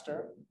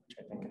faster, which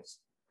I think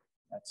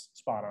that's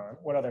spot on.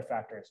 What other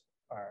factors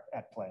are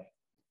at play?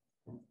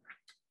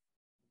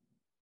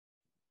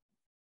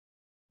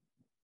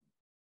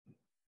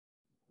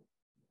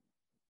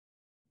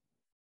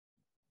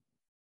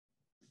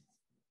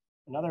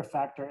 Another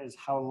factor is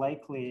how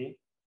likely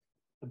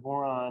the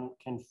boron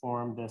can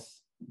form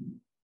this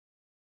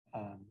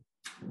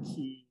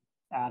key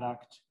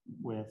adduct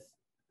with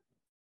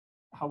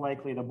how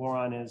likely the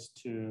boron is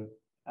to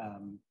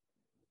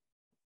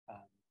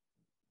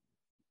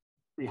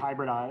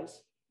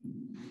rehybridize,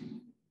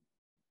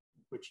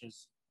 which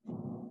is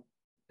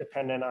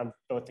dependent on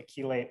both the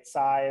chelate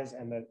size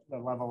and the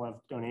level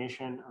of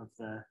donation of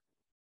the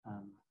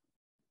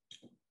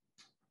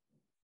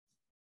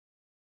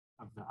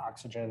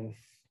oxygen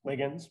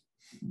ligands.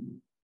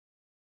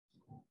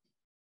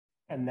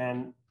 And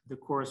then the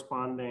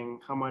corresponding,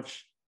 how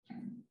much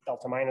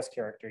delta minus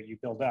character you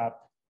build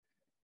up,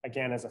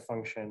 again, as a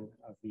function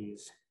of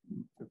these.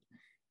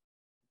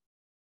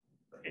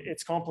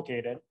 It's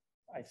complicated.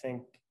 I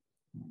think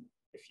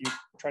if you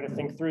try to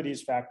think through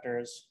these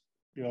factors,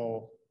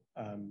 you'll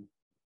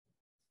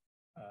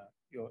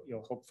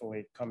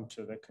hopefully come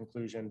to the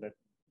conclusion that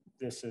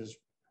this is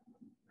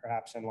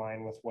perhaps in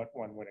line with what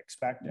one would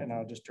expect. And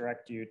I'll just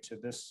direct you to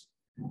this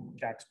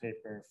Jack's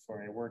paper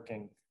for a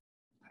working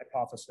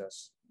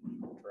hypothesis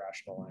to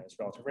rationalize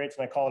relative rates.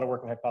 And I call it a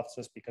working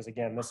hypothesis because,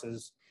 again, this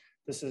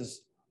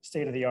is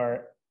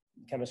state-of-the-art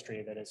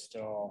chemistry that is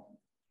still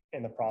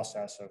in the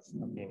process of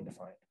being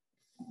defined.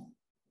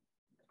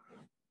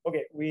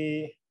 Okay,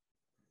 we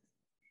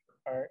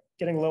are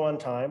getting low on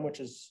time, which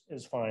is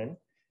fine.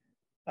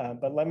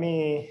 But let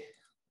me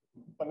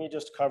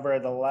just cover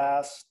the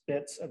last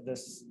bits of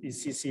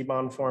these CC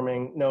bond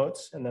forming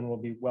notes, and then we'll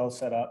be well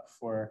set up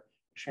for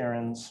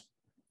Sharon's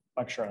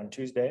lecture on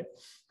Tuesday.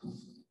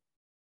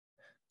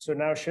 So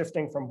now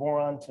shifting from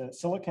boron to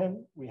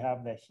silicon, we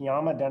have the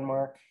Hyama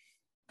Denmark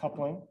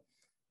coupling.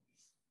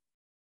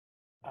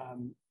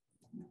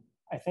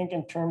 I think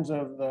in terms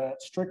of the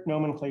strict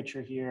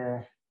nomenclature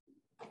here,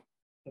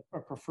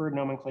 or preferred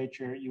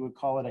nomenclature, you would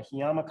call it a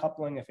Hyama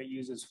coupling if it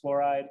uses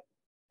fluoride,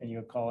 and you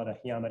would call it a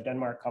Hyama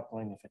Denmark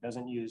coupling if it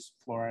doesn't use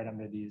fluoride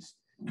under these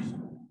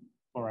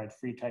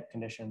fluoride-free type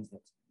conditions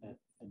that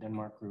the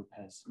Denmark group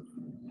has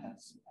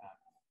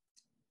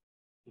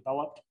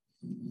developed.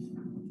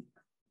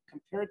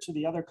 Compared to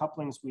the other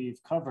couplings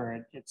we've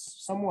covered,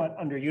 it's somewhat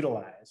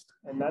underutilized,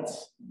 and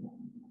that's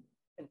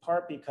in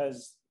part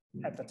because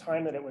at the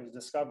time that it was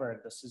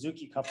discovered, the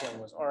Suzuki coupling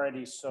was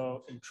already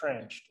so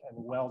entrenched and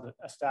well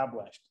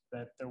established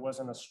that there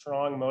wasn't a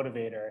strong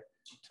motivator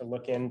to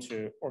look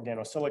into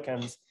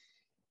organosilicons.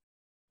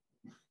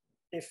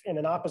 If in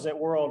an opposite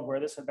world where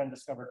this had been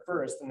discovered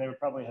first, then they would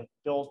probably have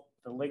built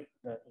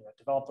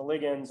developed the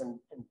ligands and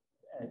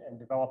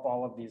develop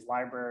all of these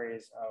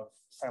libraries of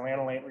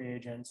silanolate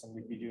reagents, and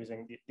we'd be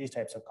using these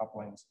types of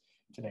couplings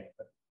today.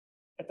 But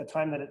at the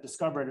time that it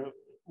discovered, it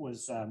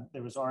was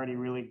there was already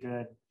really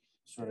good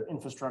sort of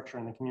infrastructure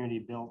in the community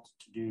built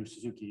to do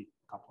Suzuki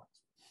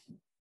couplings,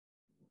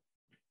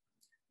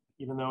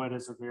 even though it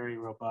is a very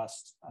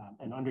robust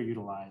and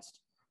underutilized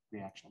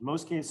reaction. In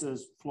most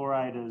cases,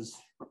 fluoride is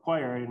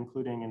required,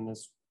 including in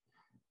this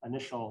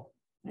initial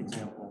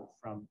example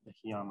from the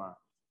Hyama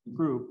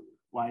group.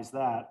 Why is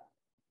that?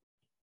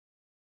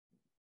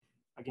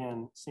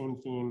 Again, same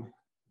theme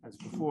as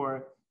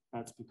before.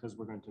 That's because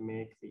we're going to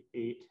make the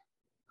 8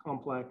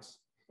 complex,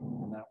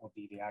 and that will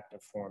be the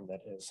active form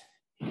that is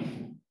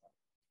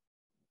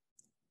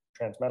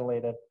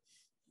transmetallated.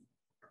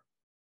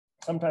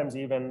 Sometimes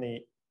even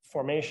the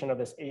formation of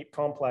this 8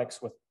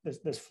 complex with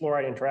this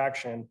fluoride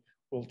interaction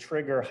will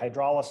trigger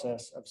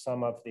hydrolysis of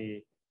some of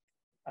the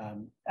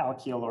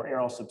alkyl or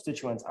aryl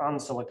substituents on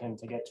silicon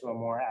to get to a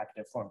more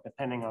active form,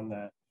 depending on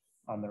the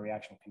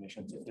reaction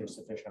conditions, if there's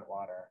sufficient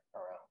water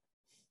around.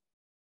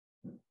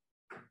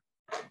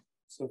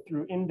 So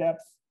through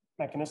in-depth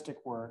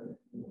mechanistic work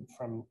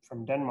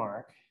from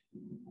Denmark,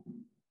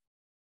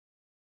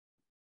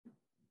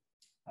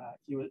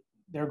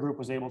 their group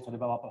was able to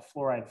develop a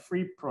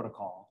fluoride-free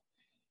protocol.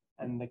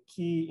 And the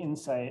key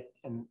insight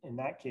in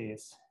that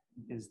case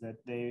is that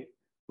they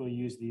will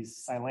use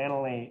these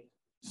silanolate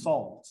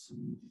salts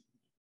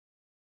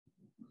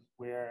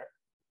where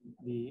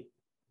the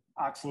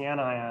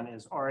oxyanion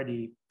is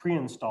already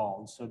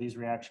pre-installed. So these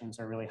reactions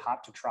are really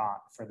hot to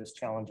trot for this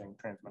challenging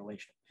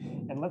transmetallation.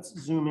 And let's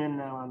zoom in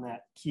now on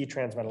that key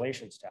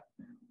transmetallation step.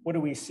 What do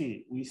we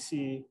see? We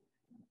see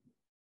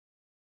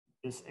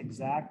this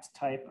exact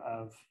type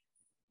of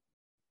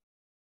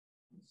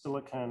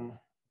silicon,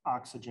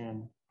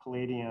 oxygen,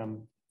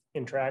 palladium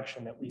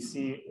interaction that we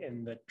see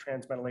in the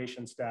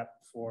transmetallation step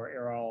for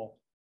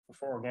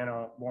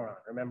organoboron.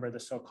 Remember the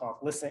so-called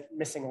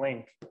missing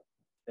link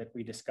that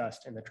we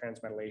discussed in the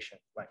transmetallation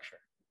lecture.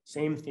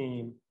 Same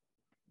theme,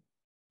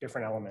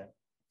 different element.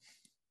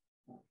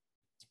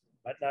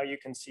 But now you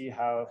can see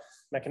how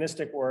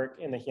mechanistic work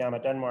in the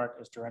Hyama, Denmark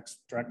is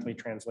directly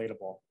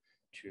translatable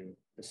to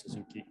the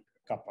Suzuki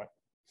coupling.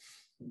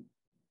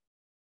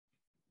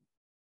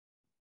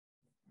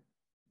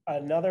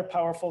 Another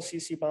powerful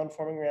CC bond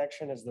forming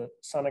reaction is the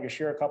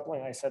Sonogashira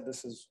coupling. I said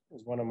this is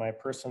one of my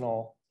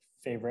personal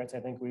favorites. I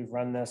think we've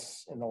run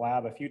this in the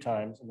lab a few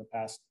times in the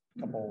past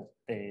couple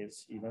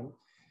days even.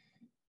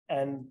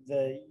 And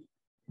the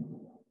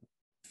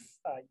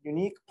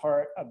unique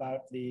part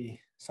about the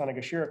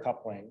Sonogashira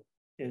coupling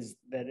is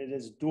that it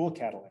is dual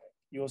catalytic.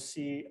 You'll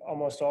see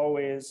almost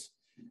always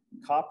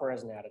copper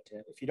as an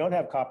additive. If you don't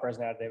have copper as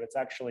an additive, it's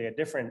actually a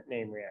different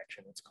name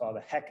reaction. It's called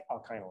a Heck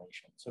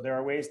alkynylation. So there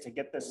are ways to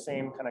get the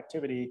same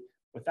connectivity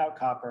without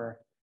copper.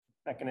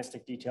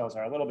 Mechanistic details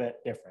are a little bit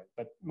different,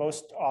 but more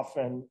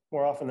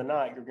often than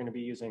not, you're going to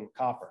be using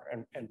copper.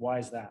 And why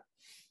is that?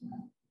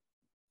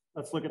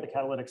 Let's look at the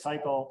catalytic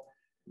cycle.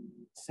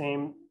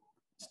 Same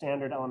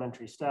standard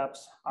elementary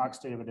steps: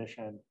 oxidative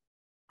addition,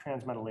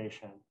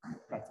 transmetallation,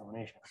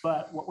 rectification.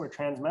 But what we're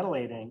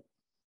transmetallating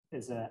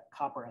is a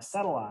copper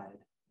acetylide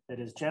that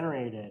is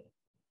generated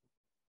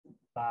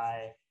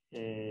by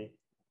a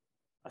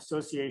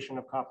association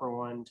of copper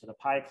 1 to the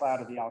pi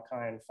cloud of the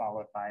alkyne,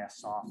 followed by a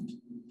soft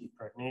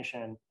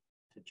deprotonation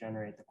to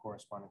generate the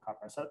corresponding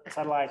copper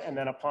acetylide. And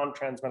then upon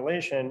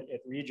transmetallation,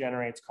 it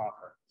regenerates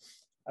copper.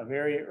 A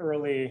very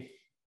early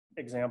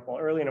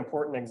and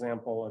important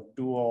example of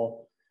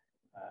dual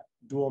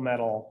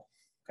metal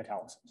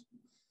catalysis.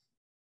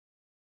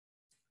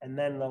 And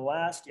then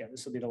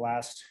this will be the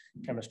last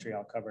chemistry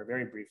I'll cover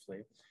very briefly.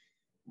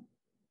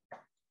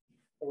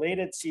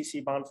 Related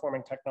CC bond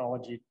forming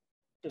technology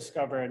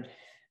discovered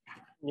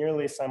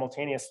nearly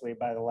simultaneously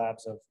by the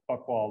labs of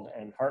Buchwald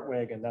and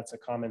Hartwig, and that's a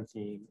common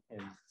theme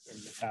in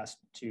the past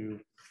 2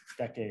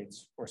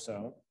 decades or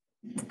so,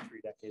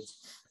 3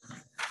 decades,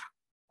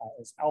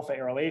 is alpha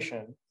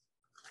arylation.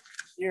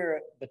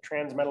 Here, the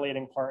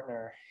transmetallating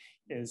partner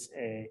is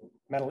a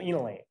metal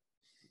enolate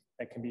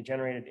that can be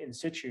generated in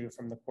situ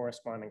from the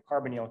corresponding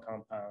carbonyl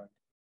compound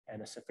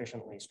and a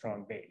sufficiently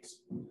strong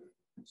base.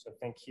 So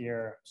think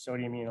here,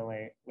 sodium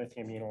enolate,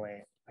 lithium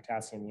enolate,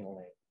 potassium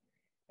enolate,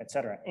 et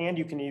cetera. And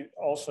you can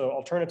also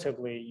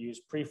alternatively use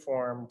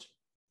preformed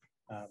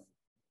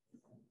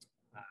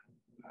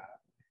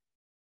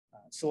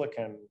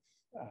silicon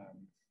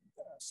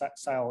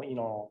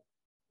silyl-enol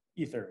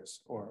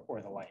ethers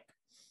or the like.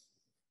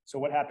 So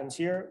what happens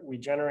here? We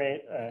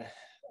generate a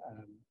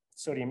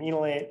sodium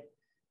enolate.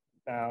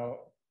 Now,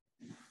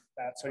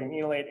 that sodium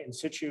enolate in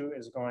situ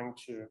is going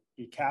to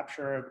be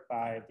captured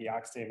by the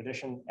oxidative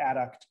addition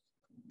adduct,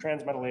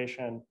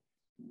 transmetallation,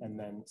 and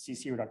then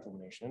CC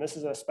reductilination. And this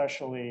is a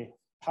especially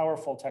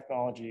powerful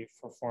technology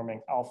for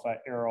forming alpha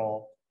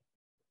aryl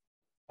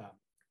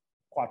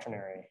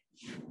quaternary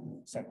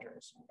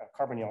centers,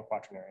 carbonyl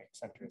quaternary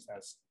centers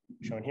as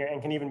shown here,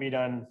 and can even be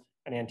done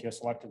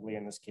enantioselectively,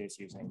 in this case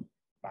using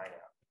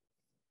BINAP.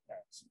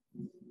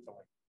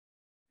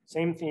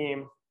 Same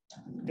theme,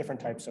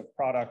 different types of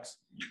products.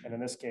 And in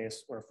this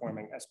case, we're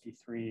forming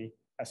SP3,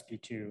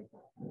 SP2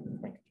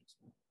 linkages.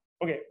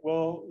 Okay,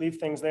 we'll leave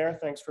things there.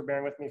 Thanks for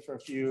bearing with me for a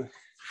few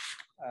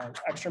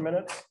extra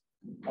minutes.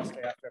 I'll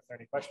stay after if there are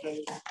any questions.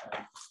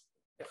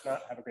 If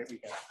not, have a great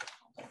weekend.